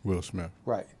 Will Smith.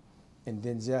 Right, and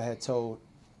Denzel had told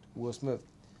Will Smith,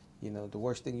 the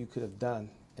worst thing you could have done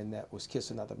in that was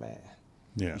kiss another man.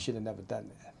 Yeah. You should have never done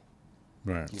that.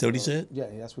 Right. Is that what he said? Yeah,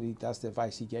 that's the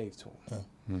advice he gave to him.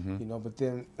 Mm-hmm. But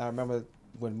then I remember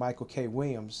when Michael K.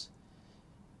 Williams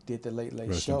did the Late Late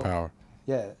Rest Show. in power.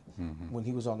 Yeah. Mm-hmm. When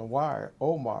he was on The Wire,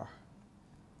 Omar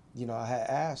you know, I had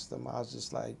asked him, I was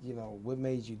just like, you know, what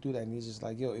made you do that? And he's just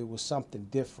like, yo, it was something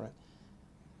different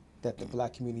that the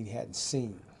black community hadn't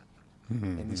seen.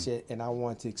 And he said, and I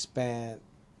wanted to expand,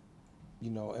 you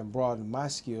know, and broaden my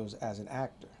skills as an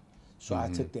actor. So I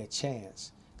took that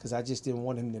chance because I just didn't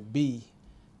want him to be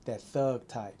that thug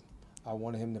type. I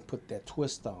wanted him to put that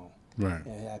twist on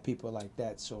and have people like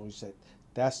that. So he said,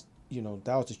 that's, you know,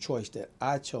 that was the choice that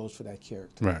I chose for that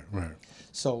character. Right.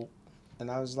 So, and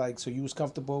I was like, so you was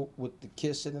comfortable with the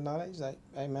kissing and all that? He's like,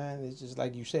 hey man, it's just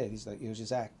like you said. He's like, it was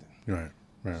just acting. Right.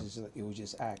 It was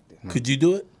just acting. Could you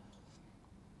do it?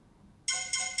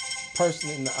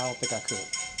 Personally, no, I don't think I could.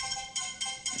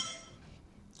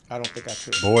 I don't think I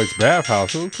could. Boyd's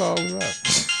Bathhouse. Who called me up?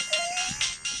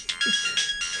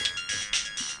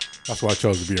 That's why I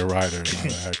chose to be a writer and not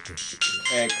an actor.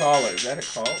 Hey, caller, is that a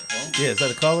call? Oh. Yeah, is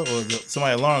that a caller or is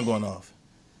somebody's alarm going off?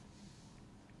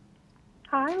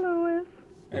 Hi, Lewis.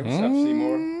 Hey, what's up,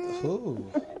 Seymour?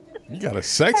 Ooh. You got a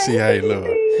sexy hey look.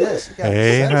 Yes, you got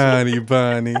Hey, sexy. honey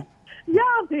bunny.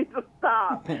 Y'all need to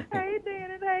stop. Hey,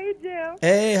 Dan and hey, Jim.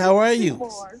 Hey, how are you?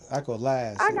 I go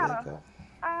last.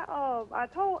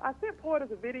 I sent Porter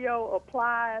the video of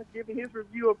Plies giving his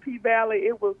review of P-Valley.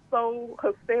 It was so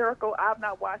hysterical. I've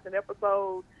not watched an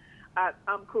episode.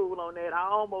 I'm cool on that. I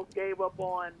almost gave up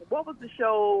on, what was the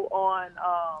show on,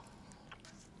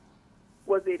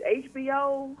 was it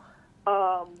HBO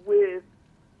with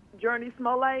Journey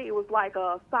Smollett? It was like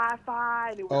a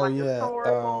sci-fi, and it was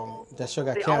historical. That show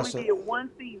got they canceled. only did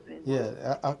one season.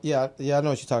 Yeah, I know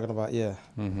what you're talking about. Yeah.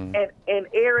 And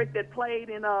Eric that played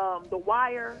in The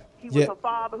Wire, he was a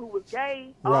father who was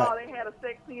gay. Right. Oh, they had a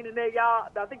sex scene in there, y'all.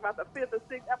 I think about the 5th or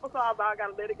 6th episode. I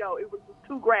gotta let it go. It was just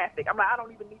too graphic. I'm like, I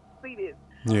don't even need to see this.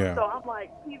 Yeah. So I'm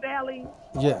like, P-Valley.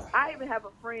 Yeah. I even have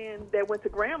a friend that went to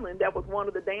Gremlin that was one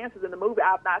of the dancers in the movie.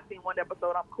 I've not seen one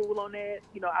episode. I'm cool on that.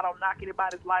 You know, I don't knock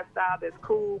anybody's lifestyle. That's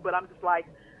cool, but I'm just like,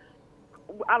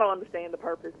 I don't understand the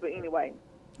purpose. But anyway.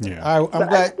 Yeah. I'm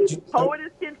glad.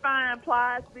 Poetess can find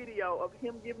Plies video of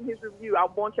him giving his review. I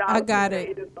want y'all to got see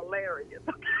it. It is hilarious.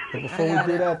 But before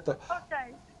we do that, though,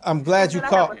 Okay. I'm glad you And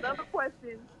called. I have another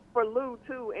question for Lou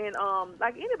too, and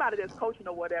like anybody that's coaching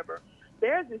or whatever.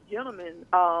 There's this gentleman,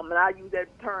 and I use that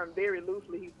term very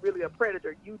loosely. He's really a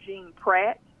predator, Eugene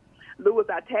Pratt. Lewis,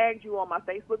 I tagged you on my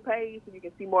Facebook page so you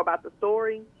can see more about the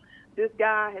story. This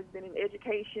guy has been in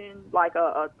education, like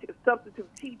a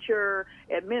substitute teacher,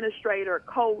 administrator,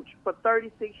 coach for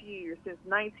 36 years, since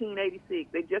 1986.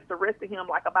 They just arrested him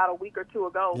like about a week or two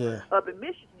ago up in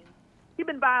Michigan. He's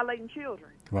been violating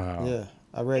children. Wow. Yeah,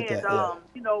 I read that.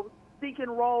 You know, seeking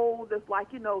roles that's like,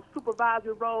 you know,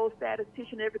 supervisory roles,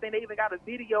 statistician, everything. They even got a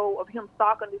video of him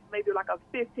stalking this maybe like a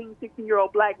 15,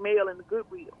 16-year-old black male in the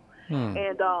Goodwill.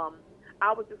 And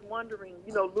I was just wondering,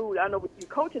 you know, Lou, I know with you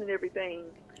coaching and everything,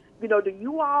 you know, do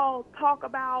you all talk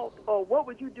about, or what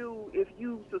would you do if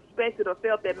you suspected or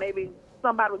felt that maybe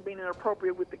somebody was being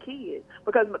inappropriate with the kids?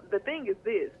 Because the thing is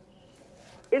this,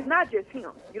 it's not just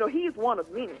him. You know, he's one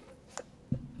of many.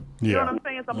 You know what I'm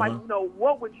saying? So I'm like, you know,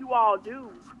 what would you all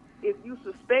do if you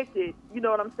suspected, you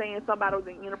know what I'm saying, somebody was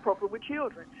being inappropriate with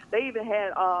children? They even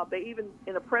had,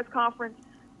 in a press conference,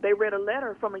 they read a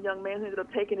letter from a young man who ended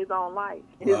up taking his own life.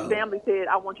 And his family said,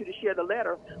 I want you to share the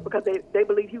letter, because they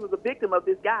believe he was a victim of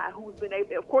this guy who's been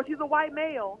able, of course, he's a white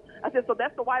male. I said, so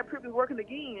that's the white privilege working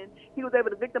again. He was able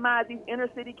to victimize these inner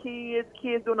city kids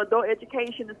doing adult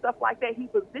education and stuff like that. He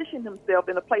positioned himself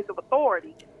in a place of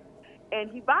authority,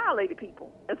 and he violated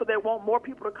people. And so they want more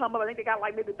people to come up. I think they got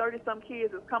like maybe 30-some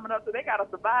kids that's coming up, so they got a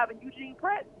Surviving Eugene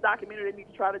Pratt documentary they need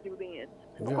to try to do then.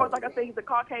 Of course, like I said, he's a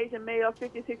Caucasian male,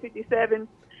 56, 57,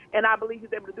 and I believe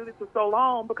he's able to do this for so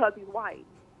long because he's white.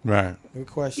 Right. Good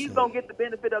question. He's going to get the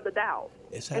benefit of the doubt.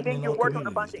 And then you're working on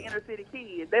a bunch of inner city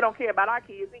kids. They don't care about our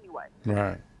kids anyway.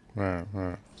 Right.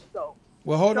 So,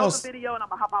 Well, hold show on. the video and I'm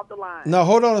going to hop off the line. No,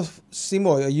 hold on,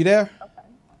 Seymour. Are you there?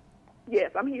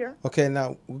 Yes, I'm here. Okay,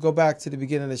 now we'll go back to the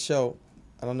beginning of the show.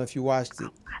 I don't know if you watched it.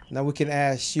 Now we can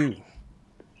ask you,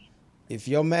 if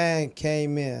your man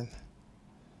came in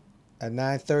at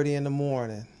 9:30 in the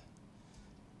morning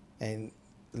and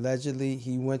allegedly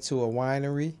he went to a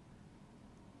winery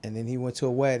and then he went to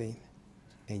a wedding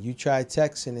and you tried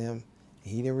texting him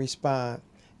and he didn't respond,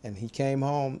 and he came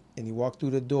home and he walked through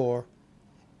the door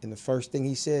and the first thing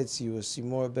he said to you was,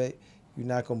 Seymour, babe, you're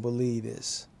not going to believe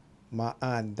this. My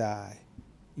aunt died.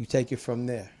 You take it from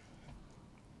there.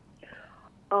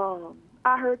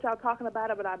 I heard y'all talking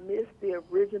about it, but I missed the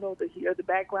original, the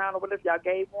background, or whatever y'all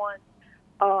gave one.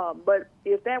 But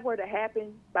if that were to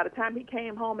happen, by the time he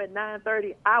came home at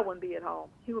 9:30, I wouldn't be at home.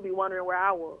 He would be wondering where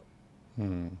I was.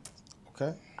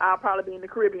 Okay. I'll probably be in the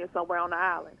Caribbean somewhere on the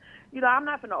island. I'm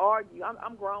not finna argue.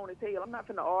 I'm grown as hell. I'm not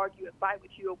finna argue and fight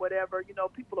with you or whatever.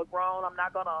 People are grown. I'm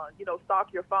not gonna,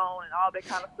 stalk your phone and all that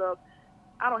kind of stuff.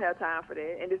 I don't have time for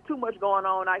that. And there's too much going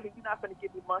on out here. You're not finna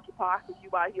give me monkeypox if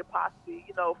you out here possibly,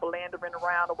 philandering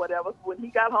around or whatever. So when he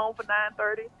got home for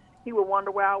 9:30, he would wonder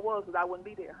where I was because I wouldn't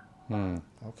be there.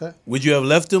 Okay. Would you have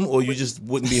left him, or you just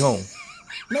wouldn't be home?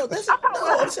 No, that's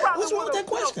what's wrong with that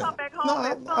question? Come back home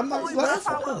at some point. If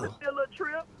I was to steal a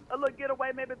trip, a little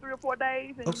getaway, maybe 3 or 4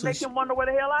 days, and make him wonder where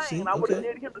the hell I am. I would have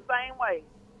did him the same way.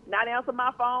 Not answer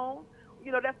my phone.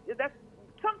 That's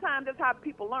sometimes that's how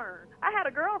people learn. I had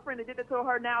a girlfriend that did it to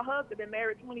her now husband, been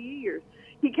married 20 years.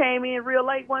 He came in real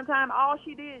late one time. All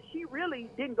she did, she really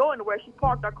didn't go anywhere. She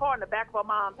parked her car in the back of her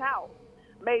mom's house.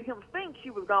 Made him think she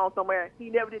was gone somewhere. He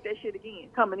never did that shit again,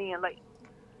 coming in late.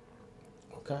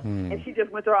 Okay. And she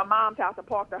just went to her mom's house and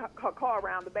parked her car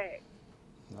around the back.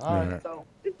 All right. So,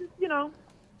 it's just,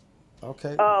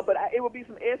 Okay. But it would be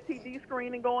some STD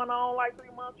screening going on like 3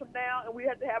 months from now, and we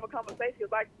have to have a conversation.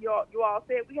 Like you all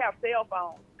said, we have cell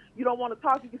phones. You don't want to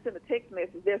talk, you can send a text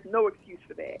message. There's no excuse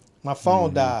for that. My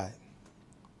phone died.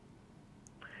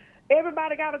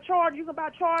 Everybody got a charger. You can buy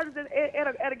chargers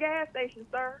at a gas station,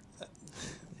 sir.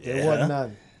 There wasn't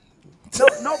none.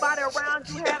 Nobody around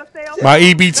you had a cell phone. My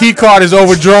EBT card is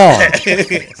overdrawn.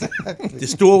 The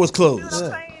store was closed.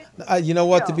 You know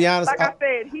what? To be honest, like I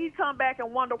said, he'd come back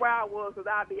and wonder where I was because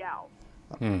I'd be out.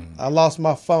 I lost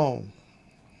my phone.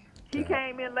 He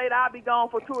came in late. I'll be gone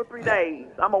for 2 or 3 days.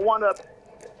 I'm a one-up.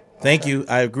 Thank you.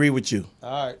 I agree with you.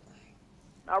 All right.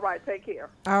 All right. Take care.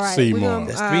 All right. Seymour.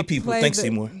 That's 3 people. Thanks,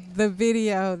 Seymour. The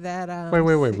video that.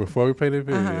 Wait. Before we play the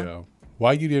video,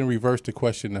 why you didn't reverse the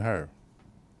question to her?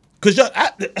 Cause y'all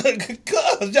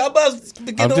must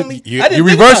get on me. You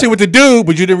reversed it with the dude,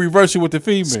 but you didn't reverse it with the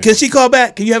female. Can she call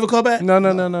back? Can you have her call back? No.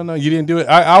 You didn't do it.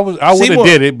 I would have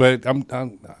did it, but I'm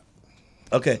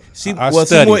okay.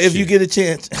 Seymour, if you get a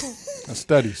chance. I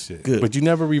study shit. Good. But you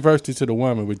never reversed it to the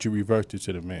woman, but you reversed it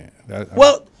to the man.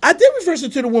 I did reverse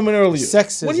it to the woman earlier.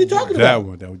 Sexism. What are you talking that about?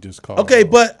 One that was just called. Okay,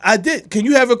 but I did. Can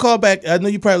you have her call back? I know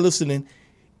you're probably listening.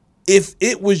 If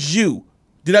it was you,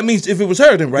 did that mean if it was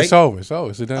her then, right? It's over.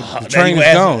 So the train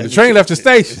is gone. The train left the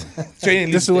station.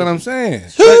 This is what I'm saying.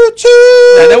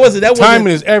 That wasn't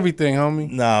timing is everything, homie.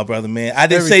 Nah, brother, man. I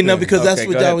didn't say nothing because that's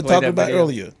what y'all were talking about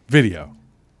earlier. Video.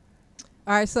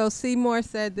 All right, so Seymour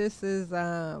said this is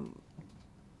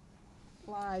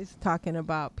Flies talking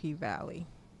about P-Valley.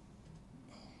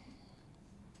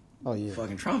 Oh, yeah.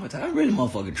 Fucking traumatized. I'm really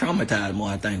motherfucking traumatized the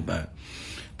more I think about it.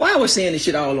 But I was seeing this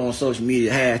shit all on social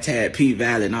media, hashtag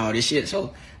P-Valley and all this shit.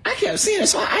 So I kept seeing it.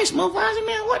 So I asked motherfuckers, I said,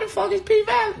 man, what the fuck is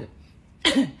P-Valley?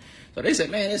 So they said,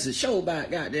 man, it's a show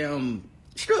about goddamn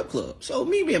strip club. So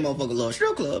me being motherfucker love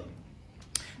strip club,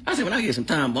 I said, when I get some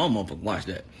time, I'm motherfucking watch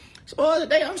that. So the other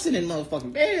day, I'm sitting in the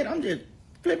motherfucking bed. I'm just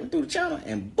flipping through the channel,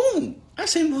 and boom, I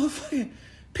see motherfucking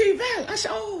P-Valley. I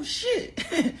said, oh, shit.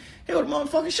 Here was a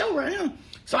motherfucking show right here.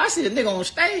 So I see a nigga on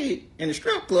stage in the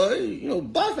strip club,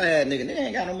 buff-ass nigga. They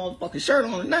ain't got no motherfucking shirt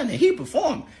on or nothing. And he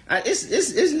performed.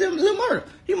 It's Lil Murder.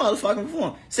 He motherfucking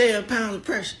performed. 7 pounds of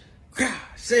pressure. Crowd.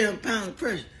 7 pounds of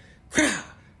pressure. Crowd.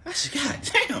 I said, God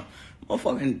damn.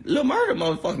 Motherfucking Lil Murder,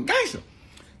 motherfucking gangster.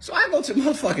 So I go to the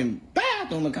motherfucking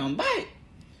bathroom to come back.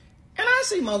 And I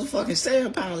see motherfucking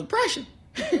 7 pounds of pressure.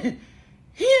 He in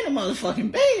the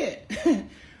motherfucking bed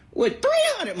with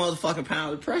 300 motherfucking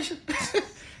pounds of pressure.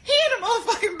 He in the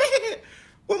motherfucking bed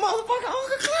with motherfucking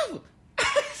Uncle Clever.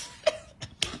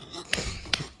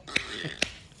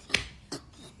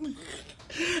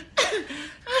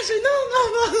 I said,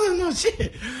 no,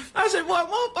 shit. I said, boy,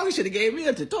 motherfucker should have gave me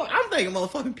a tutorial. I'm thinking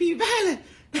motherfucking P-Valley.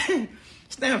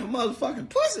 Stand for motherfucking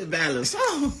Pussy Valley or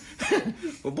something.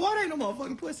 But boy, there ain't no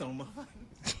motherfucking pussy on motherfucking.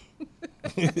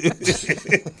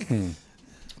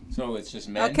 So it's just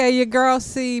men? Okay, your girl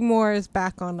Seymour is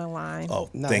back on the line. Oh,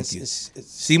 No, thank you. it's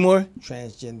Seymour?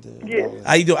 transgender. Yeah.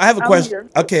 How you doing? I have a I'm question. here.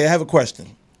 Okay, I have a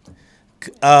question.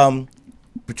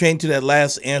 Pertaining to that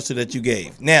last answer that you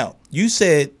gave. Now, you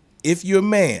said if you're a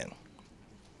man,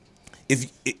 if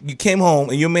you came home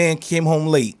and your man came home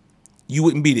late, you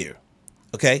wouldn't be there.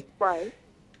 Okay? Right.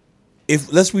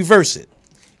 Let's reverse it.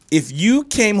 If you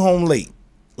came home late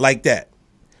like that,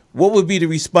 what would be the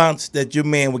response that your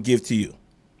man would give to you?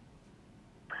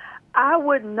 I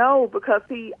wouldn't know because,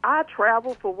 see, I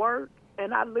travel for work,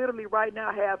 and I literally right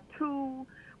now have 2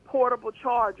 portable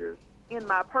chargers in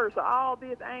my purse. So all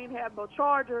this, I ain't have no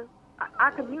charger.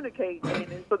 I communicate,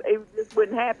 and so it just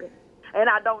wouldn't happen. And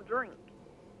I don't drink.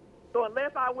 So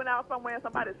unless I went out somewhere and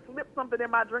somebody slipped something in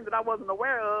my drink that I wasn't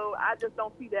aware of, I just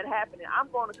don't see that happening. I'm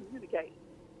going to communicate.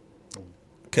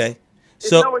 Okay.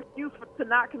 There's no excuse to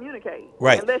not communicate.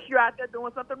 Right. Unless you're out there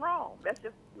doing something wrong. That's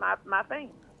just my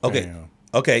thing. Okay. Damn.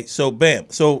 Okay. So bam.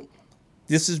 So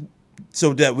this is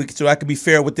so I can be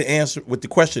fair with the answer with the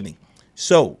questioning.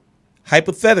 So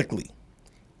hypothetically,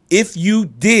 if you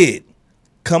did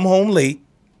come home late,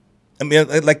 I mean,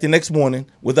 like the next morning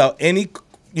without any,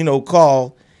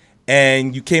 call,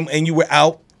 and you came and you were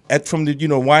out from the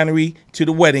winery to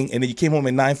the wedding, and then you came home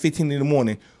at 9:15 in the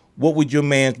morning, what would your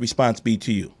man's response be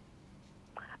to you?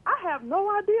 I have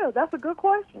no idea. That's a good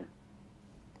question.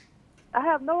 I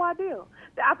have no idea.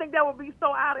 I think that would be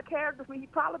so out of character for me.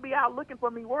 He'd probably be out looking for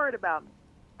me, worried about me.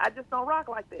 I just don't rock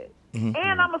like that. Mm-hmm.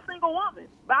 And I'm a single woman,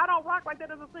 but I don't rock like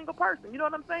that as a single person. You know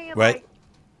what I'm saying? Right. Like,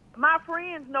 my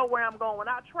friends know where I'm going. When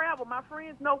I travel, my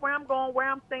friends know where I'm going, where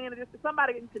I'm staying. Just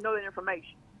somebody needs to know that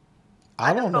information.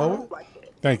 I don't know. Like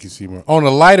that. Thank you, Seymour. On a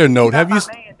lighter note,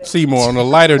 Seymour, on a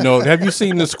lighter note, have you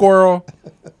seen the squirrel?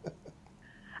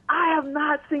 I have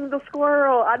not seen the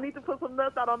squirrel. I need to put some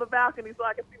nuts out on the balcony so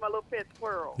I can see my little pet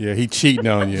squirrel. Yeah, he cheating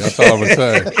on you. That's all I'm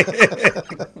saying.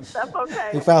 That's okay.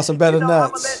 He found some better nuts.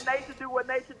 I'm going to let nature do what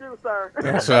nature do, sir.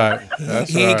 That's right.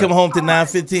 He ain't come home to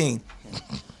 9:15.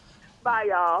 Bye,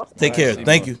 y'all. Take care.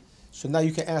 Thank you. So now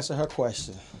you can answer her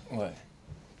question. What?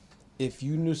 If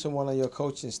you knew someone on your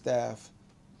coaching staff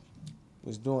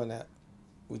was doing that,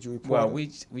 would you report Well,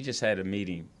 it? we just had a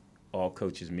meeting, all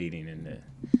coaches meeting, and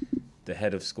the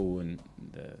head of school and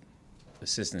the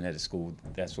assistant head of school.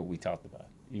 That's what we talked about.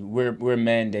 We're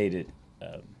mandated.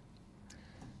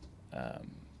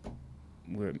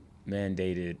 We're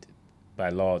mandated by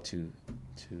law to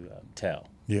tell.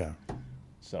 Yeah.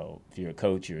 So if you're a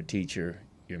coach, you're a teacher,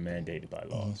 you're mandated by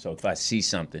law. Mm-hmm. So if I see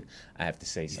something, I have to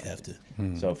say something. You have to.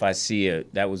 Mm-hmm. So if I see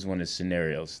that was one of the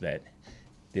scenarios that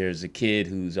there's a kid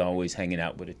who's always hanging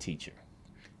out with a teacher.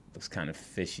 Looks kind of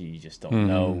fishy. You just don't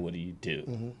know. What do you do?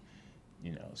 Mm-hmm.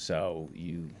 So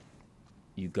you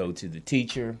go to the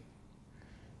teacher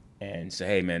and say,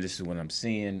 hey, man, this is what I'm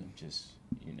seeing. Just,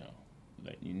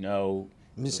 let you know.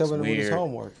 I'm just helping him with his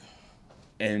homework.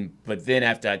 But then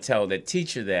after I tell that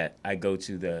teacher that, I go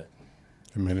to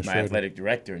my athletic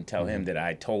director and tell him that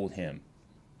I told him,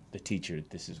 the teacher,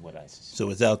 this is what I see. So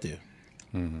it's out there.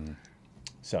 Mm-hmm.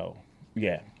 So,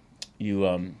 yeah, you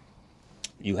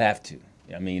have to.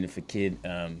 I mean, if a kid,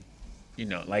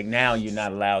 like now you're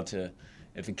not allowed to,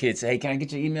 if a kid say, hey, can I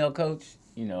get your email, coach?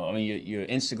 Your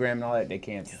Instagram and all that, they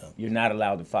can't. Yeah. You're not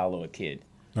allowed to follow a kid.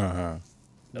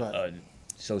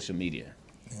 Social media.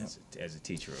 As a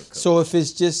teacher or a coach. So if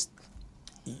it's just,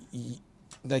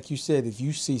 like you said, if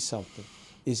you see something,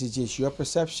 is it just your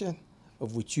perception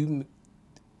of what you,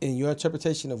 and your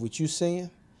interpretation of what you're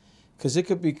seeing? Because it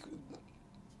could be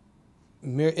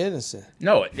mere innocent.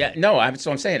 No, that's what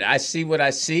I'm saying. I see what I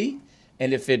see,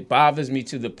 and if it bothers me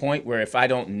to the point where if I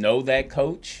don't know that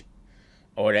coach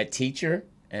or that teacher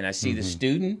and I see the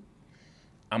student,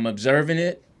 I'm observing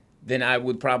it, then I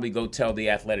would probably go tell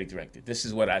the athletic director, this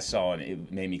is what I saw, and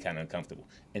it made me kind of uncomfortable.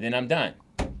 And then I'm done.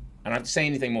 I don't have to say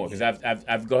anything more because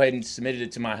I've go ahead and submitted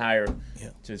it to my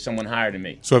to someone higher than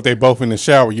me. So if they both in the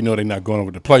shower, they're not going over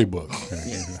the playbook.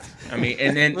 I mean,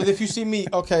 and then. But if you see me,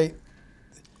 okay.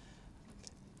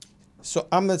 So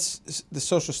I'm the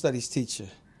social studies teacher,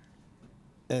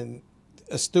 and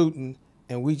a student,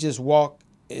 and we just walk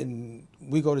and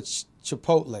we go to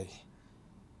Chipotle,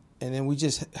 and then we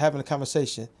just having a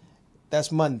conversation. That's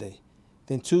Monday.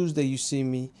 Then Tuesday you see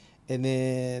me, and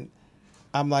then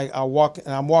I'm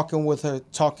walking with her,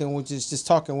 just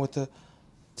talking with her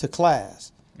to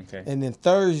class. Okay. And then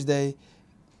Thursday,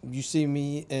 you see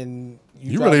me and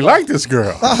you really like this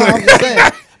girl. I'm just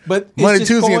saying. But Monday,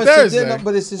 Tuesday, and Thursday.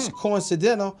 But it's just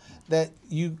coincidental that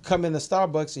you come into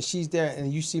Starbucks and she's there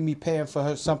and you see me paying for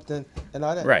her something and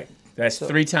all that. Right. That's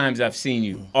 3 times I've seen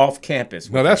you off campus.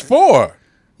 No, that's 4.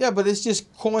 Yeah, but it's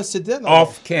just coincidental.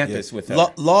 Off campus with her.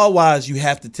 Law-wise, you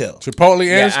have to tell. Chipotle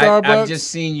and Starbucks? I've just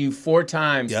seen you 4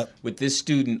 times with this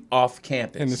student off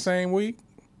campus. In the same week?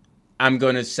 I'm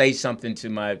going to say something to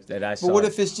that I saw. But what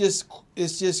if it's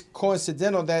just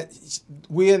coincidental that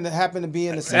we happen to be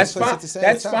in the same place at the same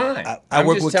time? That's fine. I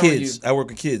work with kids. I work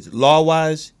with kids.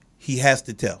 Law-wise, he has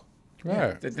to tell.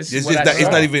 Right.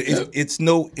 It's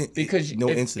no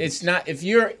incident. It's not if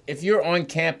you're on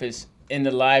campus in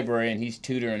the library and he's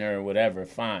tutoring her or whatever,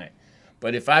 fine.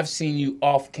 But if I've seen you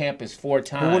off campus 4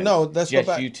 times, well, no, that's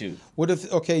just you two. What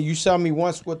if you saw me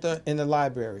once with her in the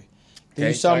library? Then Okay,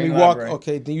 you saw me walk.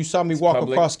 Okay, then you saw me walk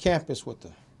public. Across campus with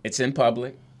her. It's in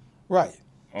public. Right.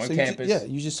 On So campus.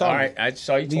 you just saw All me. right, I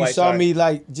saw you You twice. saw all me right.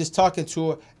 like just talking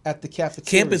to her at the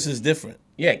cafeteria. Campus is different.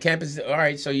 Yeah, campus. All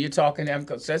right, so you're talking.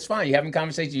 So that's fine. You're having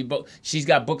conversation. She's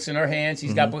got books in her hand.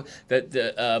 She's got books.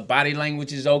 The body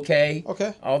language is okay.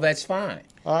 Okay. All that's fine.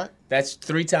 All right. That's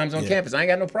 3 times on Yeah. campus. I ain't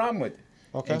got no problem with it.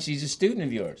 Okay. And she's a student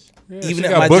of yours. Even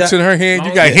got books in her hand.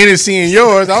 You got Hennessy in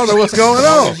yours. I don't know what's going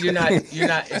on. You're not.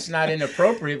 It's not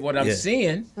inappropriate what I'm Yeah.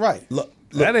 seeing. Right.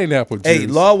 That ain't apple juice. Hey,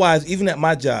 law-wise, even at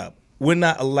my job, we're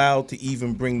not allowed to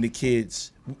even bring the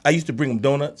kids. I used to bring them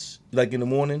donuts, like in the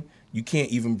morning. You can't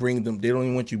even bring them. They don't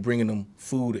even want you bringing them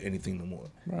food or anything no more.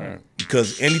 Right.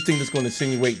 Because anything that's going to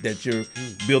insinuate that you're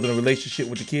building a relationship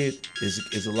with the kid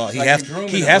is a law. It's He like has you're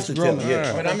grooming he them. has It's to tell grooming. them.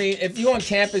 Yeah. But I mean, if you're on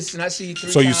campus and I see you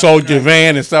 3 So you times sold a your night-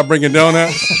 van and stopped bringing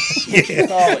donuts?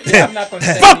 Yeah, I'm not gonna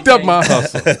say Fucked up anything my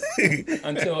hustle.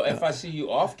 until if I see you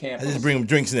off campus. I just bring them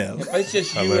drinks now. If it's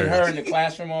just you and Hilarious. her in the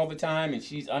classroom all the time and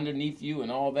she's underneath you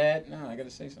and all that, no, I gotta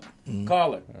say something. Mm-hmm.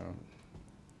 Call her.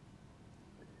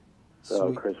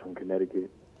 Chris from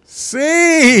Connecticut.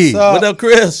 See. What up,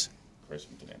 Chris? Chris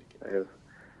from Connecticut.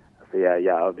 So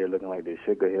yeah, out there looking like the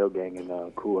Sugar Hill Gang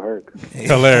and Cool Herc.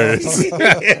 Hilarious.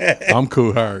 I'm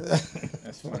Cool Herc.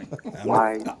 That's funny.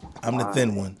 Why? I'm the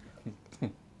thin one.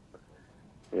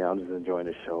 Yeah, I'm just enjoying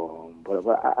the show. But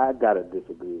I gotta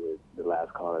disagree with the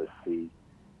last caller. See,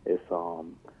 it's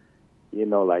you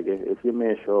know, like if your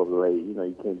man show up late, you know,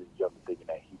 you can't just jump thinking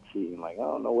that he's cheating. Like, I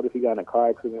don't know, what if he got in a car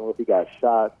accident? What if he got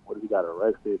shot? What if he got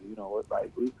arrested? You know, it's like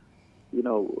you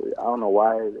know, I don't know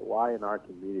why in our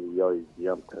community we always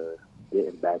jump to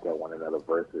getting back at one another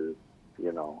versus,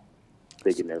 you know,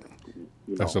 thinking that.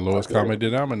 That's the lowest common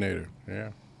denominator. Yeah.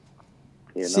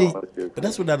 You know, See, it's just, but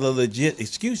that's not a legit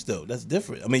excuse though. That's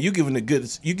different. I mean, you giving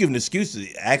an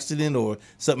excuse, accident or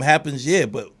something happens, yeah.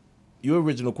 But your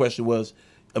original question was,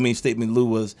 statement Lou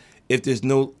was, if there's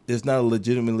not a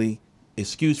legitimately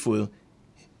excuse for,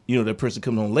 that person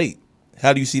coming home late.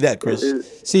 How do you see that, Chris?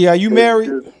 See, are you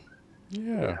married?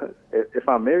 Yeah. If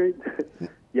I'm married,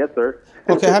 yes, sir.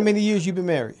 Okay, how many years you been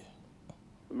married?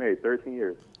 I'm married 13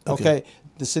 years. Okay,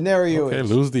 the scenario Okay, is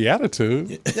lose the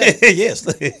attitude. Yes.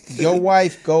 your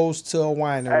wife goes to a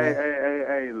winery.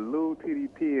 Hey, Lou,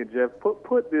 TDP, and Jeff,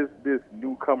 put this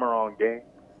newcomer on game.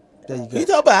 There you go. You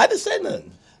talking about? I didn't say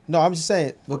nothing. No, I'm just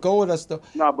saying. But go with us though.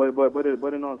 No,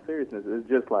 but in all seriousness, it's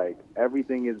just like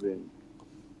everything isn't,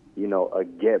 a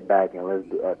get back and let's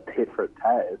do a tit for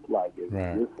tat. It's like if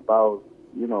your spouse,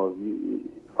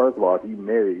 first of all, if you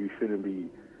married, you shouldn't be,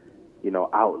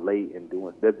 out late and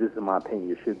doing. That's just in my opinion.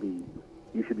 You should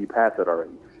be past it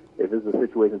already. If it's a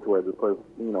situation to where this person,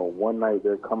 one night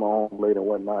they're coming home late and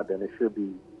whatnot, then it should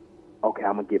be, okay,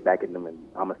 I'm gonna get back in them and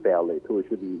I'm gonna stay out late too. It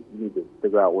should be, you need to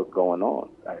figure out what's going on.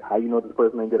 Like, how you know this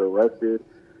person didn't get arrested,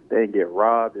 they didn't get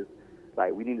robbed. It's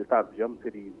like we need to stop jumping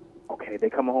to these. Okay, they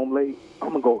coming home late.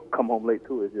 I'm gonna come home late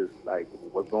too. It's just like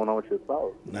what's going on with your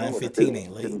spouse. 9:15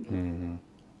 ain't late. Mm-hmm.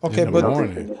 Okay, In the but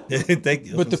morning. Thank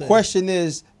you. but the question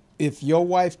is, if your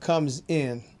wife comes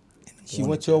in, she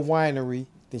went to a winery,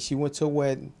 then she went to a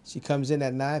wedding. She comes in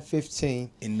at 9:15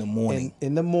 in the morning.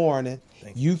 In the morning,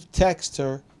 you text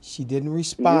her. She didn't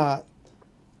respond.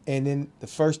 And then the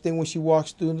first thing when she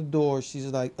walks through the door, she's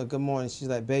like, good morning. She's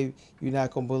like, baby, you're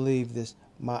not going to believe this.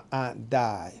 My aunt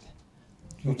died.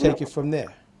 You take it from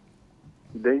there.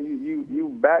 Then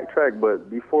you backtrack, but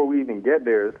before we even get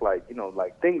there, it's like,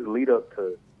 like things lead up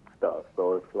to stuff.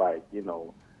 So it's like,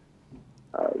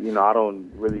 I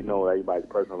don't really know everybody's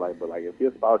personal life, but like if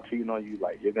your spouse cheating on you,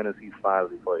 like you're gonna see signs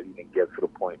before it even gets to the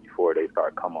point before they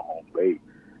start coming home late.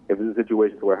 If it's a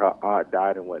situation where her aunt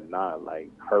died and whatnot, like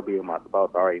her being my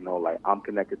spouse, I already know, like I'm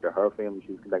connected to her family,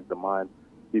 she's connected to mine.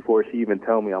 Before she even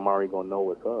tell me, I'm already gonna know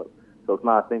what's up. So it's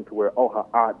not a thing to where, her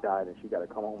aunt died and she got to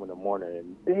come home in the morning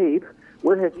and, babe,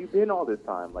 where have you been all this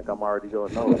time? Like, I'm already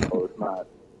going to know. So it's not.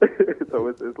 So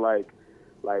it's like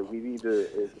we need to.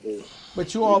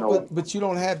 But but you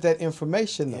don't have that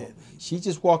information though. Yeah. She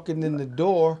just walking in the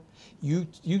door. You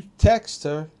text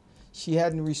her. She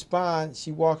hadn't respond.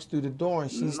 She walks through the door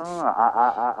and she's. No,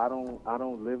 I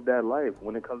don't live that life.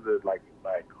 When it comes to like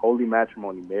holy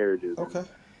matrimony marriages. Okay.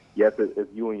 Yes,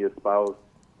 it's you and your spouse.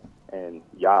 And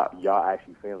y'all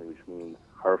actually family, which means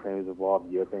her family's involved,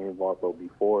 your family's involved. So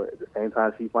before, at the same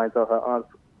time she finds out her aunt's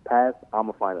passed, I'm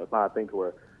going to find out. It's not a thing to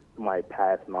where somebody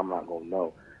passed and I'm not going to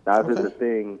know. Now, if it's a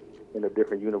thing in a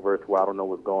different universe where I don't know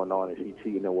what's going on and she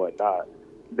cheating and whatnot,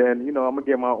 then, I'm going to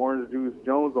get my Orange Juice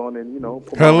Jones on and,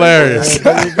 put hilarious.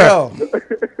 There you go.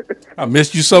 I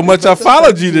missed you so much I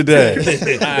followed you today. All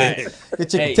right.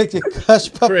 Take your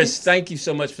cush puppy. Chris, thank you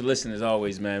so much for listening as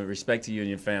always, man. Respect to you and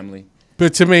your family.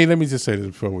 But to me, let me just say this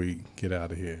before we get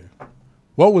out of here.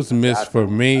 What was missed for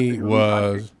me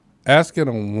was asking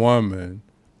a woman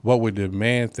what would the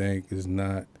man think is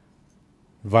not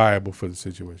viable for the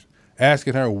situation.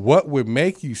 Asking her what would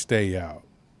make you stay out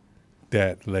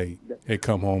that late and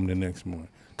come home the next morning.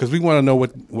 Because we want to know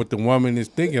what the woman is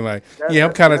thinking. Like, yeah,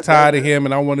 I'm kind of tired of him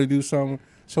and I want to do something.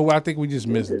 So I think we just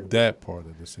missed that part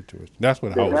of the situation. That's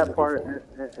what I was looking for.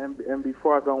 And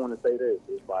before I go, I want to say this.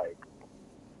 It's like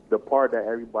the part that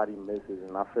everybody misses,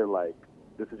 and I feel like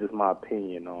this is just my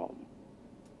opinion.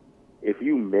 If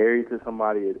you married to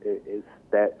somebody, it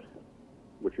steps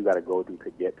what you got to go through to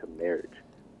get to marriage.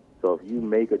 So if you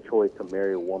make a choice to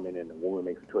marry a woman and the woman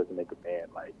makes a choice to make a man,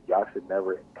 like, y'all should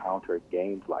never encounter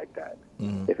games like that.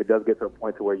 If it does get to a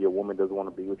point to where your woman doesn't want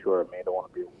to be with you or a man don't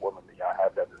want to be with a woman, then y'all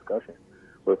have that discussion.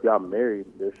 But if y'all married,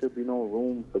 there should be no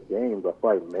room for games. I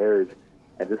feel like marriage,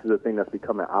 and this is a thing that's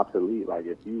becoming obsolete. Like,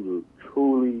 if you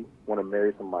truly want to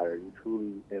marry somebody or you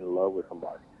truly in love with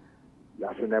somebody,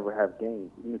 y'all should never have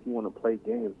games. Even if you want to play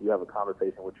games, you have a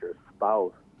conversation with your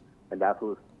spouse, and that's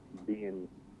what's being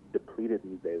depleted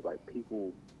these days. Like,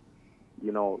 people,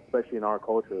 you know, especially in our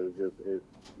culture,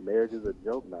 marriage is a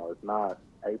joke now. It's not.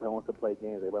 Everybody wants to play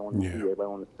games. Everybody wants to see. Everybody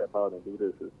wants to step out and do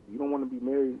this. If you don't want to be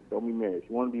married, don't be married. If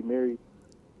you want to be married,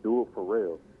 do it for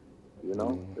real. You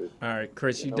know. All right,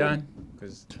 Chris, you done?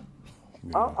 Because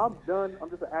I'm done. I'm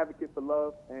just an advocate for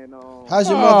love and. How's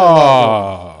your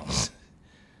mother-in-law doing?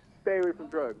 Stay away from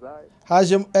drugs, all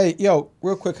right? Hey, yo,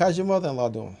 real quick, how's your mother-in-law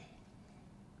doing?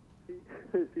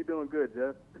 She doing good,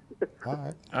 Jeff.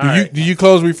 All right. Do you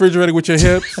close the refrigerator with your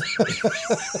hips?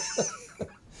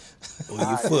 Or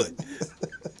your foot?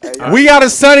 We got a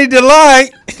Sunny Delight.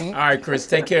 All right, Chris,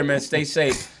 take care, man. Stay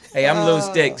safe. Hey, I'm Lil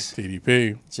Sticks.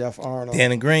 TDP. Jeff Arnold.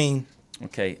 Dan and Green.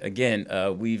 Okay, again,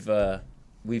 we've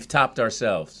topped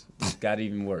ourselves. It got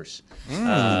even worse.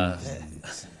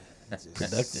 Productive,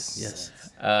 yes.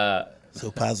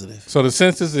 So positive. So the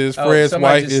census is Fred's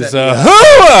somebody wife just is sent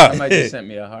somebody just sent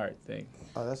me a heart thing.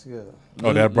 Oh, that's good.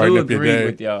 Oh, that brightened up your day.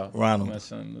 With y'all. Ronald. My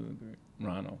son Lou agreed.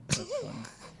 Ronald. That's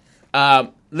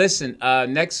funny. Listen,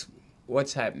 next,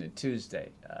 what's happening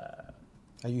Tuesday?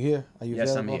 Are you here? Are you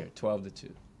Yes, available? I'm here, 12 to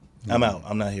 2. I'm out.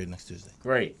 I'm not here next Tuesday.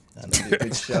 Great.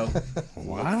 Good show.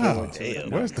 Wow.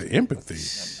 Where's the empathy?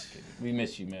 We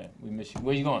miss you, man. We miss you.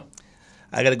 Where you going?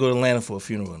 I got to go to Atlanta for a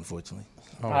funeral, unfortunately.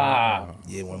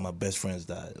 Yeah, one of my best friends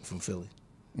died from Philly.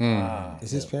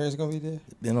 Is his parents gonna be there?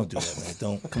 They don't do that, man.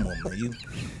 Don't come on, man. You,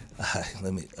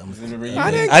 let me. I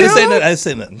didn't say nothing. I didn't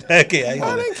say nothing. Okay, I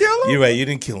didn't kill him. You're right. You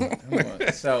didn't kill him.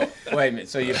 So wait a minute.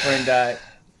 So your friend died?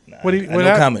 What he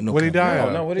no comment. No what he comment.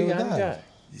 died? No, what he died?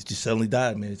 He just suddenly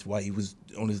died, man. It's why he was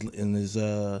on in his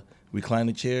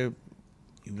recliner chair.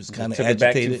 He was kind of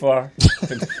agitated. Took it back too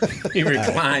far. He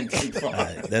reclined too far. All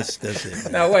right, that's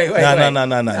it. No, wait. No. Wait. I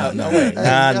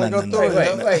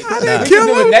didn't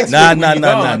kill him. Nah.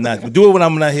 Do it when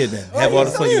I'm not here. Then have all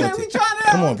the fun you want to.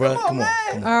 Come on, bro. Come on.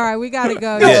 All right, we gotta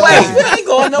go. You ain't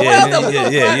going nowhere.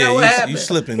 Yeah. You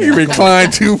slipping. He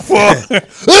reclined too far.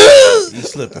 You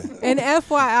slipping. And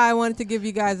FYI, I wanted to give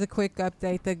you guys a quick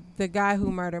update. The guy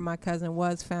who murdered my cousin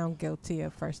was found guilty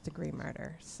of first-degree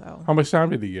murder. So how much time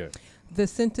did he get? The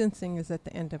sentencing is at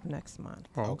the end of next month.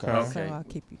 Okay. So I'll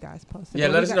keep you guys posted. Yeah,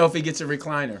 let us know if he gets a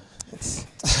recliner.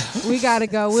 We gotta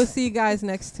go. We'll see you guys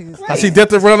next Tuesday. I see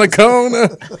death around the corner.